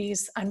avoid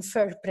these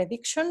unfair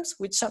predictions,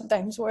 which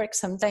sometimes work,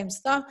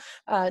 sometimes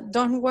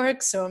don't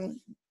work. So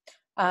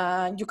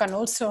you can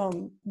also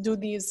do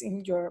this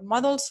in your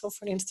models. So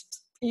for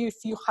instance,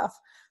 if you have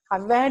a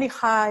very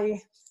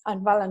high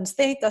unbalanced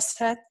data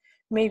set,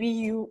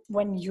 maybe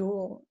when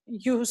you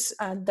use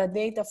the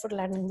data for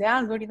learning the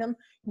algorithm,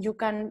 you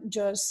can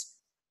just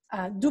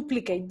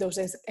duplicate those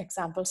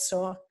examples.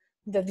 So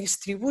the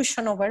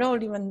distribution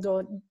overall, even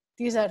though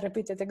these are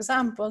repeated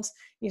examples,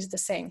 is the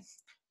same.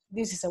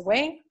 This is a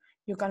way.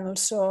 You can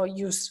also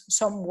use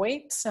some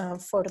weights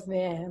for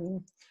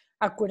the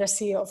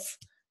accuracy of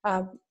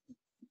a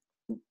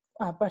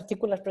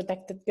particular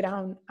protected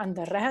ground and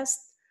the rest,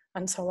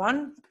 and so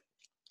on.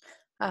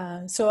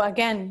 So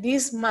again,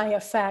 this might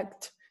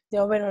affect the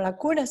overall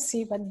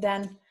accuracy, but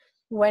then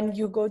when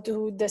you go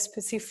to the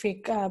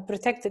specific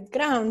protected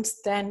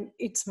grounds, then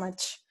it's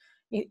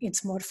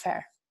more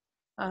fair.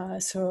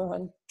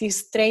 So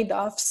these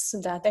trade-offs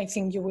that I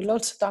think you will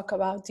also talk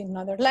about in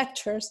other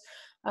lectures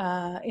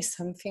is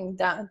something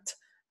that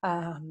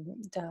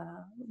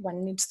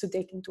one needs to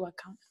take into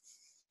account.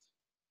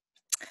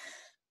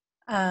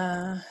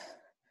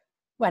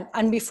 Well,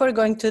 and before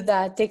going to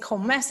the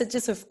take-home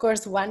messages, of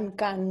course, one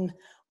can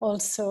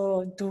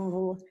also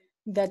do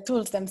the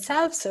tools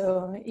themselves.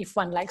 So if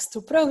one likes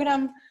to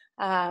program,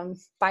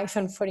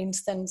 Python, for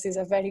instance, is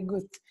a very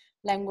good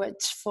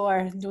language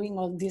for doing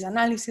all these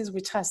analysis,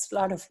 which has a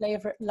lot of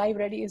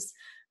libraries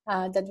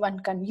that one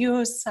can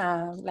use,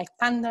 like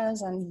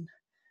pandas, and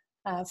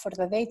for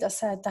the data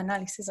set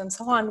analysis and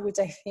so on, which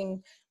I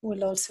think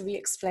will also be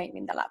explained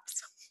in the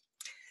labs.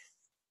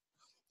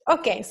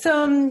 Okay,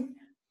 so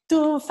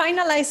to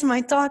finalize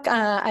my talk,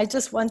 I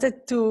just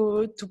wanted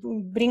to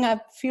bring up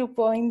a few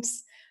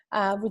points,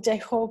 which I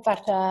hope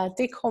are the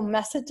take-home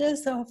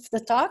messages of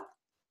the talk.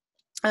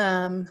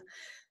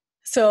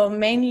 So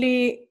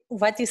mainly,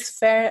 what is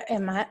fair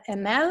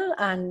ML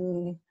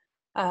and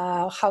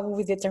how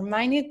we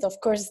determine it.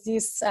 Of course,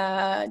 this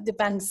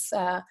depends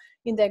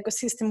in the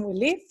ecosystem we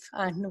live,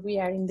 and we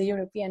are in the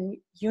European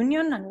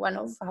Union, and one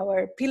of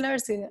our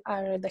pillars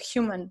are the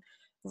human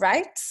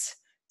rights.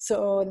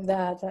 So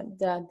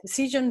the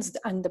decisions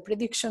and the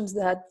predictions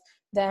that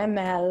the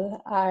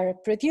ML are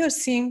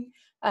producing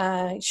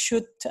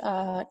should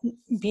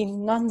be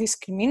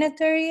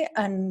non-discriminatory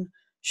and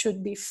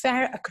should be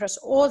fair across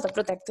all the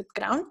protected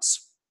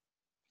grounds.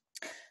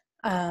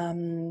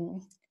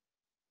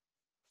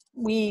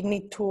 We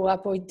need to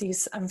avoid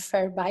this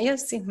unfair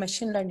bias in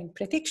machine learning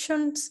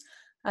predictions,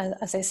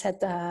 as I said,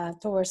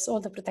 towards all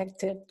the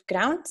protected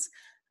grounds.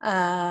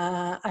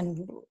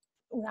 And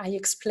I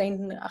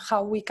explained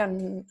how we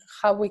can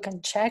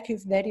check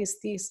if there is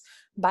this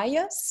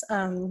bias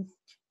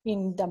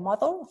in the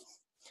model.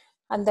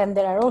 And then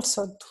there are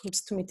also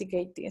tools to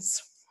mitigate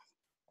this.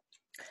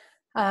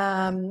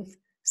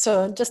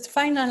 So just to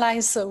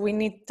finalize, we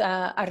need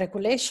a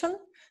regulation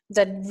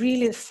that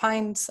really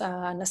defines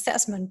an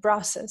assessment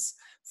process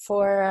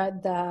for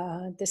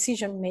the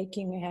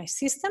decision-making AI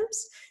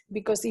systems,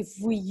 because if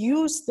we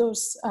use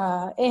those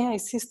AI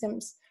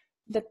systems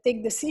that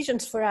take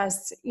decisions for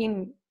us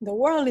in the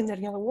world, in the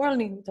real world,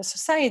 in the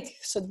society,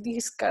 so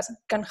this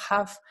can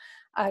have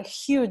a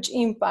huge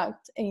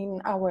impact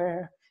in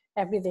our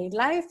everyday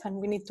life, and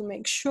we need to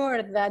make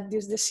sure that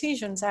these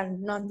decisions are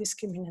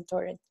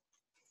non-discriminatory.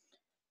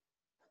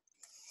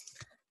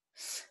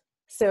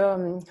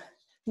 So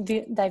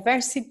the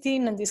diversity,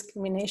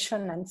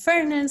 non-discrimination, and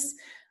fairness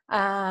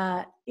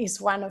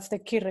is one of the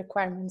key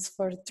requirements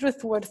for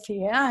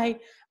truthworthy AI,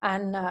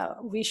 and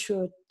we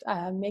should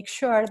make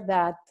sure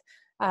that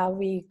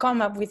we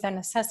come up with an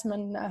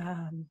assessment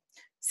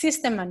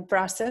system and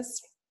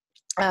process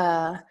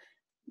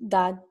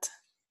that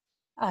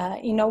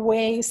in a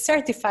way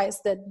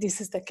certifies that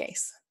this is the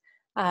case.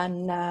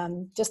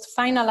 And just to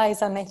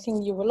finalize, and I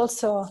think you will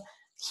also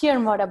hear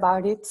more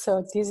about it.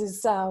 So this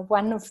is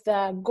one of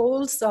the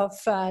goals of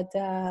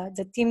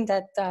the team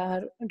that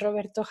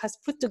Roberto has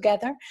put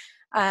together,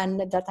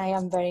 and that I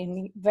am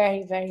very,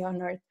 very, very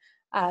honored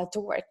to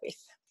work with.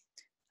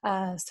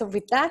 So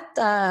with that,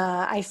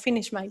 I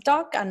finish my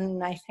talk,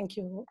 and I thank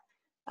you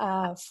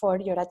for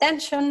your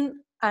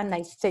attention, and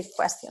I take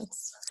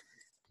questions.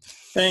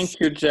 Thank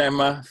you,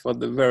 Gemma, for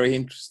the very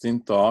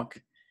interesting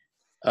talk.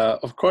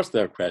 Of course,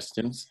 there are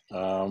questions.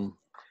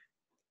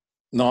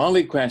 Not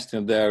only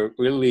questions, there are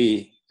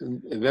really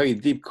very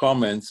deep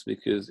comments,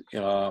 because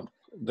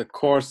the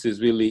course is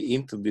really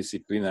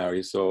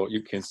interdisciplinary. So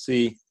you can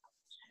see,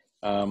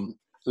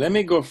 let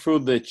me go through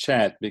the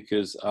chat,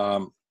 because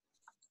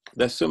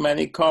there's so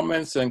many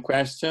comments and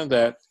questions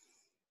that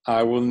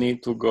I will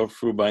need to go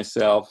through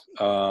myself.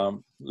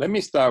 Let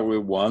me start with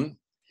one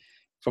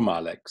from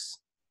Alex.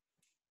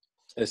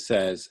 It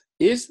says,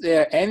 is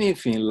there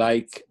anything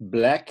like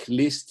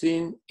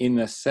blacklisting in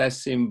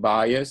assessing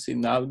bias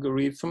in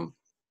algorithm,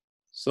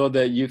 so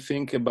that you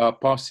think about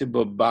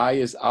possible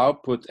bias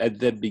output at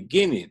the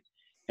beginning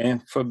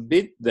and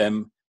forbid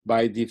them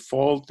by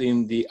default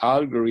in the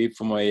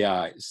algorithm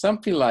AI?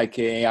 Something like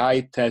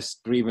AI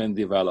test-driven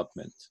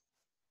development.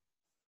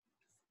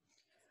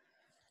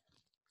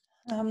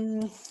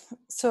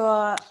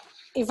 So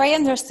if I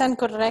understand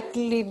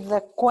correctly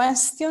the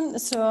question,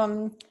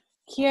 so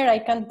here I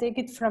can take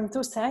it from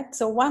two sides.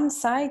 So one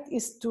side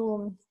is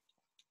to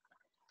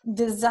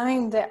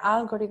design the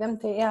algorithm,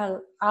 the AI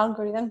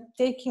algorithm,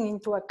 taking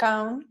into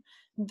account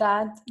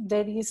that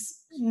there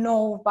is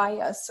no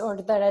bias,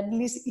 or that at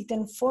least it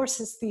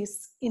enforces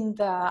this in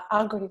the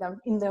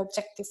algorithm, in the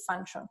objective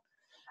function.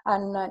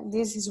 And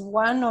this is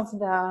one of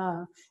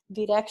the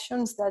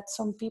directions that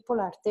some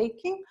people are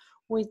taking,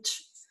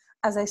 which,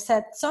 as I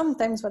said,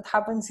 sometimes what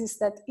happens is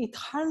that it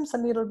harms a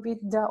little bit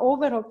the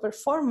overall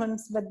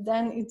performance, but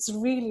then it's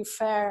really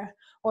fair,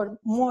 or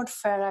more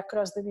fair,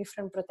 across the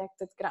different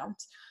protected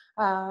grounds.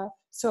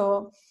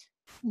 So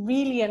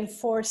really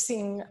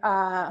enforcing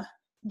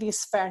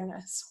this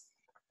fairness.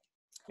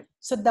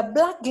 So the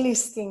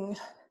blacklisting,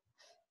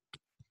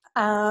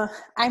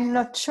 I'm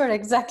not sure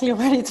exactly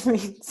what it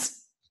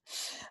means.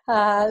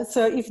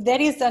 So if there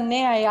is an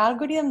AI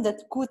algorithm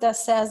that could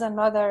assess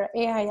another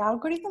AI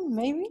algorithm,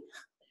 maybe?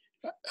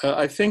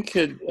 I think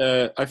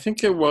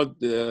what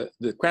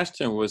the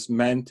question was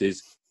meant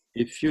is,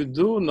 if you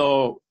do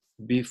know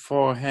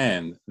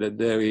beforehand that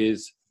there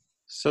is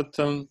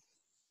certain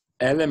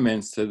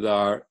elements that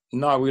are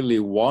not really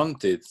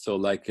wanted, so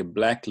like a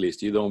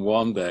blacklist, you don't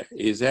want that,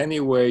 is any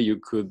way you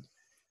could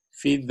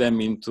feed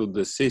them into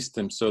the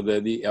system so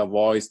that it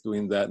avoids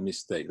doing that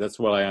mistake? That's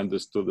what I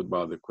understood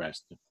about the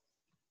question.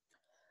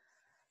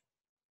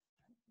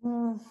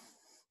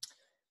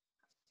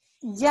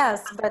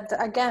 Yes, but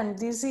again,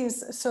 this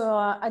is,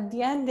 so at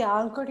the end, the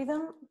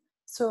algorithm,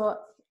 so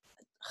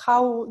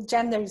how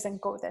gender is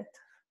encoded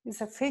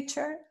is a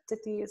feature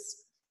that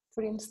is,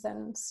 for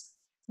instance,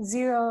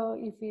 0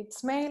 if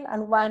it's male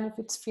and 1 if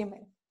it's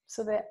female.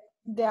 So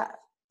the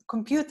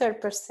computer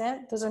per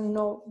se doesn't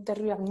know the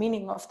real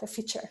meaning of the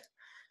feature.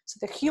 So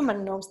the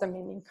human knows the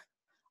meaning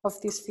of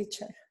this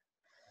feature.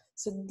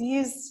 So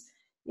this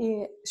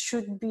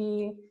should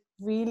be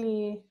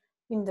really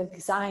in the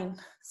design,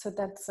 so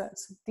that so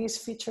this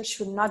feature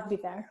should not be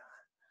there.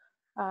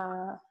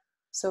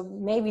 So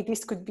maybe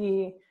this could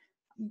be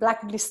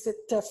blacklisted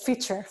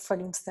feature, for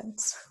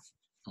instance.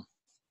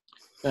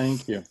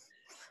 Thank you.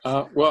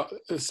 Well,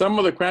 some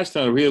of the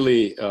questions are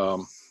really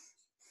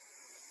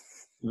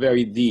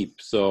very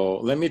deep. So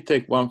let me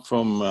take one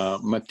from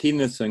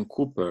Martinez and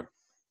Cooper.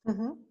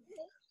 Mm-hmm.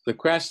 The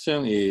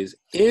question is,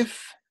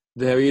 if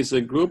there is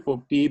a group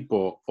of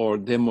people or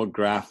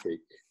demographic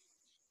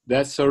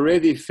that's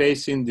already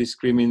facing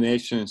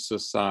discrimination in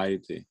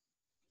society,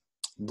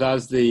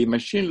 does the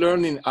machine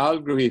learning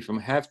algorithm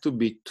have to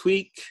be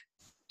tweaked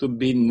to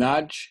be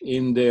nudged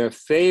in their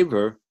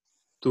favor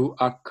to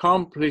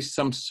accomplish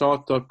some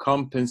sort of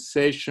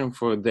compensation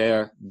for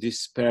their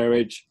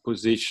disparate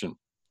position?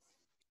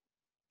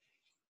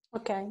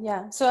 Okay,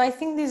 yeah. So I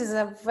think this is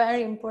a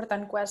very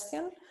important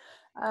question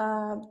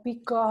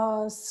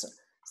because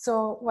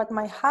so what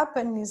might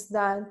happen is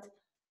that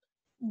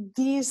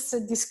this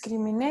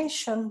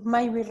discrimination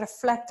might be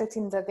reflected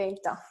in the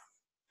data,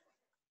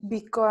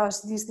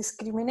 because this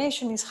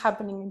discrimination is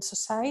happening in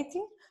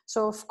society.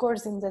 So of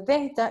course in the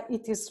data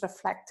it is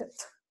reflected.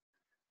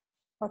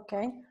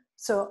 Okay,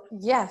 so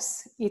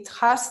yes, it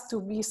has to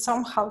be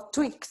somehow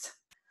tweaked,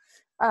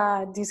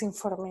 this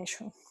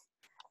information,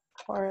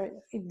 or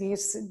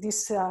this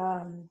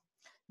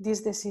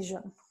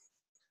decision,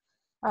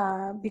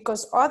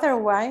 because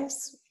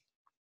otherwise,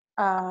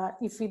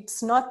 if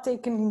it's not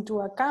taken into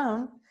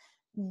account,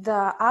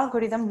 the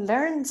algorithm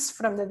learns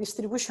from the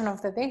distribution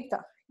of the data.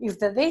 If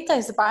the data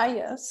is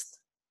biased,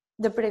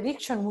 the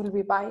prediction will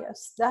be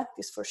biased, that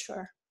is for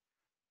sure.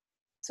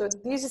 So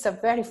this is a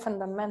very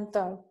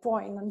fundamental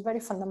point and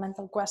very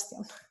fundamental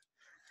question.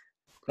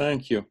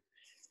 Thank you.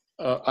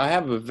 I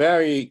have a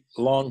very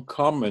long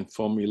comment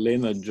from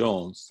Elena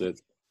Jones that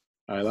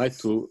I like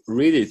to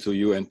read it to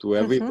you and to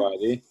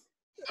everybody.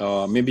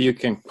 Maybe you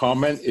can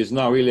comment. It's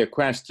not really a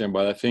question,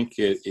 but I think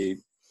it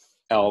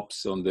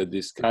helps on the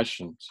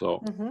discussion.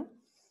 So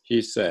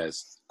he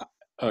says,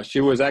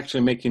 She was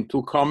actually making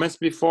 2 comments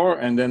before,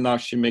 and then now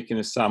she's making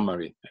a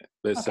summary.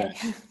 Okay.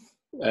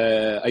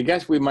 I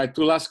guess with my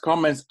 2 last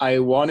comments, I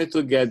wanted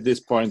to get this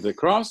point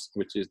across,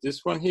 which is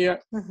this one here.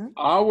 Mm-hmm.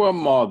 Our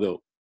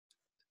model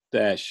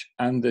dash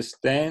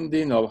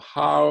understanding of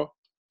how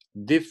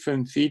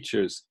different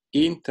features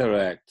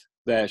interact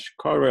dash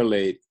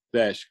correlate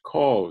dash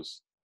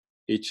cause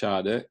each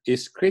other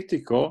is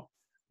critical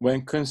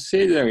when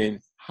considering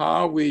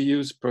how we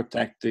use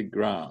protected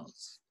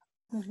grounds.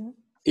 Mm-hmm.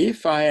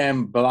 If I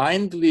am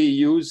blindly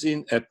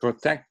using a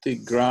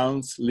protected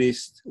grounds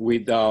list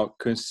without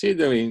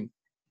considering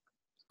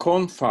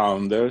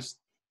confounders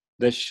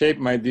that shape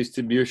my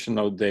distribution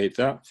of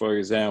data, for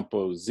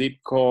example, zip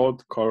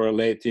code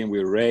correlating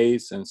with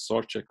race and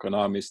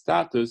socioeconomic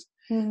status,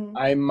 Mm-hmm.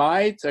 I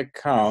might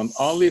account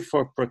only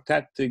for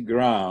protected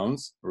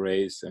grounds,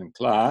 race and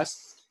class,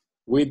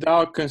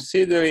 without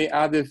considering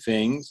other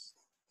things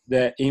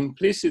that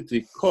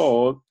implicitly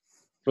code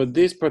for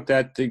this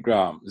protected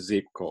ground,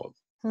 zip code.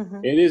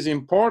 Mm-hmm. It is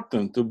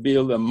important to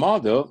build a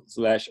model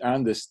 /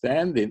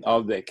 understanding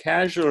of the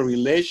causal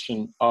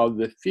relation of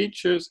the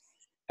features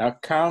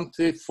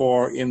accounted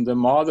for in the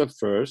model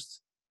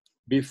first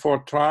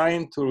before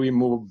trying to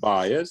remove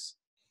bias,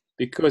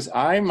 because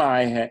I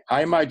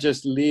might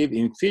just live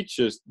in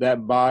features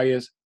that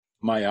bias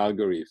my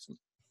algorithm.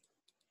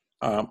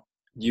 Do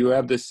you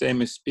have the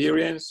same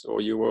experience,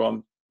 or you were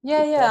on?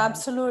 Yeah,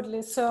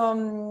 absolutely.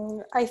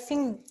 So I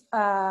think,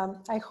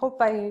 I hope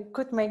I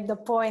could make the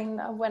point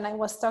when I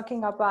was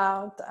talking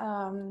about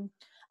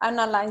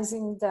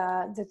analyzing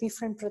the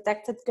different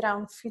protected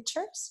ground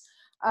features.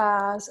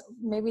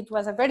 Maybe it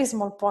was a very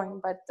small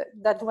point, but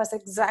that was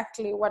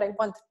exactly what I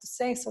wanted to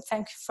say. So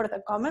thank you for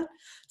the comment.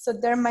 So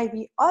there might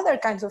be other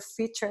kinds of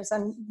features,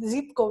 and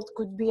zip code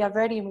could be a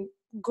very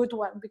good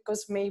one,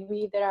 because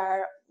maybe there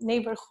are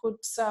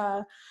neighborhoods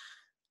that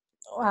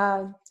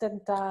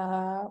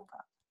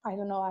I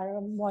don't know,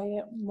 are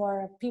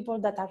more people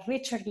that are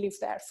richer live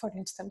there, for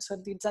instance. So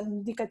it's an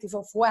indicative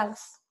of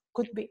wealth,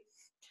 could be,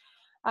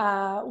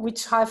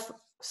 which have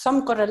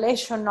some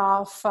correlation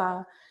of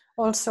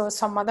also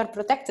some other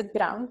protected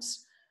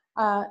grounds.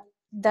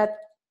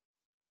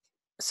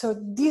 So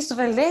this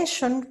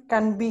relation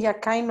can be a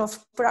kind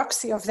of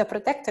proxy of the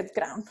protected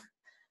ground.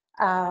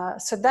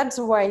 So that's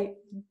why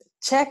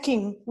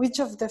checking which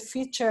of the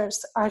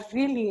features are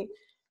really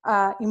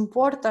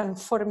important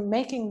for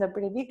making the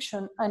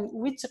prediction and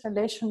which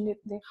relation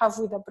they have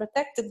with the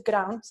protected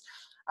grounds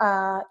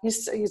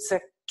is a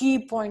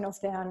key point of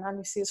the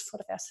analysis for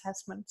the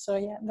assessment. So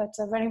yeah, that's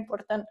a very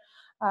important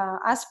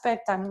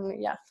aspect,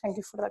 and yeah, thank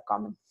you for the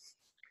comment.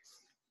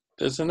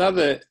 There's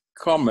another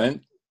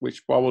comment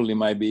which probably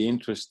might be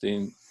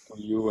interesting to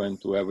you and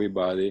to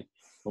everybody,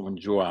 from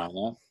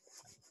Joanna.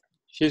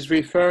 She's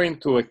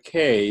referring to a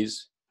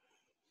case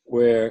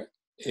where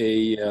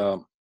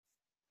an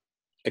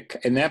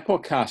Apple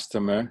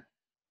customer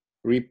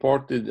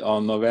reported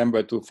on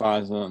November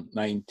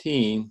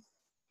 2019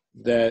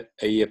 that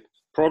a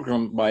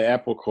program by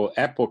Apple called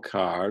Apple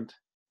Card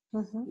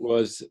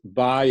was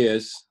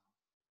biased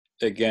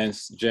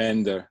against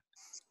gender.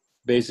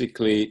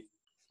 Basically,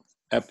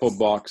 Apple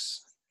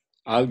Box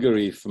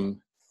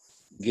algorithm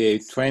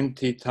gave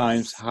 20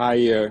 times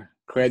higher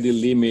credit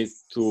limit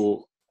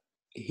to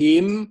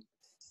him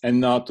and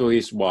not to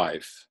his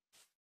wife.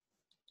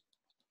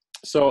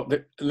 So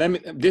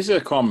this is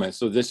a comment,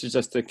 so this is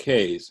just a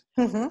case.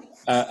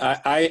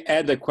 I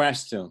add a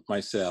question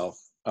myself.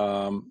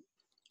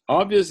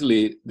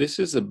 Obviously, this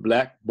is a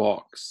black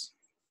box.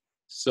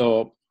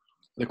 So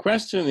the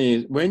question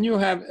is, when you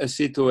have a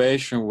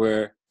situation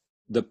where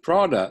the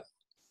product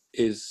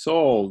is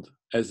sold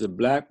as a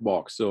black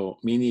box, so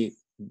meaning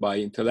by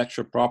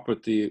intellectual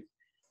property,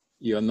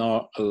 you're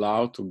not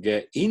allowed to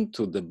get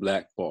into the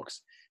black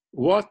box,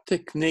 what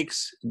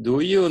techniques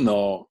do you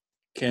know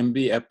can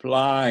be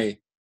applied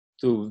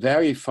to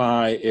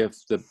verify if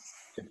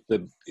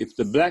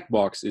the black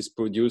box is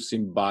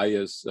producing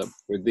bias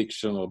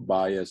prediction or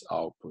bias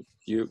output?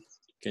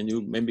 Can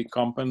you maybe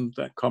comment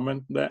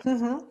that?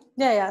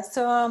 Yeah.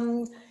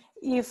 So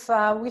if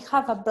we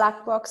have a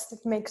black box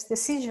that makes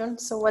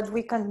decisions, so what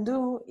we can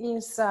do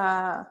is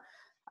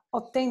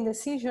obtain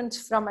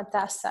decisions from a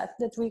test set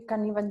that we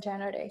can even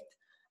generate.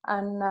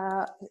 And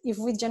if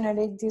we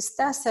generate this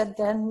test set,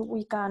 then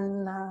we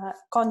can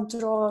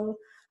control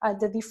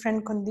the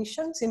different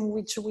conditions in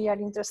which we are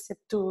interested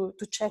to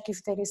check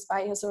if there is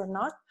bias or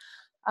not.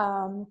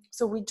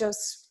 So we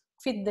just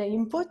feed the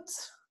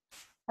inputs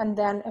and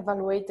then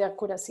evaluate the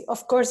accuracy.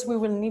 Of course, we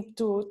will need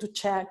to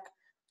check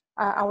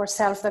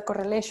ourselves the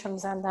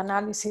correlations and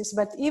analysis,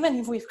 but even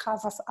if we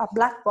have a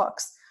black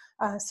box,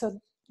 so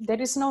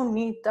there is no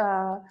need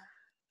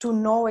to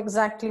know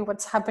exactly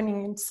what's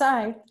happening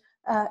inside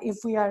if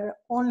we are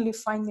only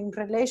finding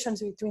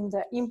relations between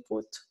the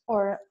input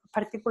or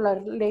particular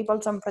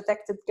labels on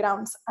protected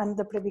grounds and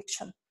the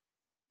prediction,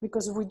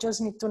 because we just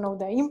need to know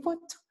the input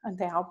and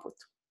the output.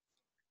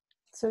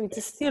 So it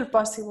is still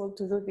possible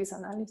to do this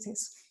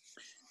analysis.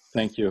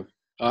 Thank you.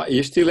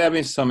 You're still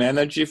having some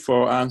energy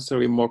for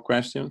answering more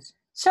questions?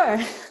 Sure.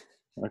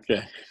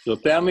 Okay, so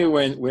tell me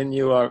when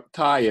you are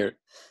tired,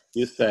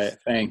 you say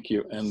thank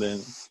you, and then,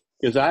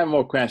 because I have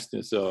more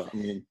questions, so I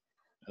mean,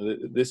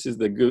 this is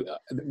the good,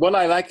 what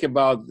I like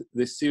about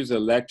this series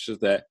of lectures,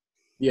 that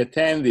the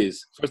attendees,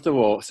 first of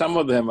all, some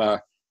of them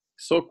are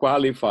so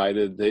qualified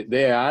that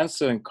their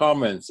answer and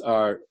comments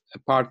are a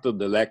part of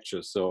the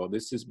lecture, so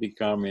this is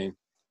becoming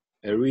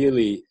a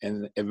really,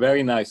 and a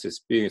very nice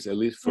experience, at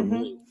least for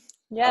me.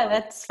 Yeah,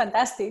 that's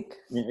fantastic.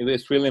 It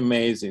is really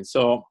amazing.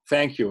 So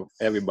thank you,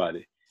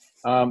 everybody.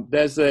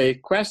 There's a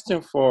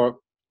question for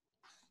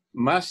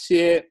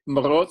Monsieur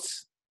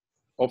Mroz.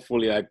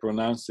 Hopefully I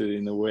pronounce it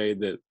in a way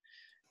that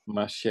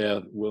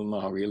Michelle will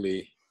not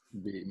really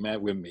be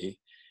mad with me.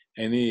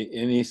 And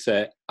he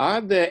said,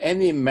 are there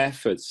any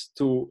methods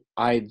to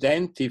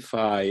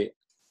identify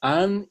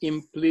an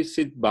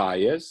implicit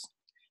bias,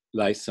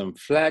 like some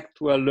flag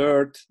to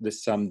alert that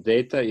some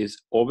data is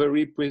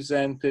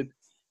overrepresented,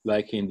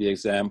 like in the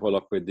example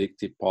of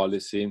predictive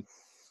policy?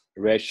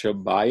 Racial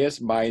bias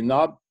might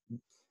not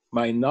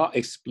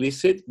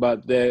explicit,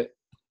 but they're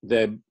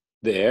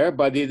there,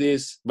 but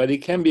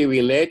it can be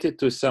related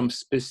to some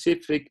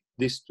specific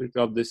district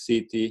of the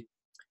city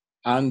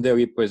and the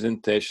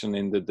representation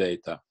in the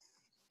data.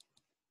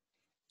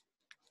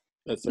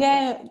 That's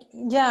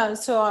yeah.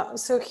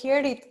 So here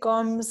it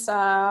comes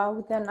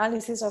with the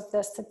analysis of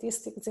the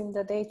statistics in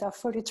the data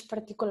for each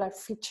particular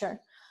feature,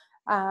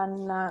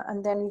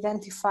 and then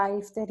identify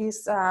if there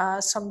is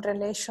some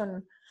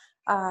relation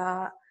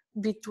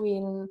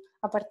between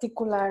a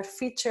particular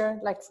feature,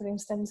 like for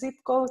instance zip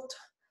code,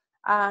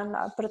 and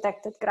a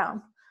protected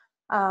ground.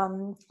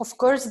 Of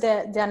course,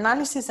 the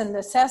analysis and the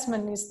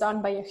assessment is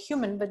done by a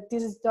human, but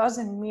this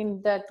doesn't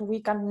mean that we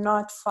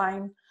cannot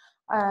find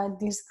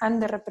these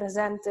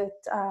underrepresented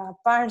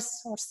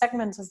parts or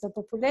segments of the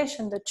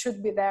population that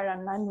should be there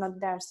and are not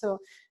there. So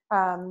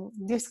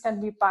this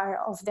can be part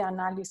of the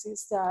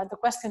analysis. The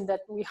question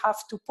that we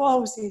have to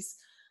pose is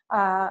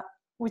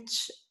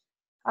which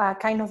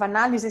kind of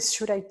analysis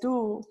should I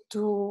do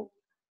to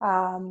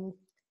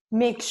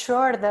make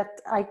sure that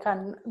I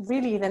can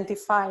really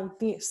identify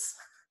this?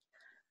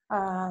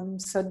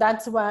 So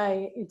that's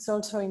why it's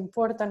also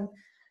important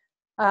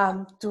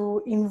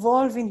to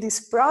involve in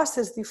this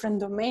process different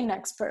domain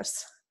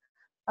experts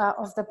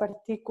of the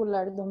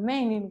particular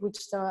domain in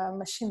which the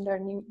machine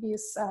learning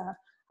is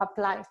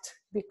applied.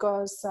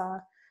 Because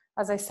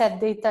as I said,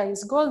 data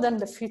is golden,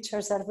 the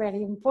features are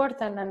very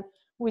important, and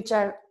which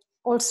are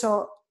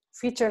also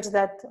features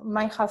that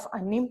might have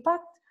an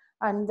impact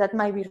and that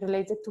might be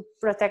related to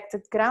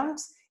protected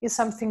grounds, is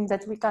something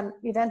that we can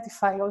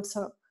identify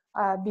also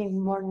being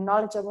more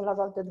knowledgeable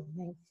about the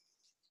domain.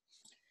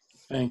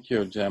 Thank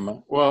you,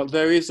 Gemma. Well,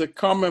 there is a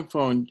comment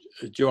from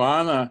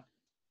Joanna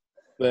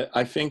that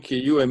I think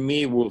you and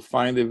me will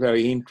find it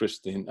very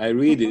interesting. I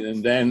read it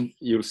and then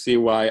you'll see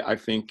why I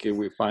think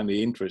we find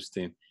it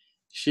interesting.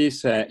 She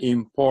said,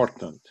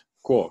 important,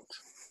 quote,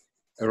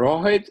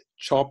 Rohit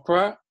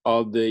Chopra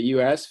of the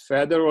US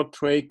Federal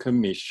Trade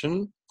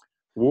Commission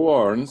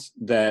warns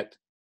that,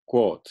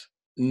 quote,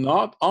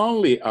 not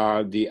only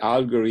are the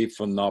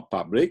algorithms not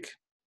public,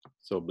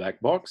 so black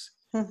box,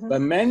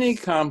 but many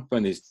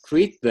companies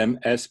treat them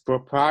as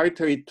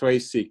proprietary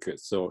trade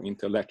secrets, so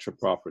intellectual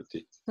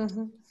property.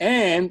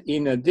 And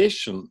in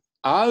addition,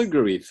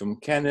 algorithm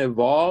can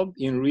evolve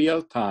in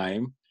real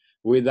time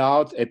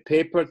without a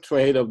paper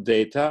trail of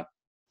data,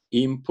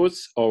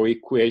 inputs, or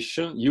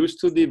equation used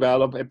to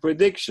develop a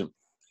prediction,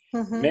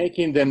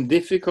 making them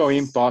difficult or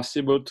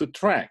impossible to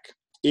track.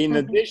 In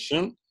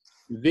addition,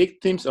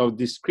 victims of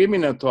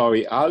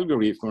discriminatory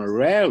algorithms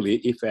rarely,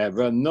 if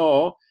ever,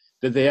 know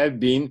that they have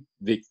been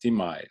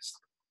victimized.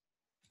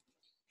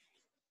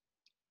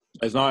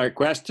 It's not a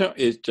question,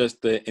 it's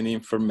just an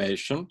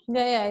information.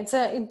 Yeah,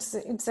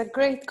 it's a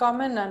great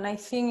comment, and I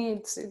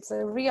think it's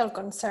a real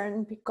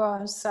concern,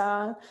 because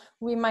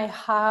we might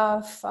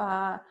have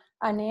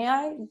an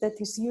AI that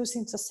is used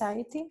in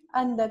society,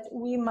 and that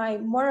we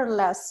might more or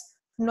less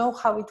know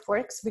how it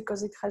works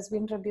because it has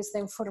been released the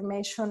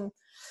information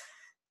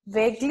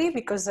vaguely,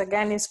 because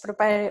again it's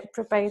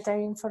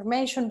proprietary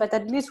information, but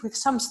at least with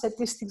some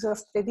statistics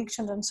of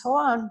predictions and so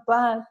on.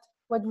 But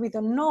what we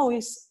don't know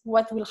is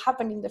what will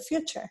happen in the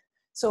future.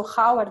 So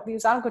how are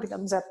these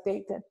algorithms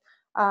updated,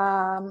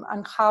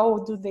 and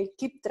how do they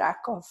keep track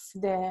of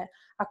the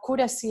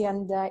accuracy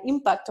and the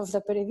impact of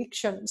the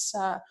predictions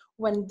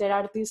when there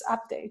are these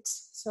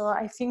updates? So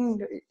I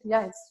think,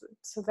 yeah,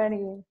 it's a very,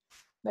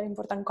 very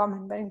important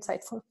comment, very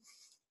insightful.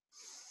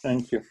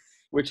 Thank you.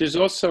 Which is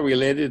also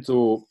related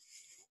to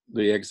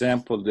the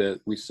example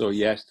that we saw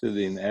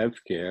yesterday in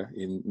healthcare,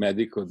 in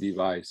medical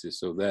devices.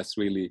 So that's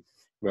really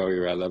very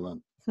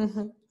relevant.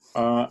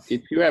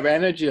 If you have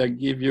energy, I'll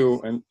give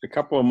you a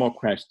couple of more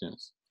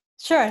questions.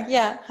 Sure,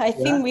 yeah. I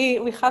think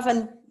we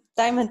haven't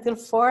time until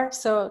 4,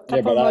 so a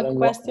couple more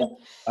questions.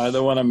 I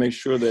don't want to make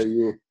sure that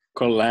you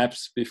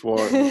collapse before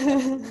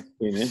you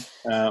finish.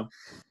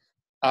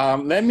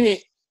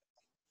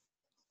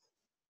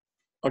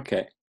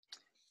 Okay.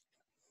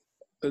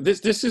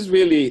 This is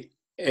really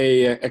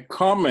a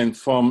comment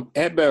from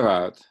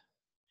Eberhard.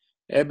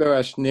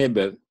 Eberhard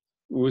Schnebel,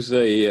 who's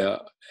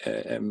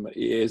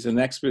is an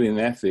expert in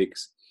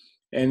ethics,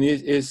 and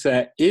is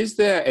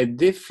there a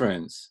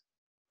difference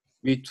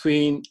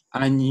between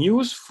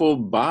unuseful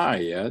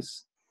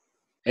bias,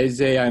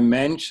 as I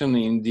mentioned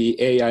in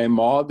the AI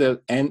model,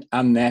 and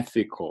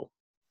unethical?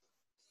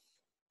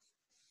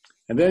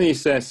 And then he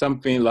says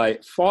something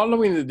like,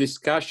 following the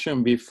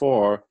discussion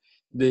before,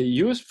 the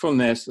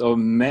usefulness of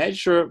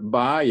measure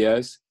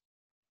bias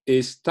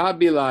is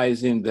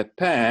stabilizing the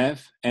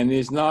path and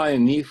is not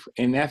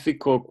an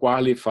ethical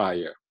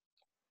qualifier.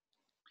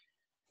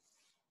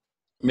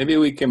 Maybe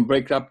we can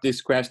break up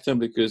this question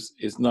because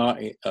it's not,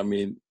 I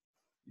mean,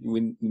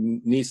 we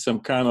need some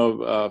kind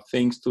of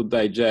things to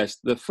digest.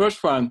 The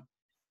first one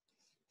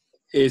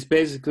is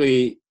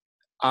basically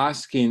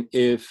asking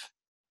if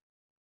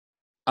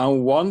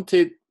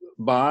unwanted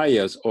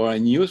bias or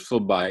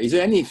unuseful bias, is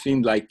there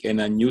anything like an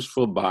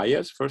unuseful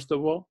bias, first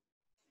of all?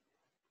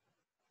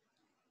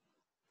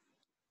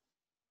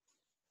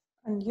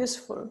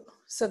 Unuseful,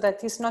 so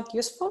that is not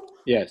useful?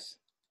 Yes.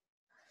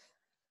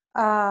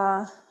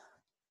 Well,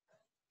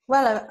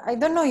 I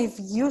don't know if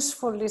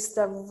useful is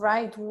the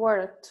right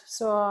word.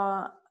 So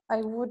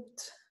I would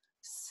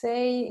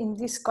say in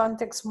this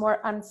context,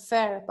 more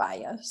unfair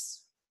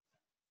bias.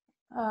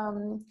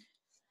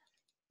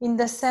 In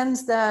the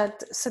sense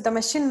that, so the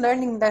machine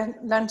learning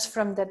learns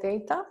from the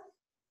data.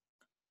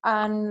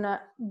 And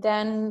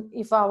then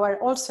if our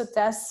also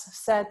test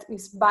set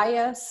is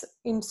biased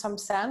in some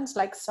sense,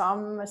 like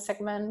some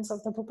segments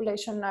of the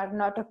population are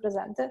not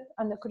represented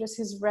and the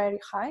accuracy is very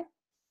high.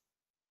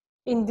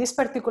 In this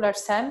particular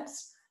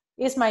sense,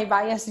 is my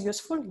bias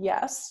useful?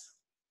 Yes,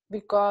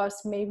 because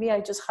maybe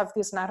I just have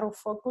this narrow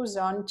focus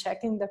on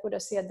checking the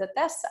accuracy at the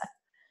test set.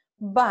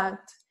 But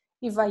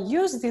if I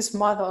use this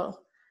model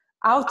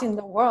out in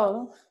the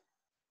world,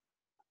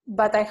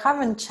 but I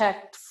haven't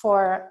checked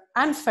for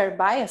unfair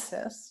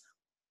biases,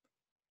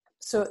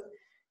 so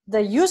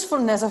the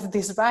usefulness of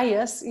this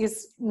bias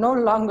is no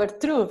longer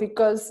true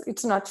because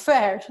it's not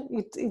fair.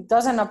 It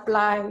doesn't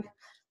apply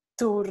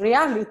to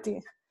reality.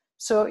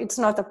 So it's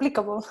not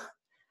applicable,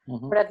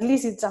 or at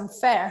least it's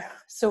unfair.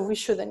 So we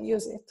shouldn't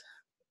use it.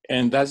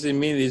 And does it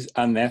mean it's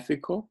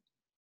unethical?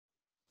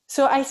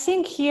 So I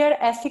think here,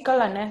 ethical,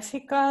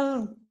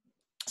 unethical.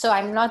 So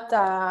I'm not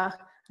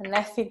an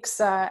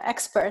ethics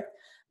expert,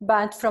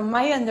 but from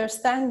my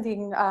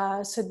understanding,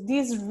 so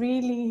this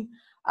really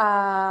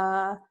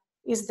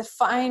is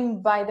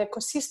defined by the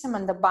ecosystem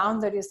and the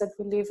boundaries that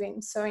we live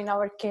in. So in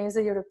our case,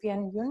 the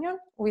European Union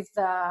with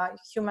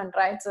human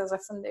rights as a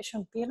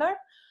foundation pillar.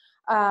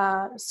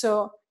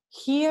 So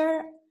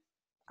here,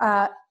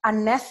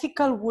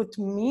 unethical would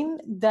mean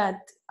that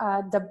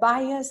the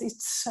bias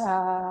is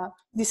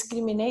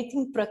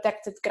discriminating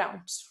protected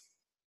grounds.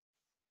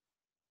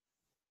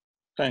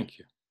 Thank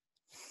you.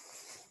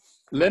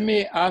 Let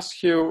me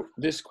ask you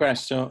this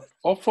question.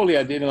 Hopefully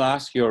I didn't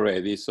ask you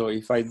already, so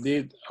if I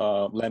did,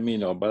 let me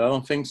know, but I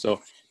don't think so.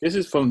 This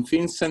is from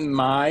Vincent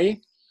Mai.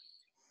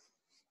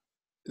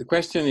 The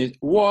question is,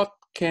 what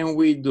can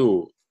we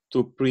do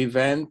to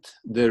prevent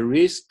the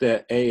risk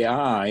that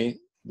AI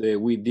that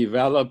we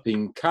develop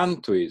in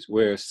countries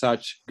where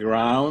such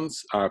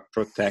grounds are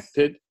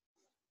protected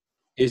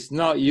is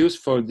not used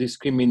for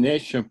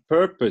discrimination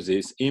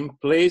purposes in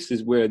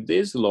places where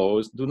these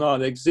laws do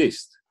not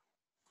exist?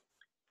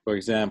 For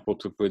example,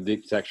 to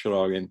predict sexual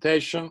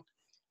orientation.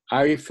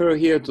 I refer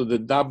here to the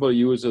double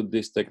use of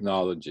this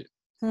technology.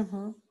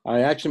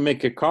 I actually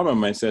make a comment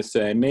myself,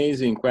 say,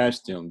 amazing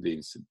question,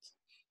 Vincent.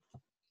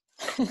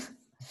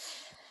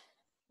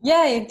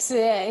 Yeah,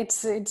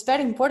 it's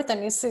very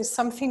important. It's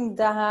something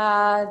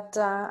that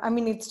I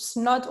mean, it's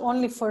not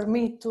only for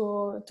me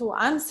to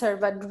answer,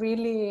 but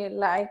really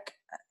like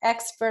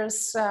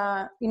experts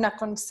in a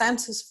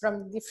consensus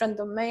from different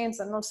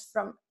domains and also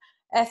from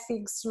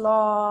ethics,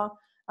 law,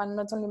 and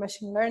not only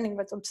machine learning,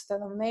 but also the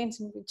domains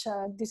in which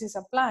this is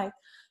applied.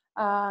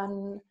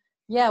 And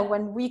yeah,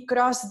 when we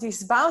cross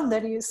these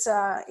boundaries,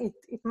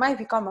 it might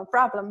become a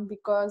problem,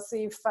 because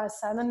if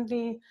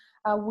suddenly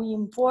we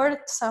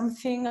import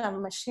something, a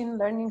machine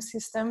learning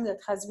system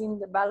that has been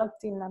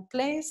developed in a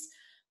place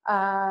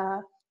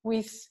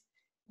with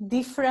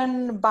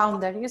different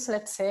boundaries,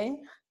 let's say,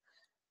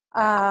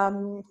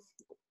 and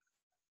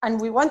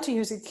we want to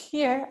use it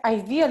here,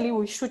 ideally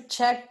we should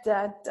check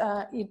that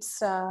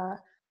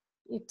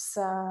it's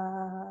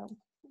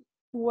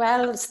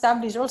well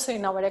established also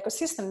in our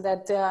ecosystem,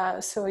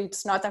 that so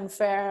it's not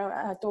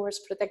unfair towards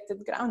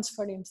protected grounds,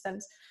 for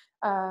instance.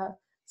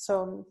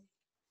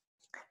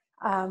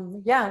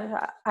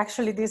 Yeah,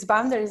 actually these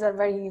boundaries are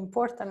very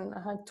important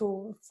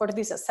for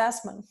this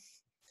assessment.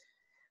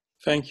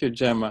 Thank you,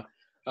 Gemma.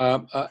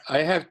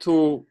 I have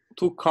two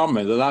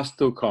comments, the last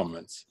two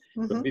comments.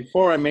 But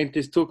before I make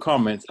these two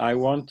comments, I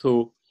want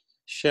to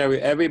share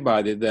with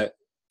everybody that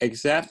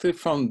exactly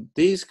from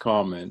these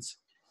comments,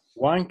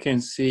 one can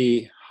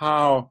see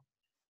how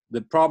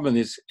the problem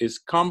is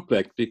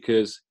complex,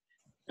 because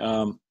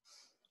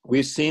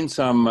we've seen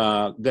some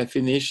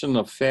definition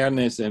of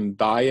fairness and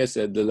bias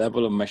at the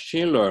level of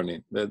machine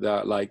learning that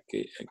are like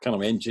kind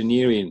of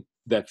engineering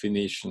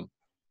definition.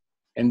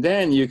 And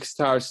then you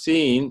start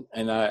seeing,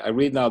 and I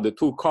read now the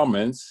two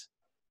comments,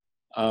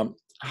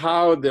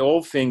 how the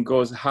whole thing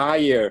goes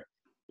higher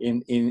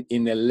in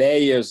the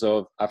layers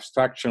of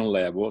abstraction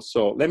level.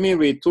 So let me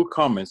read two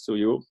comments to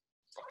you.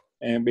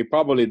 And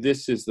probably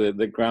this is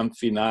the grand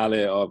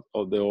finale of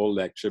the whole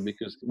lecture,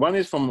 because one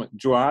is from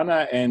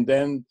Joanna, and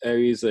then there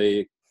is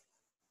a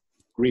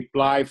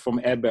reply from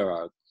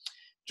Eberhard.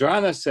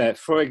 Joanna said,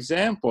 for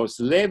example,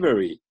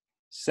 slavery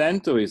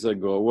centuries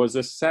ago was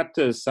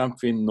accepted as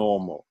something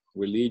normal,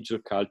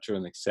 religious, culture,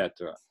 and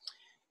etc.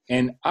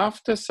 And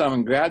after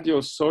some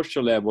gradual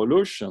social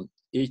evolution,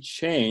 it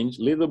changed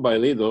little by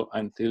little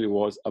until it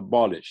was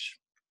abolished.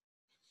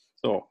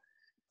 So,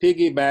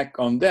 piggyback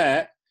on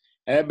that,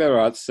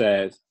 Eberhard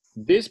says,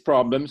 these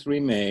problems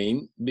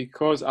remain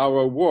because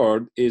our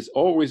world is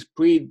always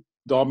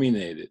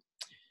predominated.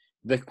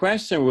 The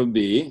question will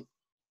be,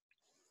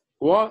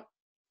 what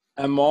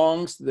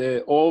amongst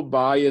the all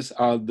bias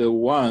are the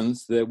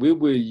ones that we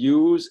will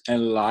use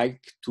and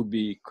like to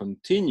be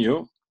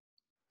continue?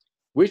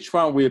 Which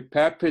one will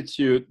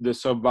perpetuate the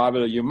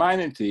survival of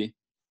humanity?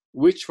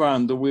 Which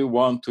one do we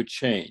want to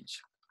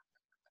change?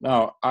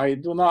 Now, I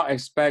do not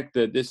expect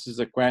that this is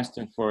a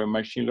question for a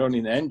machine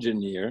learning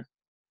engineer,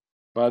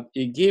 but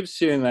it gives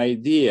you an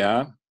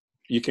idea.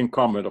 You can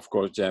comment, of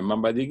course, Gemma,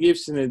 but it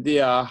gives you an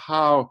idea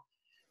how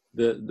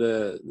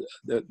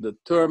the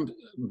term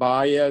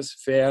bias,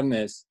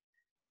 fairness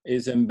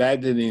is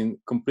embedded in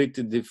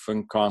completely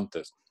different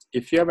contexts.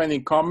 If you have any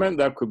comment,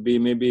 that could be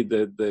maybe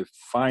the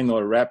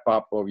final wrap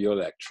up of your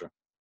lecture.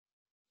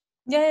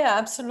 Yeah,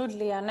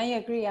 absolutely. And I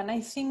agree. And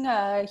I think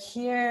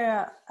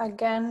here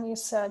again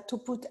is to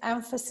put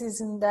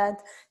emphasis in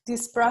that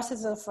this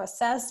process of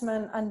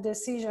assessment and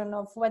decision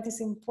of what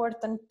is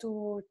important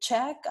to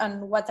check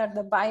and what are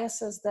the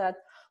biases that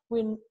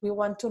we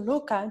want to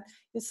look at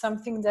is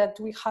something that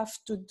we have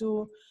to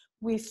do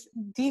with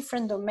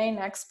different domain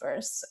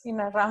experts in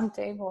a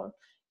roundtable,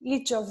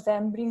 each of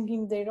them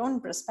bringing their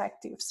own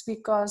perspectives,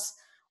 because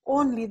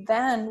only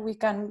then we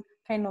can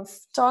kind of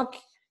talk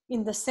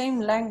in the same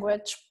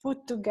language,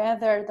 put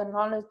together the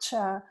knowledge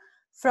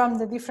from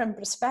the different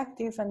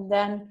perspectives, and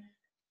then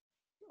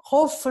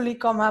hopefully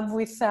come up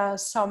with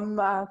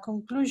some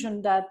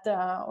conclusion that,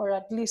 or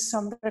at least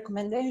some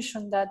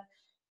recommendation that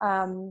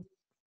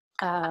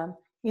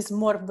is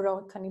more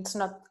broad and it's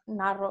not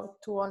narrow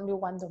to only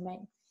one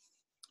domain.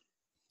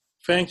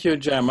 Thank you,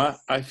 Gemma.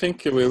 I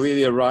think we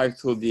really arrived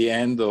to the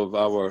end of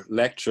our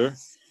lecture.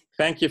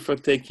 Thank you for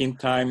taking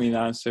time in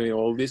answering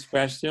all these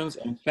questions,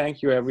 and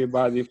thank you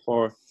everybody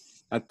for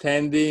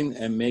attending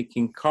and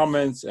making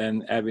comments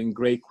and having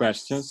great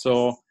questions.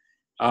 So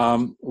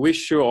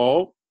wish you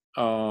all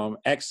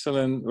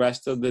excellent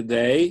rest of the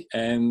day,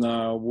 and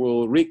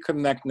we'll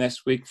reconnect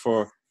next week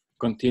for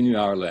continue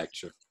our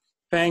lecture.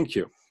 Thank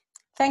you.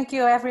 Thank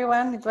you,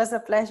 everyone. It was a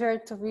pleasure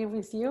to be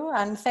with you,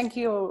 and thank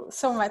you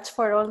so much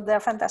for all the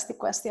fantastic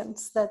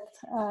questions that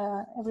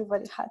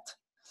everybody had.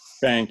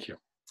 Thank you.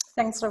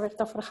 Thanks,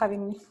 Roberto, for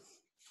having me.